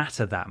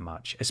matter that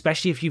much?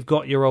 Especially if you've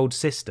got your old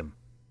system,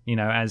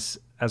 as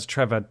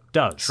Trevor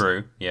does.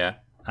 True, yeah.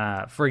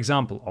 For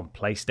example, on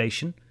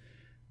PlayStation,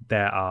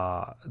 there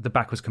are the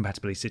backwards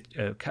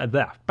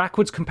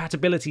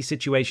compatibility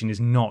situation is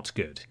not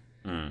good.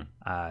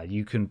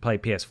 You can play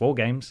PS4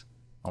 games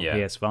on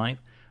PS5.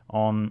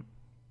 On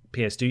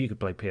PS2, you could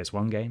play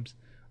PS1 games.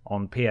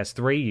 On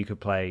PS3, you could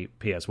play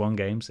PS1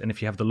 games. And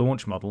if you have the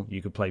launch model,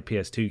 you could play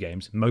PS2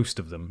 games. Most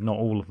of them, not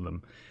all of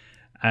them.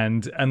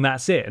 And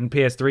that's it. And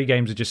PS3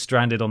 games are just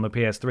stranded on the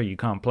PS3. You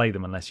can't play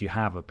them unless you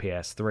have a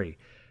PS3.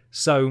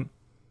 So,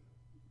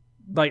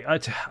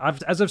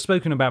 as I've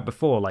spoken about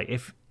before,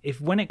 if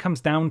when it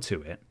comes down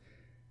to it,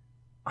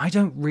 I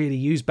don't really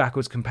use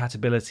backwards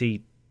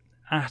compatibility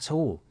at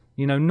all.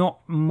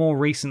 Not more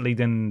recently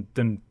than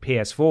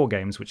PS4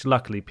 games, which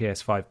luckily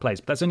PS5 plays.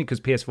 But that's only because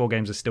PS4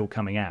 games are still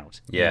coming out.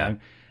 Yeah.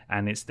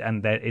 And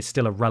it's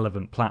still a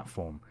relevant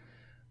platform.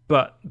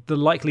 But the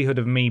likelihood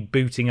of me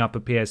booting up a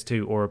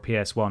PS2 or a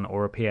PS1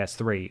 or a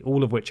PS3,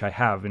 all of which I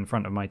have in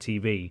front of my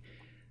TV,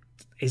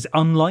 is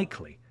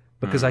unlikely.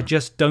 Because I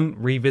just don't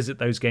revisit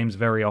those games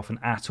very often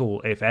at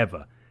all, if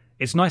ever.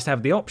 It's nice to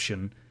have the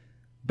option,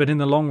 but in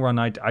the long run,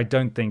 I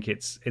don't think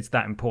it's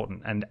that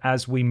important. And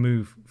as we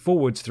move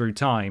forwards through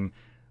time,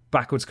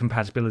 backwards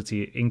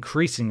compatibility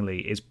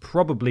increasingly is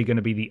probably going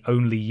to be the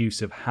only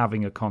use of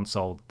having a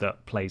console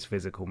that plays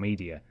physical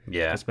media.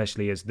 Yeah.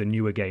 Especially as the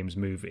newer games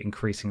move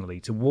increasingly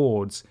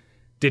towards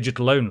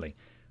digital only.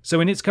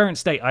 So in its current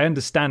state, I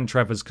understand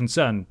Trevor's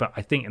concern, but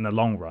I think in the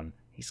long run,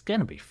 he's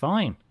going to be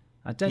fine.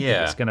 I don't think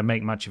it's going to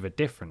make much of a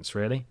difference,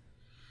 really.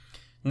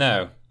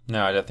 No,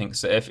 I don't think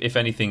so. If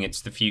anything,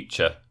 it's the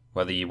future,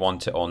 whether you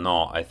want it or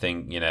not. I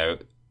think,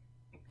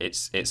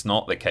 it's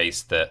not the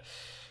case that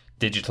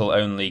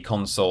digital-only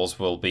consoles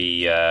will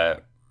be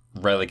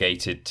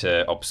relegated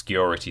to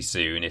obscurity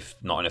soon if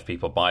not enough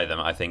people buy them.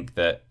 I think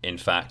that, in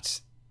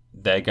fact,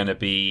 they're going to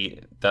be...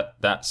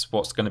 That's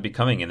what's going to be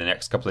coming in the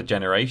next couple of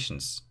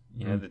generations.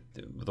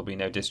 There'll be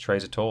no disc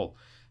trays at all.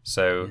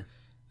 So...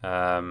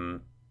 I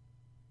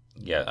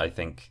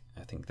think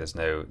there's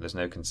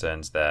no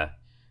concerns there,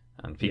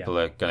 and people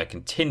are going to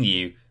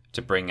continue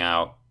to bring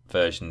out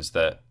versions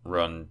that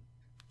run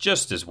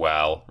just as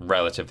well,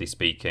 relatively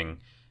speaking,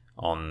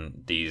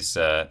 on these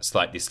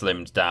slightly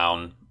slimmed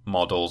down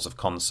models of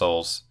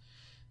consoles.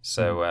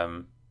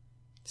 So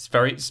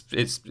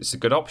it's a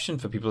good option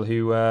for people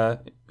who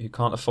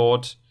can't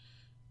afford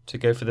to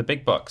go for the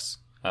big bucks.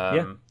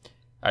 And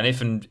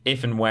if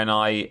and when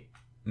I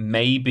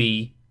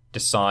maybe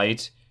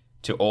decide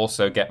to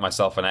also get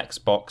myself an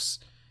Xbox,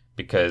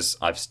 because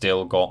I've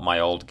still got my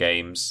old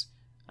games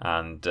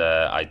and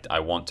I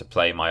want to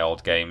play my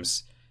old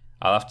games,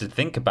 I'll have to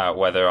think about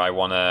whether I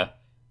want to.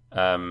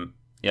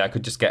 I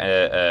could just get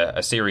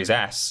a Series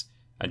S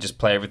and just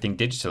play everything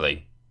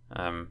digitally.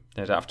 I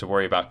don't have to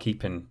worry about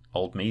keeping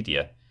old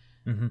media.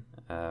 Mm-hmm.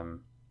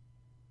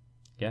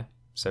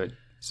 So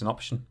it's an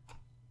option.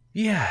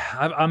 Yeah,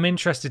 I'm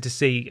interested to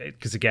see,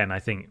 because again, I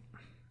think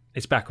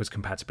its backwards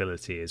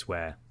compatibility is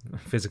where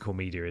physical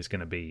media is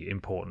going to be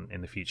important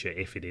in the future,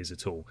 if it is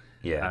at all.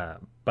 Yeah.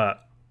 But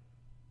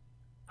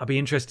I'll be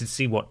interested to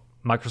see what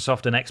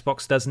Microsoft and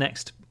Xbox does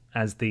next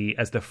as the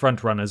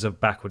front runners of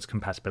backwards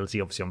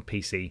compatibility. Obviously, on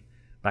PC,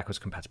 backwards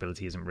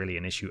compatibility isn't really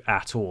an issue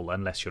at all,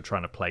 unless you're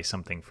trying to play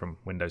something from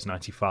Windows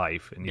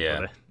 95 and you've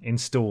got to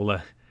install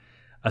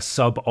a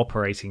sub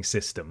operating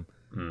system,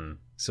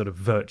 sort of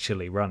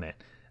virtually run it.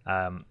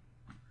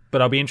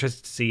 But I'll be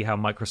interested to see how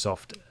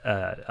Microsoft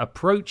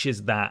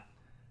approaches that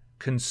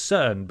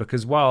concern,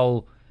 because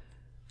while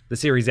the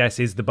Series S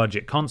is the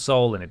budget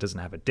console and it doesn't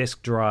have a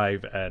disk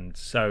drive, and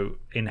so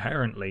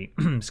inherently,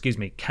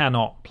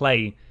 cannot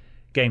play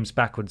games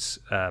backwards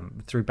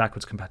through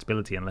backwards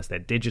compatibility unless they're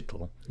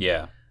digital.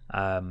 Yeah.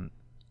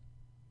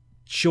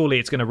 Surely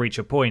it's going to reach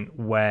a point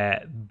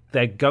where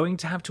they're going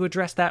to have to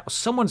address that, or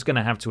someone's going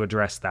to have to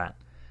address that.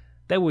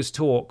 There was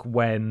talk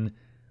when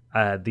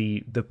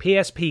the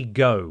PSP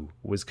Go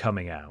was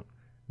coming out,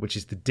 which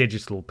is the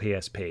digital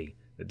PSP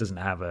that doesn't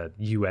have a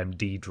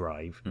UMD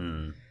drive.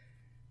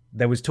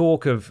 There was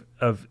talk of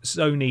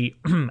Sony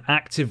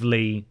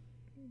actively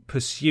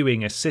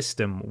pursuing a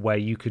system where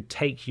you could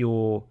take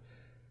your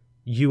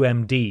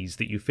UMDs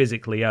that you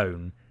physically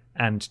own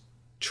and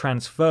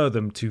transfer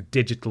them to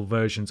digital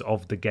versions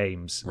of the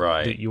games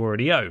that you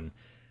already own.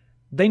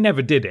 They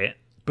never did it,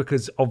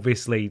 because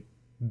obviously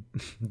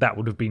that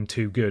would have been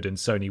too good and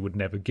Sony would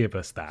never give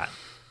us that,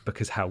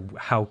 because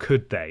how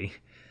could they?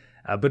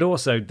 But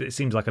also, it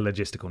seems like a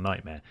logistical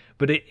nightmare.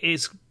 But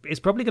it's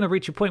probably going to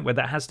reach a point where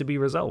that has to be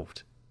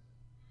resolved.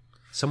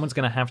 Someone's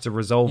going to have to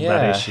resolve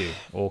that issue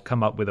or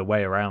come up with a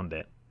way around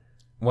it.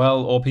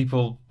 Well, or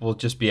people will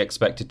just be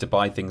expected to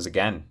buy things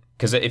again.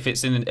 Because if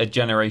it's in a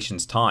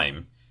generation's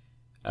time,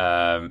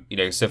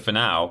 so for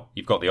now,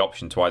 you've got the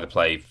option to either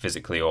play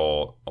physically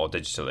or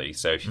digitally.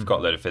 So if you've got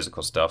a load of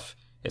physical stuff,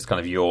 it's kind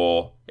of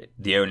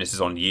the onus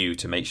is on you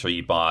to make sure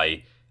you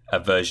buy a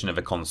version of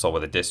a console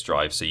with a disc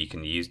drive so you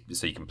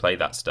can play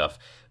that stuff.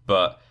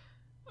 But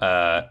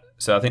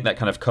so I think that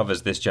kind of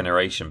covers this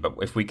generation. But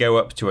if we go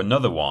up to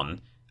another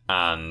one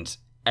and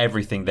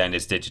everything then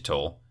is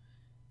digital,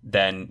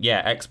 then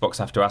Xbox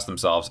have to ask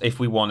themselves, if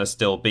we want to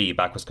still be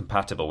backwards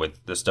compatible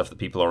with the stuff that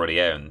people already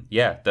own,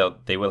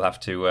 they will have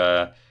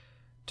to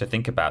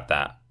think about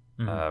that.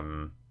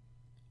 And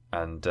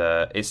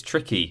it's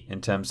tricky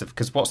in terms of,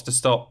 because what's to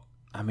stop?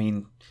 I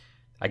mean,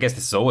 I guess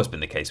this has always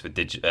been the case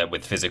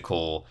with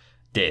physical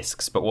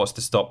discs, but what's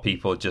to stop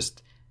people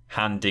just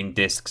handing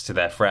discs to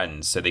their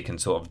friends so they can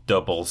sort of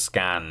double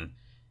scan?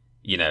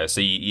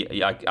 So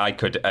I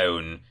could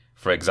own,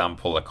 for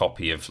example, a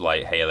copy of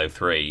like Halo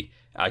 3.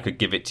 I could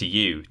give it to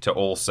you to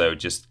also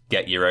just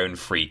get your own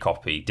free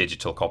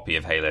digital copy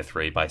of Halo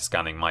 3 by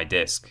scanning my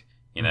disc,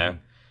 Yeah,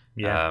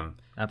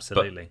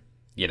 absolutely.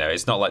 But,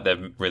 it's not like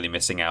they're really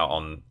missing out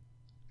on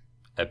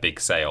a big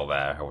sale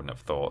there, I wouldn't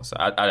have thought. So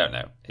I don't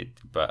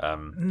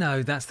know.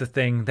 No, that's the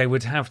thing. They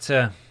would have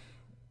to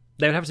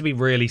be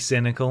really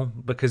cynical,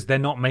 because they're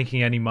not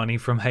making any money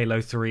from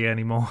Halo 3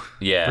 anymore.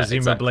 Yeah,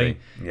 presumably.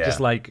 Exactly. Yeah. Just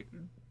like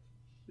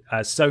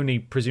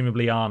Sony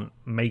presumably aren't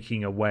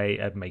making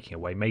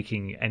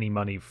any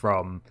money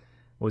from,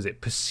 what was it,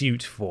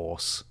 Pursuit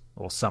Force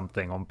or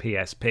something on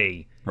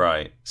PSP.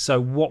 Right. So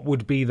what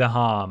would be the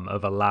harm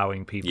of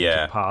allowing people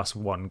to pass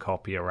one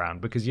copy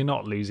around? Because you're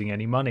not losing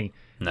any money.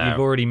 No. You've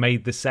already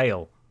made the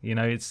sale.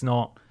 It's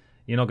not,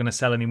 you're not going to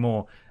sell any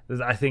more.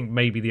 I think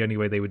maybe the only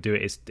way they would do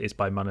it is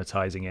by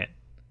monetizing it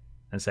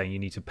and saying you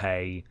need to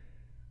pay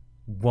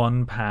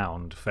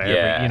 £1 for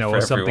every,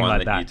 or something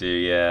like that. You do,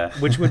 yeah.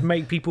 Which would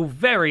make people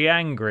very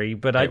angry,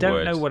 but I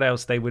don't know what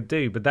else they would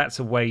do. But that's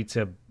a way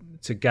to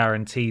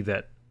guarantee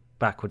that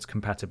backwards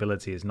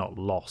compatibility is not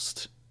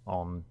lost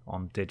on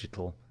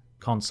digital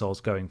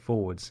consoles going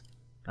forwards,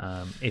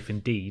 if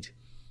indeed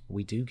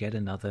we do get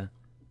another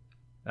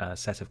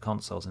set of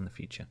consoles in the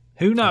future.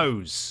 Who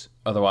knows?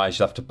 Otherwise,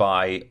 you'll have to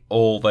buy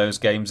all those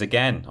games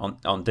again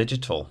on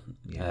digital,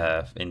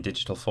 in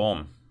digital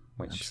form,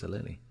 which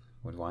absolutely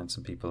would wind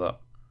some people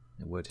up.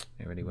 It would.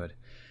 It really would.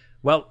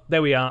 Well,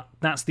 there we are.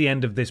 That's the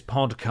end of this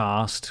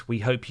podcast. We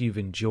hope you've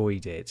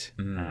enjoyed it.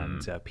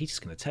 And Peter's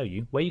going to tell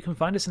you where you can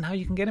find us and how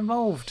you can get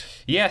involved.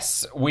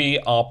 Yes, we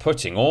are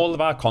putting all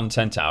of our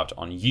content out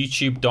on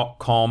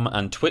youtube.com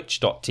and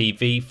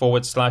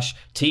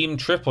twitch.tv/Team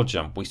Triple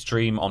Jump. We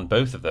stream on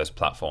both of those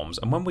platforms.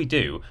 And when we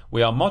do,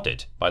 we are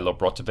modded by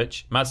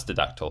Lobrotovich,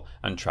 Mazdadactyl,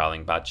 and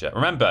Trowling Badger.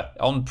 Remember,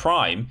 on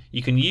Prime,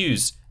 you can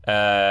use...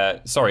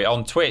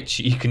 on Twitch,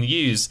 you can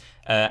use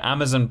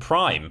Amazon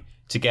Prime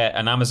to get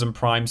an Amazon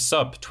Prime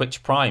sub,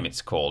 Twitch Prime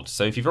it's called.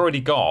 So if you've already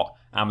got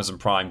Amazon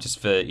Prime just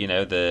for,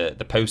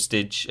 the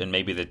postage and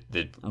maybe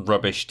the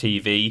rubbish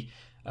TV,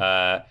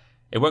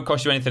 it won't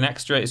cost you anything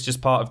extra. It's just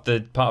part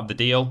of the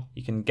deal.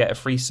 You can get a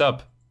free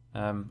sub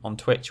on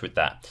Twitch with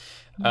that.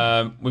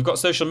 We've got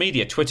social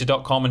media,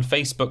 twitter.com and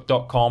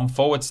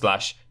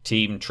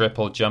facebook.com/Team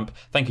Triple Jump.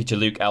 Thank you to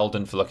Luke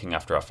Eldon for looking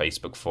after our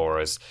Facebook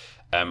for us.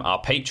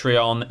 Our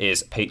Patreon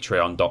is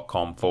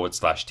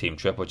patreon.com/Team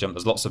Triple Jump.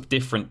 There's lots of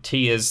different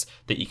tiers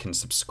that you can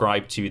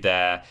subscribe to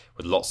there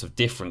with lots of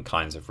different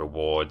kinds of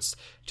rewards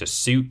to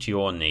suit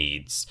your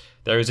needs.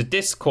 There is a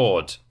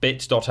Discord,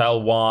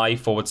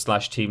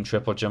 bit.ly/Team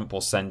Triple Jump will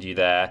send you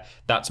there.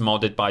 That's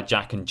modded by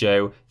Jack and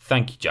Joe.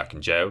 Thank you, Jack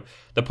and Joe.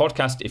 The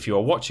podcast, if you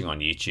are watching on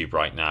YouTube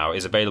right now,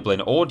 is available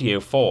in audio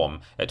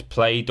form at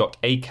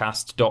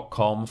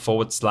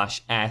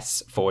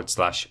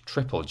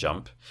play.acast.com/s/Triple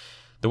Jump.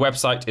 The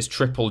website is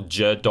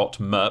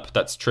triplej.mp,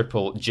 that's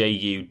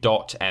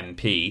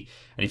triplej.mp.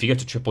 And if you go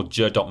to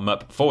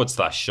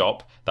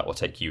triplej.mp/shop, that will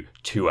take you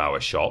to our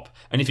shop.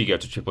 And if you go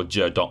to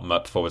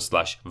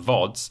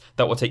triplej.mp/VODs,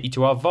 that will take you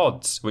to our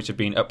VODs, which have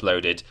been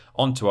uploaded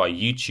onto our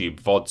YouTube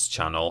VODs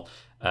channel.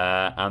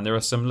 And there are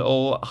some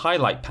little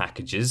highlight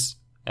packages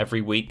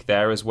every week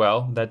there as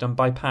well. They're done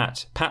by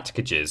Pat.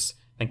 Patcages.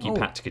 Thank you,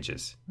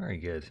 Patcages. Very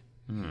good.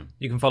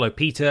 You can follow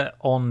Peter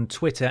on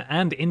Twitter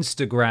and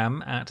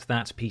Instagram at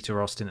that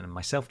Peter Austin, and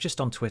myself just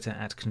on Twitter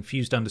at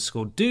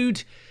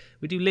confused_dude.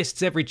 We do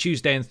lists every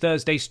Tuesday and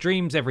Thursday,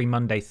 streams every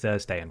Monday,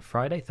 Thursday and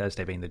Friday.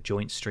 Thursday being the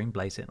joint stream,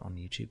 Blaze It on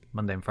YouTube.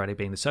 Monday and Friday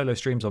being the solo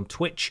streams on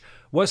Twitch.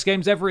 Worst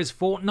Games Ever is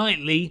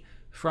fortnightly.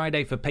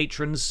 Friday for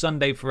patrons,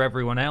 Sunday for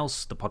everyone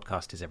else. The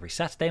podcast is every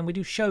Saturday, and we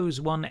do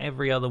shows one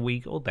every other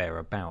week or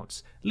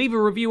thereabouts. Leave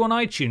a review on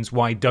iTunes,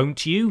 why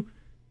don't you?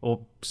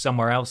 Or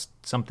somewhere else,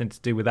 something to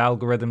do with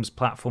algorithms,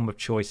 platform of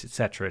choice,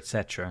 etc.,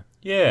 etc.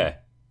 Yeah.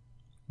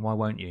 Why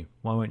won't you?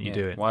 Why won't you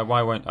do it? Why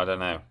won't... I don't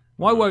know.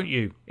 Why won't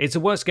you? It's a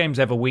Worst Games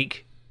Ever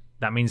week.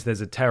 That means there's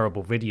a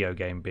terrible video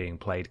game being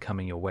played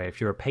coming your way. If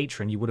you're a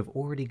patron, you would have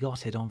already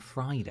got it on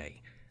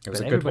Friday. It was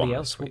but a good everybody one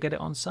else will get it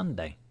on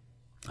Sunday.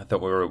 I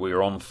thought we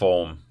were on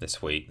form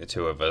this week, the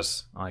two of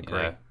us. I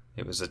agree.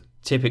 It was a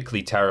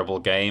typically terrible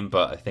game,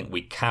 but I think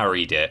we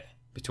carried it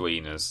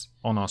between us.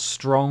 On our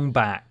strong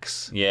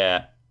backs.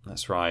 Yeah.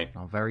 That's right.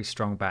 Our very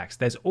strong backs.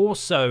 There's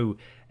also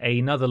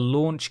another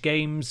Launch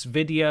Games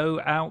video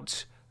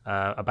out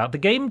about the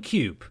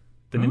GameCube.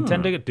 The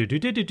Nintendo...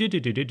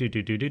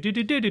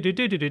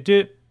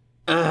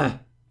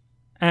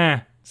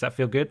 Does that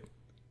feel good?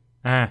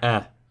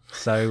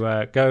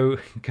 So go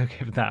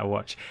give that a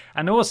watch.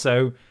 And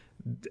also,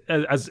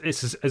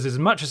 as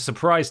much a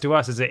surprise to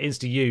us as it is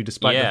to you,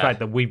 despite the fact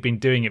that we've been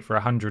doing it for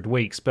 100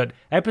 weeks, but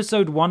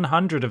episode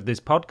 100 of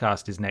this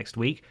podcast is next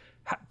week.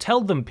 Tell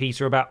them,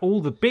 Peter, about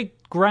all the big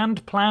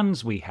grand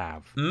plans we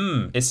have.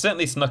 It's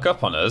certainly snuck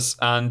up on us,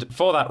 and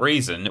for that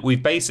reason,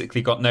 we've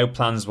basically got no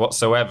plans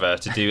whatsoever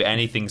to do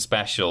anything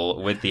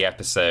special with the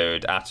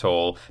episode at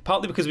all,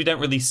 partly because we don't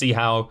really see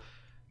how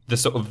the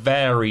sort of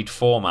varied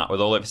format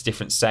with all of its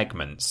different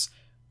segments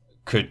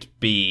could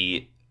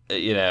be,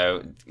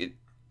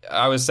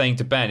 I was saying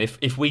to Ben,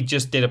 if we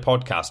just did a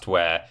podcast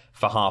where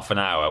for half an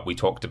hour we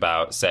talked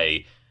about,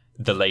 say,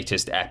 the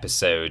latest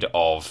episode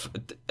of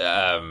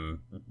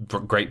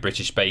Great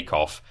British Bake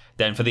Off,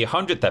 then for the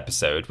 100th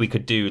episode we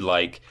could do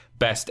like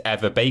best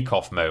ever Bake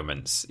Off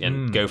moments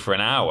and go for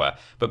an hour.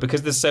 But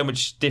because there's so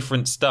much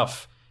different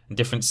stuff and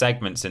different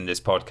segments in this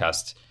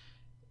podcast,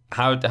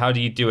 how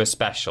do you do a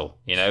special?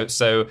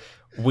 So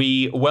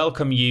we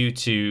welcome you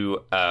to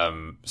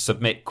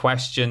submit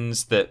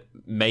questions that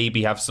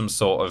maybe have some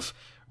sort of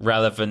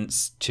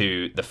relevance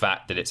to the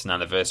fact that it's an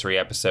anniversary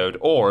episode,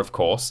 or of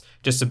course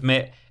just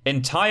submit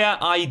entire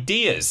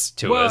ideas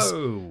to us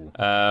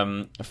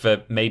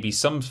for maybe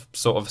some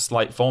sort of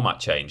slight format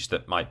change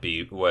that might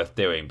be worth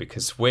doing,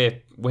 because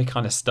we're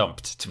kind of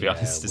stumped, to be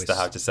honest, as to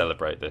how to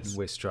celebrate this.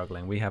 We're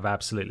struggling. We have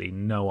absolutely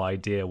no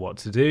idea what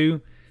to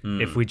do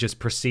if we just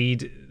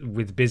proceed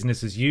with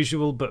business as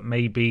usual, but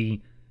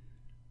maybe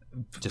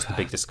just the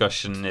big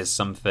discussion is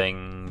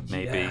something,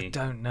 maybe. I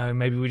don't know.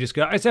 Maybe we just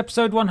go, it's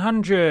episode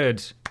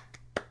 100.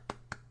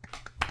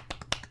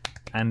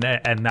 And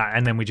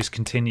then we just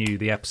continue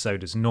the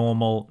episode as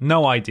normal.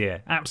 No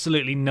idea.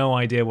 Absolutely no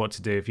idea what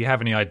to do. If you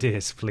have any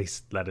ideas,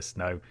 please let us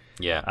know.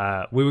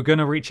 Yeah. We were going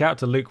to reach out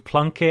to Luke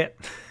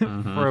Plunkett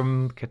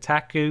from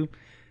Kotaku,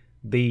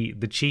 the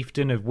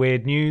chieftain of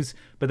weird news,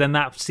 but then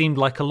that seemed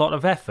like a lot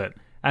of effort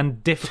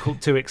and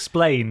difficult to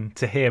explain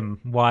to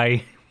him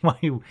why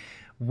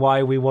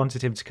we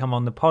wanted him to come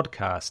on the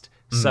podcast.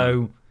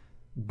 So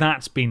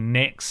that's been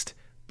nixed.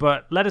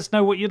 But let us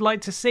know what you'd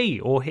like to see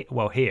or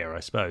hear, I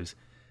suppose.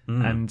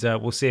 And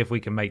we'll see if we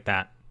can make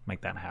that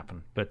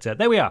happen. But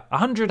there we are,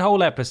 100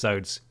 whole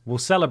episodes. We'll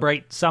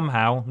celebrate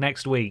somehow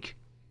next week.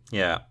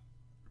 Yeah.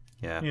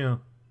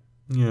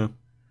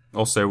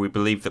 Also, we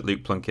believe that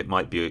Luke Plunkett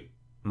might be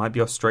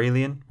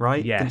Australian,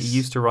 right? Yes. Didn't he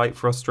used to write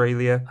for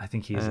Australia? I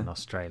think he's in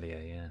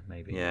Australia,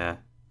 maybe. Yeah,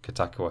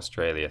 Kotaku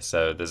Australia.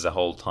 So there's a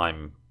whole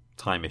time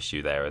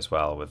issue there as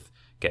well with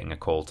getting a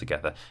call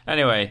together.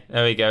 Anyway,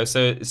 there we go.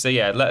 So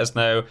yeah, let us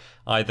know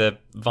either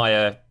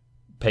via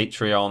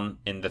Patreon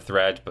in the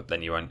thread, but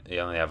then you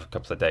only have a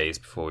couple of days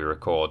before we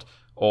record,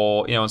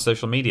 or on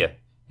social media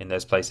in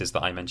those places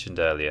that I mentioned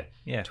earlier.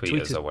 Yeah, tweet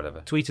us or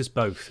whatever. Tweet us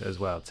both as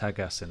well. Tag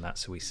us in that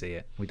so we see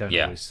it. We don't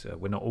always.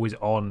 We're not always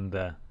on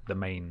the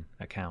main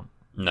account.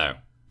 No.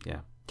 Yeah.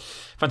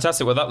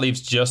 Fantastic. Well, that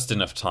leaves just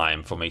enough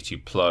time for me to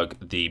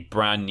plug the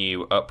brand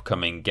new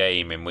upcoming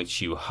game in which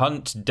you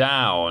hunt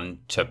down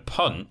to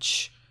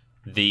punch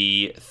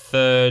the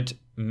third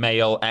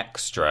male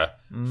extra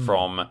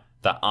from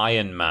the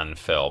Iron Man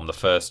film, the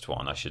first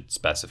one, I should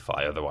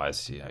specify.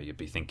 Otherwise, you'd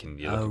be thinking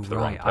you're looking for the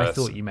wrong person. I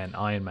thought you meant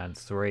Iron Man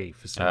 3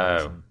 for some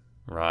reason.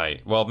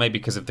 Right. Well, maybe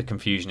because of the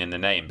confusion in the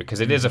name, because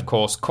it is, of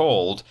course,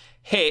 called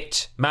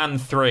Hitman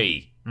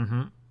 3.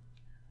 Mm-hmm.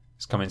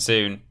 It's coming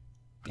soon.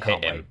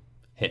 Hit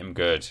him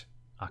good.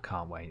 I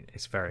can't wait.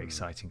 It's a very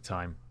exciting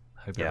time.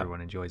 Hope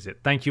everyone enjoys it.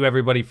 Thank you,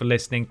 everybody, for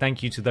listening.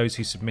 Thank you to those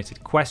who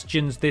submitted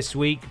questions this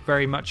week.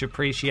 Very much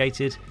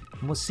appreciated.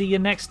 And we'll see you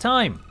next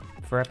time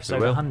for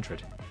episode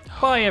 100.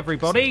 Bye,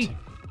 everybody.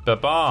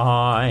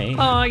 Bye-bye.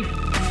 Bye.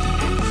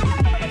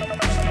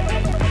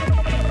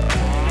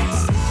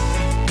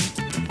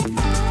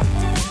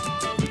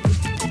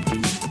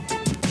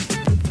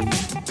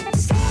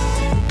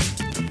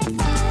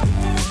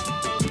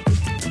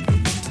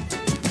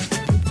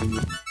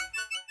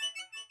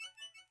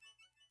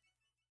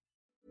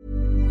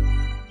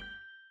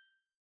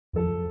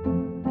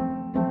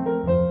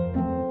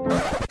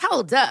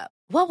 Hold up.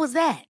 What was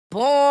that?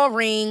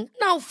 Boring.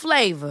 No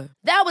flavor.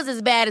 That was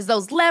as bad as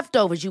those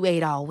leftovers you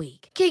ate all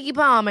week. Keke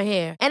Palmer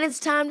here, and it's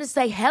time to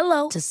say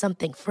hello to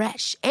something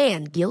fresh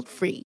and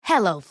guilt-free.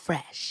 Hello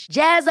Fresh.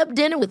 Jazz up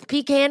dinner with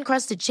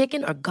pecan-crusted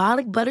chicken or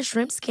garlic butter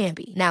shrimp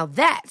scampi. Now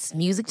that's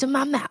music to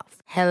my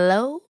mouth.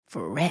 Hello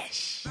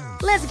Fresh.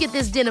 Let's get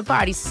this dinner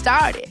party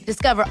started.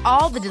 Discover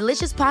all the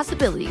delicious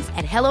possibilities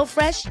at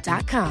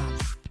HelloFresh.com.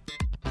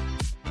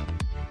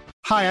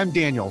 Hi, I'm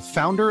Daniel,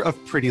 founder of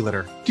Pretty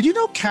Litter. Did you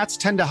know cats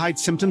tend to hide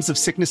symptoms of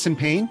sickness and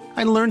pain?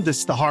 I learned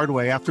this the hard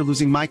way after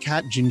losing my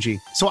cat, Gingy.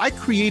 So I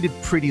created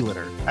Pretty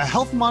Litter, a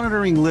health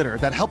monitoring litter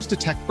that helps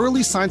detect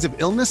early signs of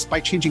illness by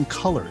changing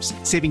colors,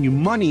 saving you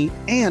money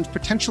and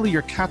potentially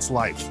your cat's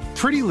life.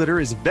 Pretty Litter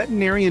is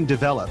veterinarian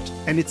developed,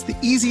 and it's the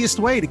easiest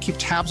way to keep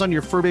tabs on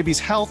your fur baby's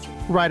health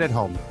right at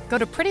home. Go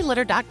to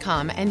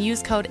prettylitter.com and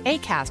use code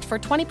ACAST for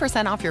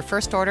 20% off your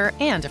first order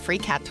and a free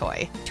cat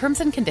toy.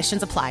 Terms and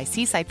conditions apply.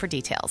 See site for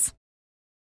details.